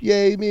championship.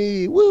 Yay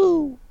me!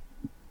 Woo!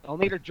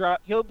 He'll drop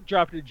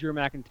it to Drew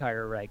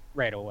McIntyre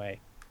right away.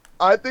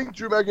 I think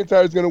Drew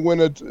McIntyre is going to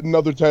win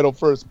another title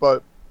first,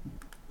 but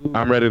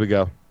I'm ready to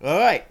go. All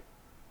right.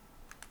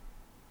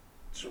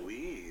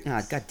 Sweet.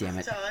 Ah, God damn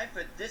it. Time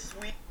for this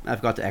week. I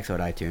forgot to exit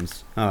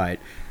iTunes. All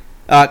right.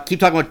 Keep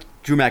talking about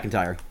Drew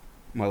McIntyre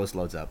while this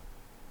loads up.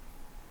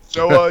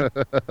 so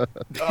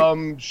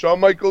Shawn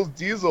Michaels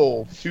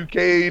Diesel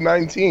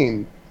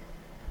 2K19.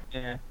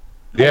 Yeah.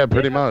 Yeah,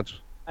 pretty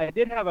much. I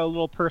did have a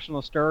little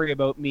personal story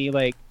about me,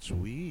 like,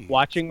 Sweet.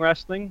 watching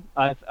wrestling.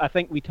 I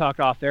think we talked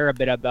off there a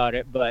bit about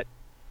it, but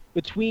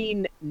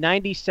between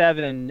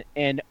 97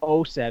 and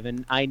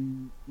 07, I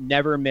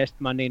never missed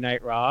Monday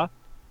Night Raw.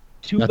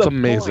 That's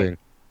amazing.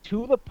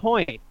 To the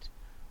point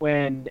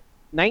when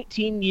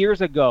 19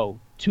 years ago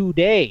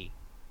today,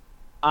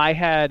 I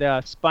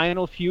had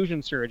spinal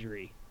fusion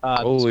surgery.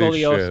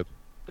 Holy shit.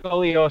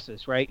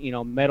 Scoliosis, right? You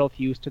know, metal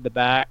fused to the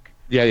back.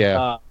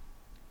 Yeah.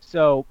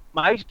 So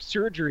my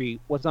surgery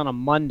was on a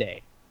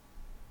Monday.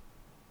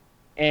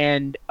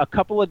 And a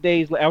couple of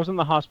days, I was in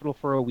the hospital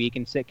for a week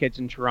in Sick Kids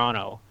in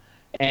Toronto.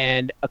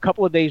 And a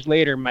couple of days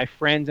later, my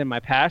friends and my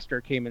pastor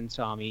came and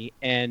saw me,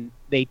 and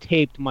they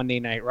taped Monday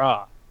Night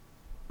Raw.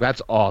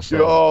 That's awesome.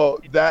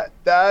 Yo,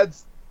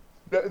 that's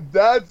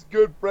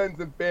good friends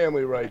and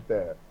family right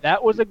there.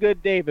 That was a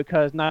good day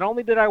because not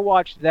only did I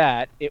watch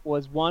that, it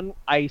was one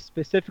I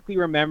specifically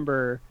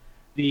remember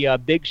the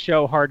Big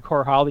Show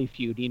Hardcore Holly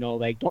feud. You know,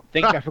 like, don't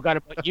think I forgot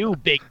about you,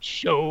 Big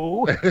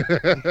Show.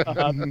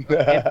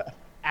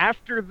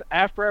 After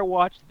I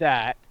watched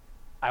that,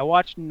 I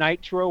watched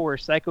Nitro where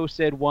Psycho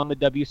Sid won the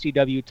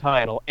WCW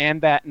title,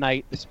 and that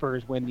night the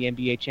Spurs win the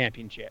NBA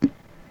championship.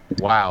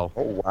 Wow.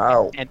 Oh,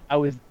 wow. And I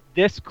was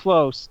this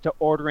close to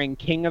ordering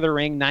King of the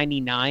Ring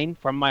 99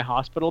 from my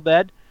hospital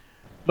bed,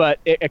 but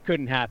it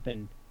couldn't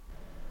happen.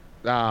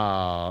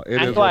 Ah,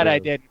 I'm glad I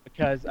did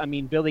because, I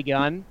mean, Billy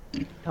Gunn,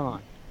 come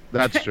on.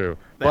 That's true.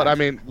 But I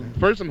mean,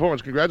 first and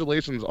foremost,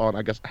 congratulations on,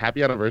 I guess,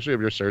 happy anniversary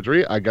of your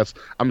surgery. I guess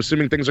I'm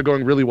assuming things are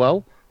going really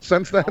well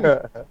since then.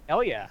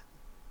 Hell yeah.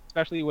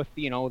 Especially with,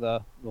 you know,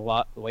 the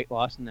weight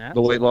loss and that.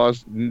 The weight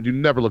loss, you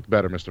never looked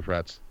better, Mr.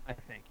 Fretz. I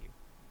thank you.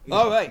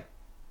 All right.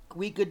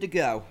 We good to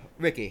go.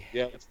 Ricky.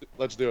 Yeah,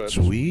 let's do it.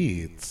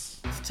 Sweet.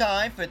 It's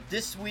time for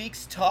this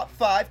week's top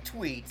 5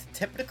 tweets.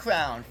 Tip of the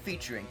crown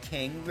featuring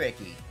King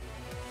Ricky.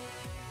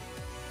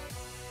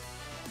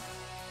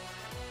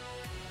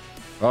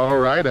 All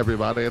right,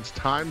 everybody. It's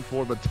time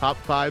for the top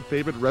 5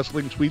 favorite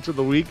wrestling tweets of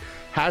the week.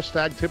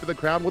 Hashtag Tip of the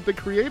Crown with the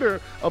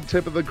creator of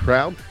Tip of the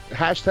Crown.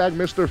 Hashtag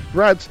Mr.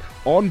 Fretz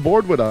on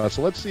board with us.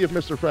 So let's see if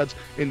Mr. Fretz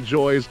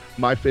enjoys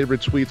my favorite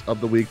tweets of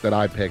the week that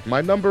I picked.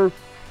 My number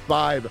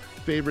 5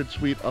 favorite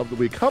tweet of the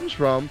week comes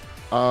from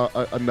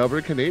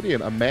another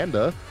Canadian,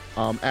 Amanda,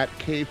 at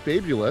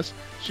KFabulous.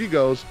 She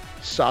goes,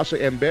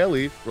 Sasha and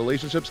Bailey,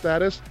 relationship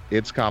status,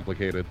 it's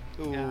complicated.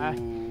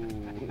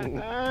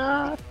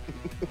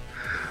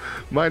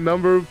 My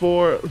number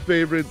 4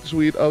 favorite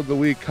tweet of the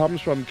week comes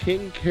from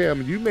King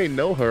Kim. You may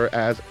know her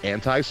as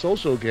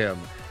Antisocial Kim,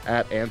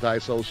 at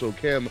Antisocial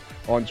Kim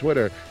on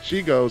Twitter.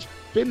 She goes,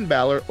 Finn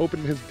Balor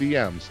opened his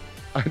DMs.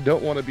 I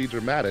don't want to be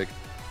dramatic,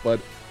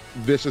 but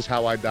this is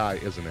how I die,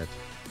 isn't it?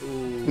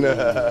 Finn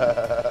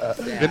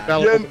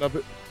Balor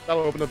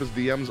opened up his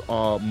DMs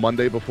on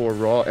Monday before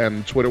Raw,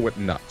 and Twitter went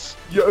nuts.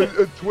 Yeah,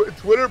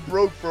 Twitter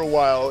broke for a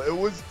while. It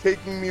was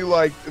taking me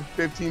like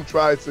 15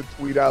 tries to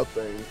tweet out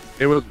things.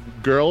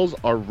 Girls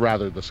are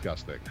rather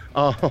disgusting.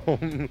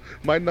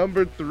 My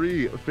number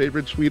 3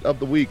 favorite tweet of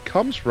the week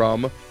comes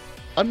from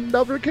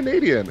another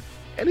Canadian,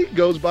 and he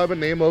goes by the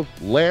name of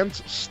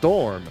Lance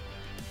Storm,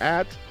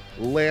 at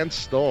Lance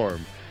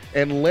Storm.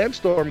 And Lance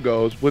Storm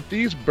goes, with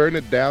these burn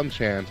it down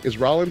chants, is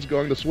Rollins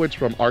going to switch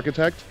from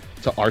architect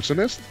to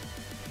arsonist?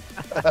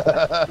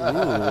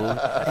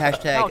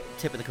 Hashtag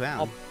Tip of the Crown.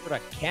 I'll put a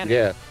cannon.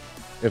 Yeah,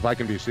 if I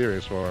can be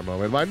serious for a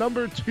moment. My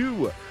number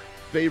 2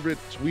 favorite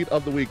tweet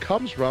of the week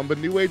comes from the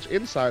New Age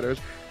Insiders,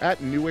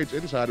 at New Age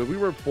Insiders. We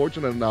were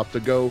fortunate enough to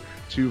go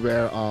to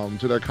their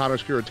Conor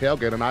Skura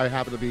tailgate, and I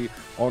happened to be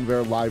on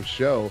their live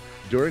show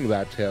during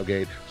that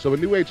tailgate. So the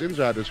New Age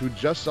Insiders, who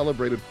just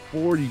celebrated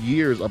 4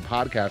 years of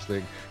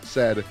podcasting,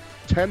 said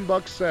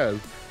 $10 says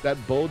that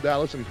Bo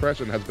Dallas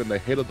impression has been the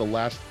hit of the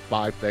last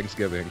 5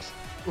 Thanksgivings.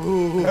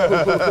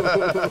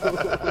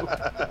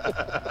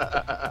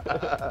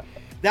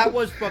 That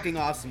was fucking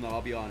awesome, though,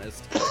 I'll be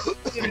honest.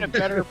 Even a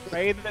better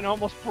pray than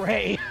almost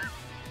pray.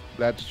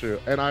 That's true.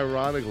 And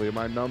ironically,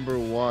 my number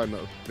one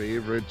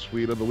favorite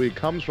tweet of the week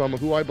comes from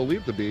who I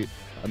believe to be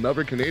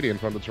another Canadian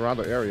from the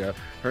Toronto area.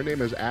 Her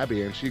name is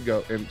Abby, and she's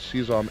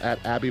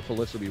at Abby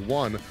Felicity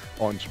 1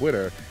 on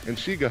Twitter, and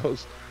she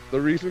goes,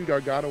 "The reason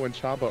Gargano and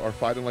Ciampa are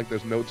fighting like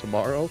there's no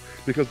tomorrow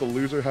because the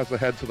loser has to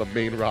head to the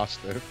main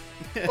roster."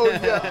 Oh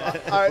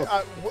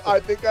yeah, I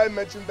think I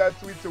mentioned that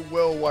tweet to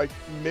Will like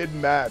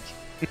mid-match,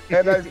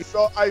 and I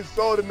saw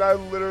it, and I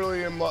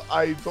literally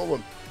I told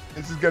him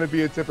this is gonna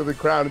be a tip of the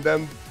crown, and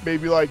then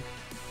maybe like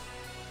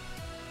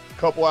a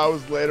couple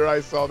hours later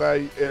I saw that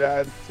it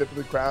had tip of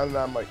the crown, and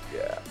I'm like,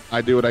 yeah. I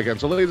do it again.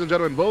 So, ladies and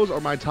gentlemen, those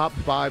are my top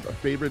 5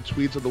 favorite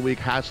tweets of the week.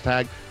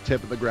 Hashtag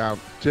tip of the crown.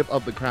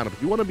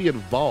 If you want to be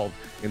involved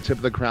in Tip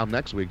of the Crown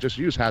next week, just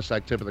use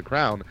hashtag Tip of the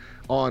Crown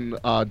on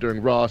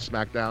during Raw,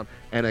 SmackDown,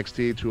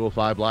 NXT,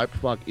 205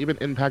 Live, even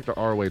Impact or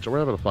ROH or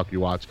whatever the fuck you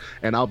watch.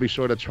 And I'll be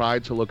sure to try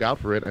to look out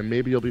for it, and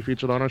maybe you'll be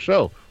featured on our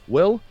show.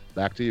 Will,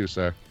 back to you,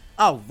 sir.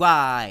 All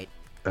right.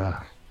 All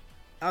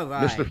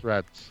right. Mr.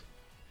 Fretz.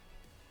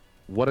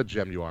 What a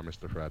gem you are,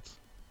 Mr. Fretz.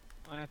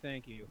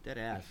 Thank you. Dead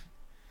ass.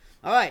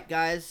 All right,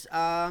 guys.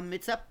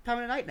 It's up time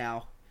of the night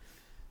now.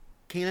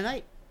 King of the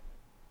night.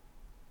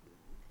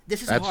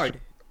 This is hard.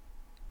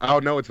 Oh,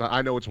 no, it's not.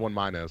 I know which one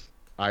mine is.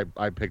 I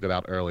picked it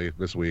out early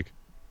this week.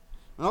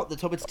 Oh,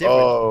 let's hope it's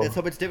different. Let's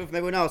hope it's different from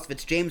everyone else. If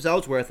it's James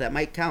Ellsworth, that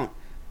might count.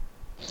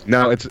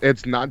 No,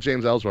 it's not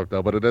James Ellsworth,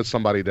 though, but it is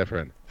somebody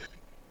different.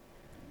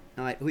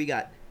 All right, who you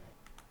got?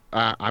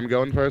 I'm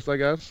going first, I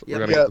guess. Yep.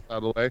 We're going to get this out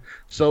of the way.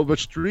 So the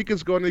streak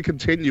is going to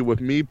continue with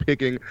me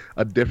picking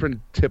a different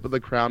Tip of the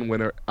Crown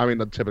winner. I mean,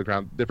 not Tip of the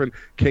Crown, different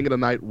King of the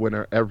Night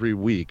winner every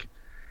week.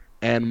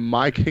 And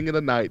my King of the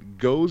Night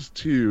goes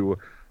to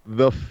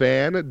the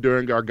fan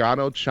during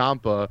Gargano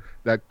Ciampa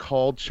that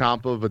called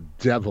Ciampa the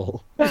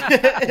devil.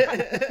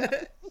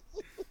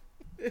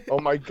 Oh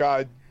my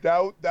god,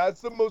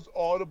 that's the most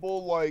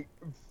audible like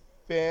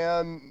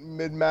fan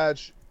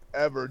mid-match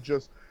ever.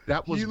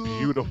 That was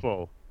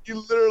beautiful. He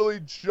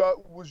literally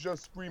was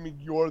just screaming,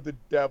 "You're the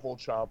devil,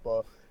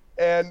 Ciampa,"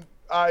 and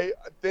I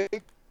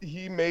think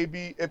he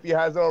maybe, if he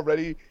hasn't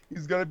already,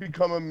 he's gonna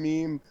become a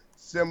meme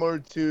similar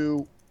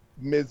to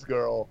Miz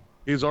Girl.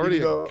 He's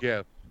already a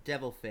gift.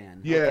 Devil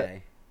fan. Yeah.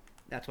 Okay.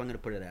 That's what I'm going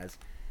to put it as.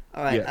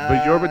 All right. Yeah,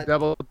 but you're the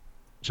devil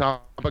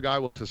Ciampa guy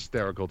was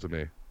hysterical to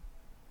me.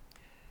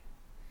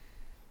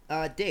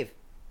 Dave.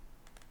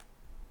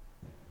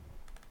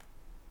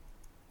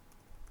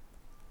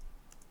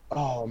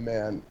 Oh,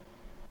 man.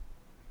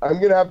 I'm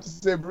going to have to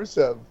say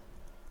Rusev.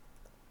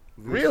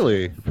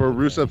 Really? For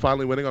Rusev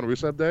finally winning on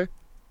Rusev Day?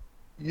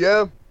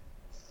 Yeah.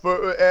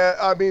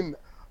 I mean,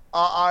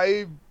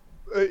 I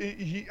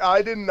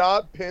did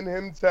not pin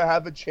him to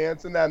have a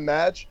chance in that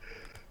match,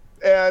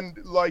 and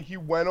like he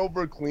went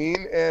over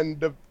clean,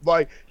 and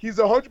like he's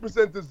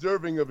 100%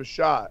 deserving of a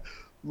shot.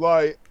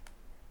 Like,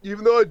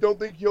 even though I don't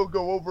think he'll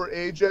go over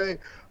AJ,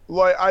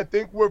 like I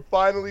think we're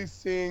finally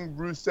seeing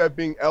Rusev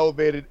being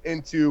elevated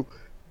into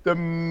the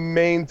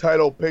main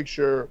title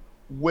picture,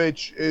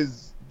 which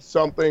is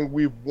something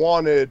we've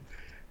wanted,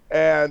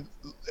 and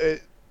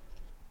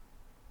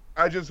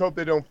I just hope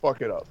they don't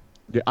fuck it up.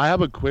 Yeah, I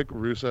have a quick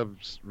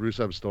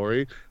Rusev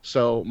story.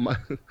 So,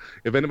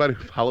 if anybody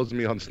who follows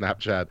me on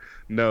Snapchat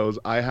knows,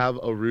 I have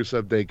a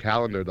Rusev Day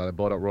calendar that I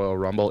bought at Royal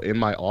Rumble in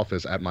my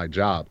office at my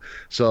job.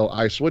 So,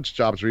 I switched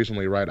jobs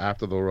recently right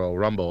after the Royal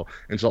Rumble,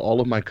 and so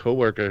all of my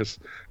coworkers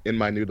in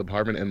my new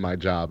department in my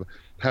job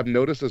have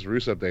noticed this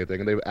Rusev Day thing,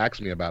 and they've asked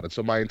me about it.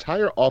 So my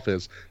entire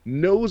office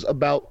knows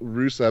about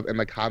Rusev and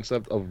the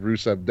concept of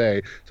Rusev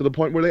Day to the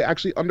point where they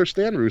actually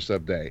understand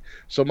Rusev Day.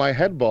 So my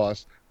head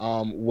boss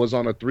was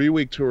on a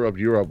 3-week tour of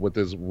Europe with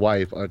his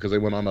wife because they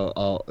went on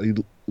a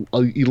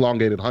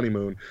elongated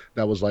honeymoon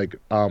that was like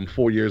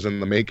 4 years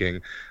in the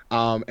making.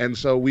 And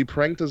so we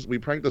pranked his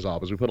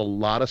office. We put a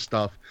lot of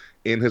stuff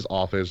in his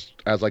office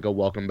as like a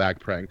welcome back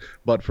prank.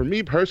 But for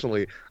me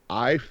personally,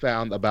 I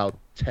found about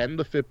 10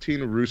 to 15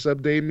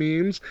 Rusev Day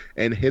memes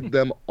and hid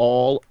them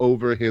all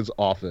over his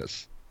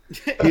office.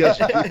 He has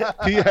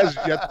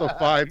yet to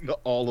find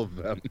all of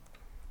them.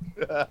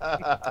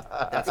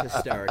 That's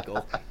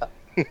hysterical.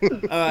 All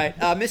right,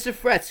 Mr.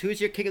 Fretz,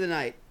 who's your King of the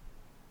Night?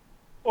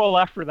 Well,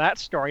 after that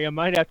story, I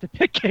might have to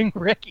pick King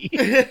Ricky.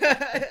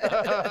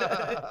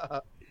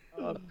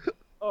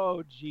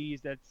 Oh,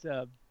 geez, that's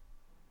it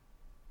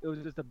was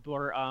just a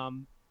blur.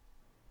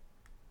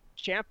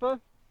 Ciampa.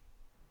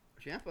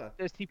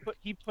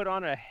 He put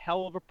on a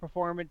hell of a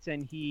performance,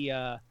 and he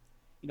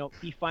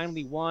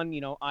finally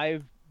won.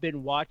 I've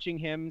been watching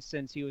him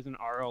since he was in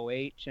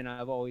ROH, and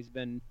I've always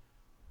been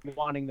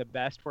wanting the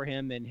best for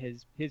him, and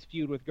his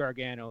feud with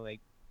Gargano,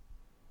 like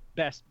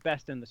best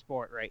in the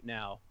sport right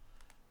now.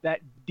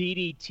 That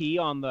DDT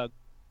on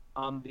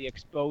the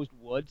exposed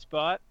wood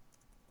spot,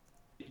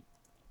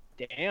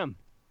 damn.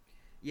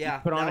 Yeah,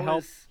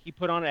 he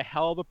put on a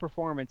hell of a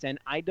performance, and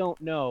I don't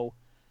know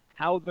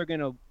how they're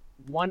gonna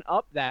one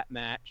up that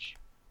match.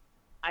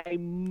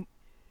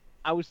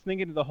 I was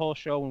thinking the whole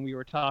show when we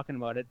were talking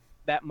about it,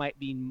 that might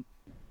be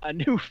a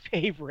new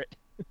favorite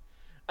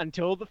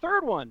until the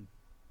third one.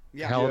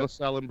 Yeah. Hell in a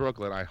Cell in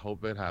Brooklyn. I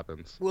hope it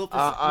happens. We'll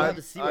have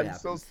to see what I'm happens.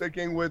 still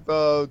sticking with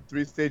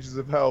 3 Stages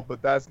of Hell,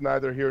 but that's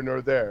neither here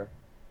nor there.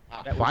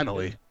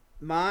 Finally.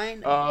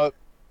 Mine.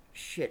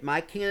 Shit.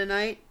 My King of the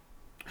Night.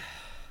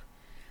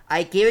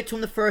 I gave it to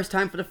him the first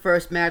time for the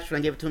first match, but I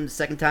gave it to him the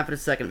second time for the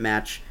second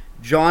match.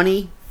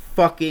 Johnny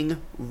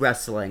fucking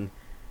Wrestling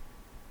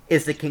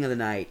is the King of the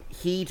Night.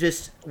 He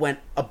just went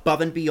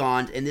above and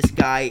beyond, and this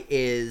guy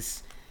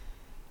is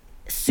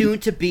soon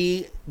to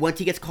be, once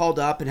he gets called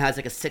up and has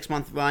like a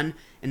 6-month run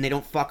and they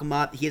don't fuck him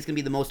up, he is going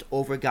to be the most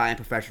over guy in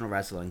professional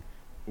wrestling.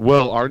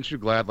 Well, aren't you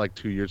glad like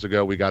 2 years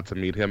ago we got to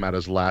meet him at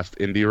his last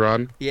indie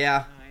run?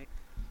 Yeah.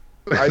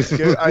 I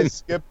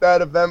skipped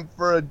that event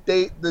for a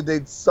date. The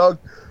date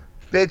sucked.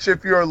 Bitch,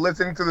 if you're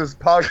listening to this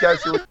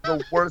podcast, you're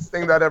the worst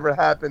thing that ever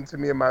happened to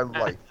me in my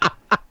life.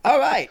 All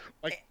right.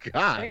 My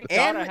God. Thank And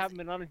God I with- haven't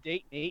been on a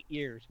date in 8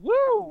 years.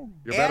 Woo!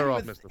 You're better and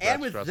off, with, Mr. Fred.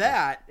 And with trust me.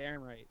 that,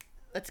 Damn right.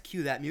 let's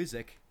cue that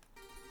music.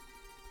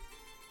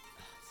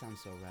 Sounds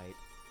so right.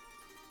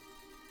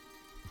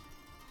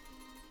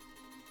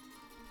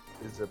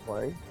 Is it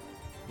playing?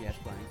 Yeah, it's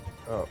playing.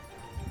 Oh.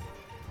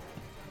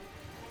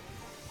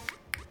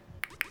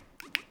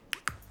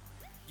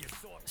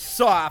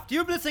 Soft.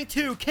 You've been listening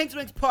to Kings of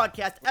Rings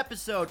Podcast,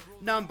 episode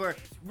number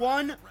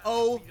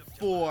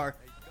 104.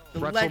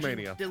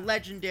 Pretzelmania. The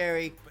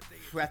legendary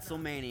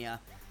Pretzelmania.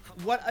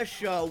 What a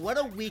show. What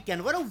a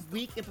weekend. What a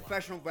week in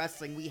professional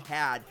wrestling we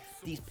had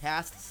these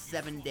past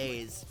 7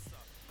 days.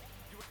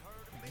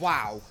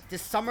 Wow. The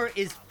summer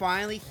is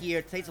finally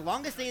here. Today's the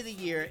longest day of the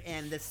year,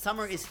 and the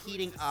summer is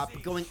heating up.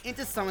 Going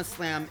into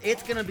SummerSlam,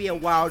 it's going to be a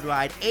wild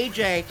ride.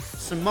 AJ,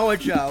 Samoa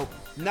Joe,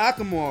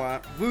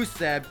 Nakamura,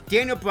 Rusev,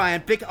 Daniel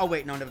Bryan, Big... Oh,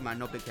 wait, no, never mind.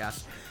 No Big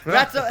Cass.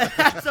 That's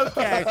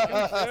okay.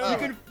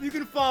 You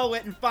can follow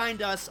it and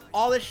find us,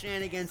 all the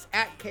shenanigans,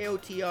 at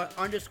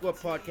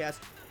KOTR_podcast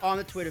on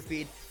the Twitter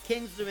feed,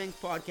 Kings of the Rings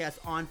Podcast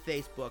on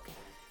Facebook.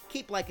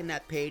 Keep liking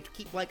that page.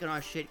 Keep liking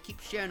our shit. Keep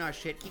sharing our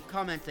shit. Keep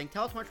commenting.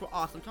 Tell us how much we're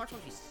awesome. Tell us how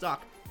much we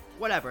suck.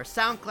 Whatever.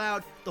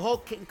 SoundCloud, the whole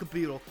kit and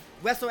caboodle.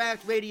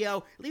 WrestleAct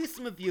Radio. Leave us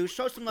some reviews.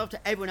 Show some love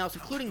to everyone else,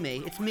 including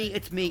me. It's me.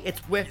 It's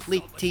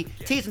Whitley T.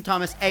 T's and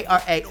Thomas.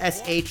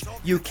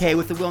 ARASHUK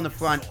with the Will in the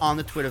front on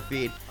the Twitter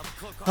feed.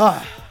 All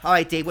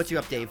right, Dave. What's your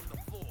up, Dave?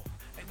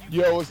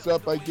 Yo, what's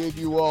up? I gave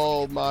you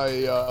all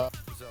my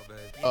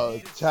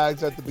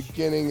tags at the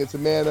beginning. It's a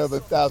man of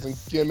 1,000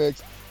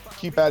 gimmicks.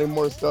 Keep adding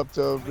more stuff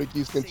to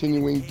Ricky's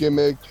continuing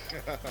gimmick.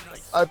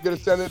 I'm going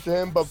to send it to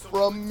him, but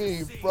from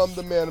me, from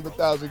the man of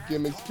 1,000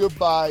 gimmicks,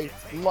 goodbye,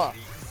 mwah,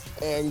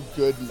 and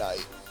good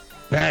night.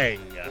 Bang.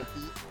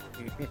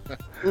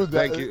 Ooh,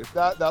 Thank you.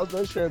 That was a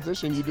nice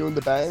transition. You doing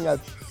the bang?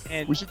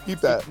 And We should keep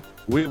that.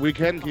 We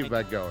can keep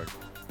that going.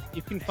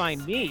 you can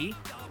find me,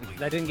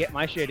 'cause I didn't get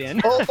my shit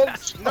in. Oh,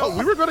 No,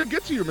 we were going to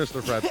get to you,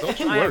 Mr. Fred. Don't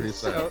you I am worry,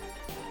 sir. so-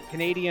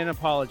 Canadian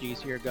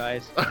apologies here,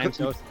 guys. I'm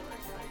so sorry.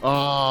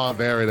 Oh,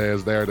 there it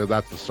is. There it is.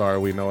 That's the star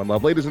we know and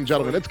love. Ladies and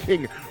gentlemen, it's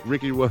King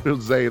Ricky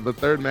Rose, the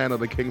third man of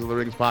the Kings of the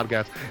Rings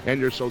podcast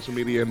and your social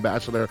media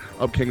ambassador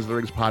of Kings of the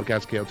Rings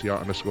podcast,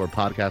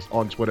 KOTR_podcast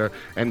on Twitter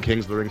and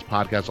Kings of the Rings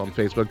podcast on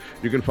Facebook.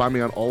 You can find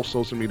me on all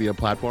social media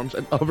platforms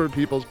and other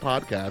people's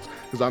podcasts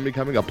because I'm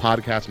becoming a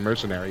podcast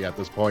mercenary at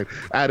this point.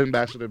 At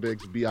Ambassador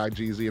Biggs,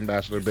 BIGZ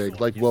Ambassador Biggs.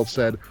 Like Will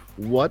said,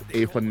 what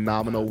a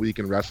phenomenal week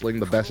in wrestling.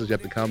 The best is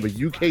yet to come. The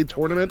UK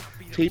tournament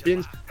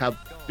tapings have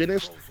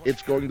finished.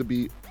 It's going to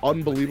be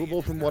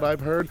unbelievable from what I've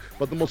heard.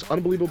 But the most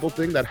unbelievable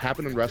thing that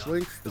happened in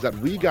wrestling is that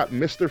we got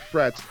Mr.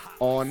 Frets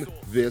on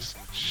this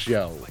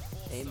show.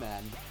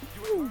 Amen.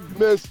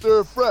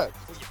 Mr. Fred.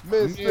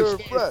 Mr.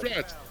 Mr. Fred.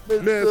 Frets.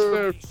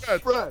 Mr.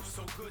 Mr. Fred.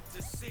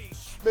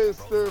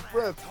 Mr.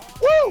 Fred.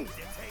 Woo!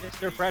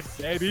 Mr. Fred,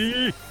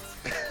 baby.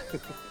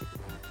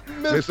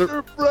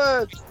 Mr.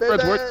 Fred, Freds,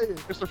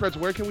 baby. Mr. Frets,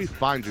 where can we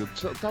find you?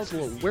 Tell us a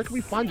little, where can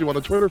we find you on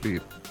the Twitter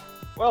feed?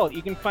 Well,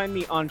 you can find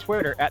me on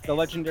Twitter at the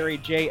legendary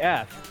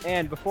JF.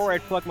 And before I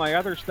plug my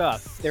other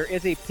stuff, there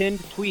is a pinned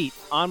tweet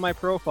on my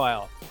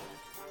profile.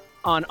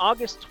 On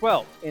August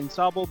 12th in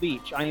Sable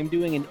Beach, I am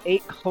doing an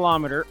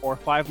 8-kilometer or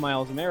 5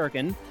 miles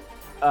American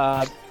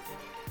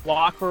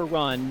walk or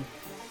run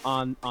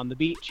on the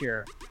beach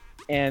here,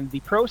 and the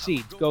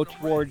proceeds go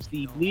towards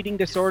the Bleeding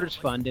Disorders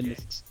Fund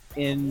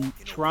in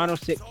Toronto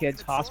Sick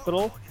Kids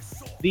Hospital.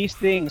 These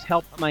things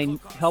help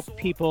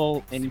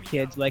people and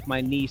kids like my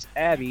niece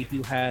Abby,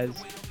 who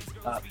has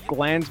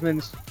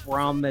Glanzmann's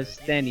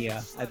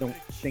thrombasthenia. I don't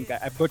think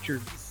I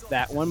butchered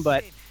that one,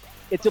 but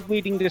it's a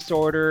bleeding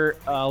disorder.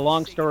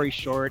 Long story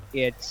short,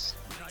 it's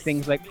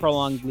things like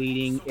prolonged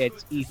bleeding,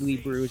 it's easily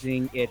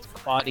bruising, it's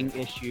clotting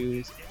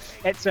issues,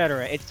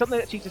 etc. It's something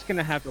that she's just going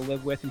to have to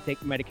live with and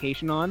take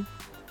medication on.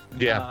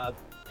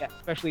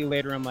 Especially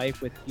later in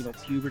life with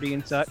puberty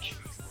and such.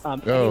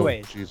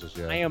 Anyways, Jesus,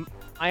 yeah.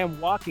 I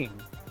am walking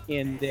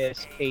in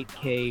this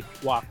 8K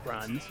walk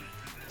runs,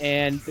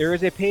 and there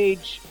is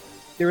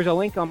a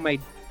link on my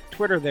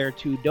Twitter there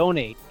to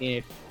donate.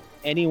 If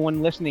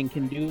anyone listening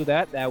can do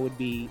that, that would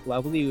be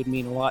lovely. It would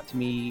mean a lot to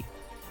me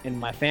and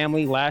my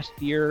family. Last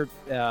year,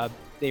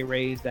 they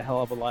raised a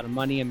hell of a lot of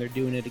money, and they're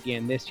doing it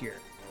again this year.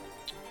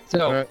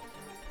 So,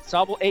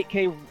 Sobble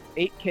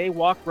 8K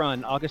walk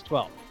run August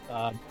 12th.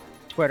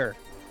 Twitter.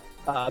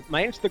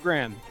 My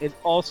Instagram is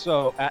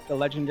also at the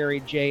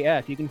legendary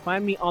JF. You can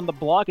find me on the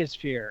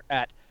blogosphere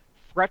at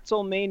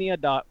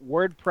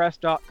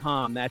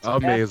fretzelmania.wordpress.com. That's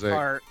amazing.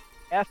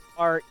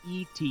 FRETZLE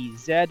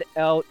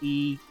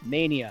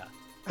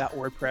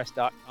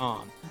mania.wordpress.com.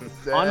 On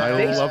I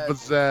Facebook, love the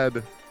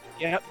Zed.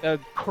 Yep, the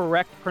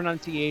correct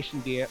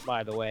pronunciation,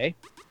 by the way.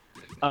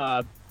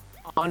 On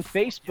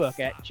Facebook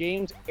at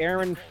James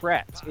Aaron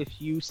Fretz. If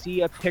you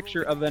see a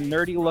picture of a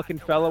nerdy-looking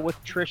fellow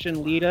with Trish and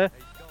Lita,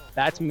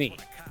 that's me.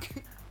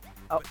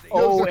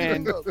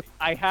 And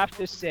I have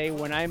to say,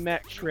 when I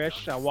met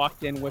Trish, I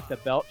walked in with the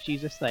belt.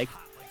 She's just like,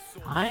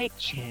 "Hi,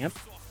 champ."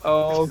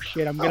 Oh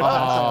shit, I'm gonna.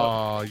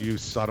 Oh, you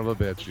son of a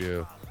bitch,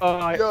 you.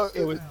 Yo,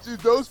 dude,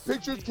 those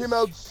pictures came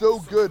out so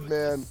good,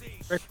 man.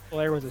 Ric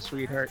Flair was a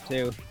sweetheart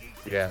too.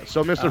 Yeah.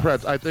 So, Mr.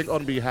 Fretz, I think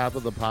on behalf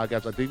of the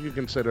podcast, I think you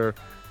consider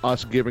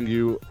us giving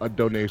you a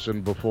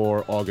donation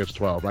before August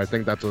 12th. I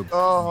think that's a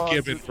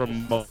given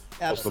from most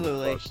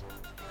Absolutely. of us.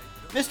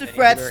 Mr. Thank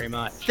Fretz, you very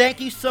much. thank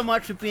you so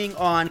much for being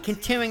on,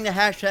 continuing the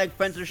hashtag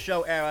Friends of the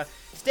Show era.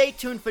 Stay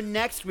tuned for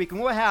next week,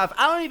 and we'll have,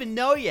 I don't even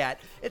know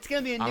yet, it's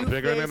going to be a new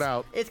figuring face. it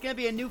out. It's going to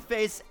be a new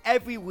face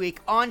every week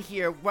on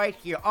here, right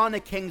here, on the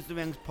Kings of the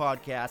Rings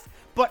podcast.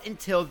 But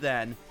until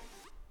then,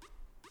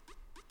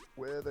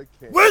 We're the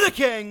Kings. we're the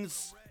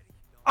Kings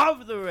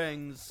of the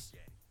Rings.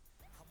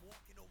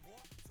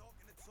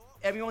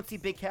 Everyone see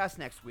Big Cass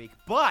next week,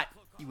 but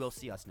you will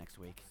see us next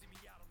week.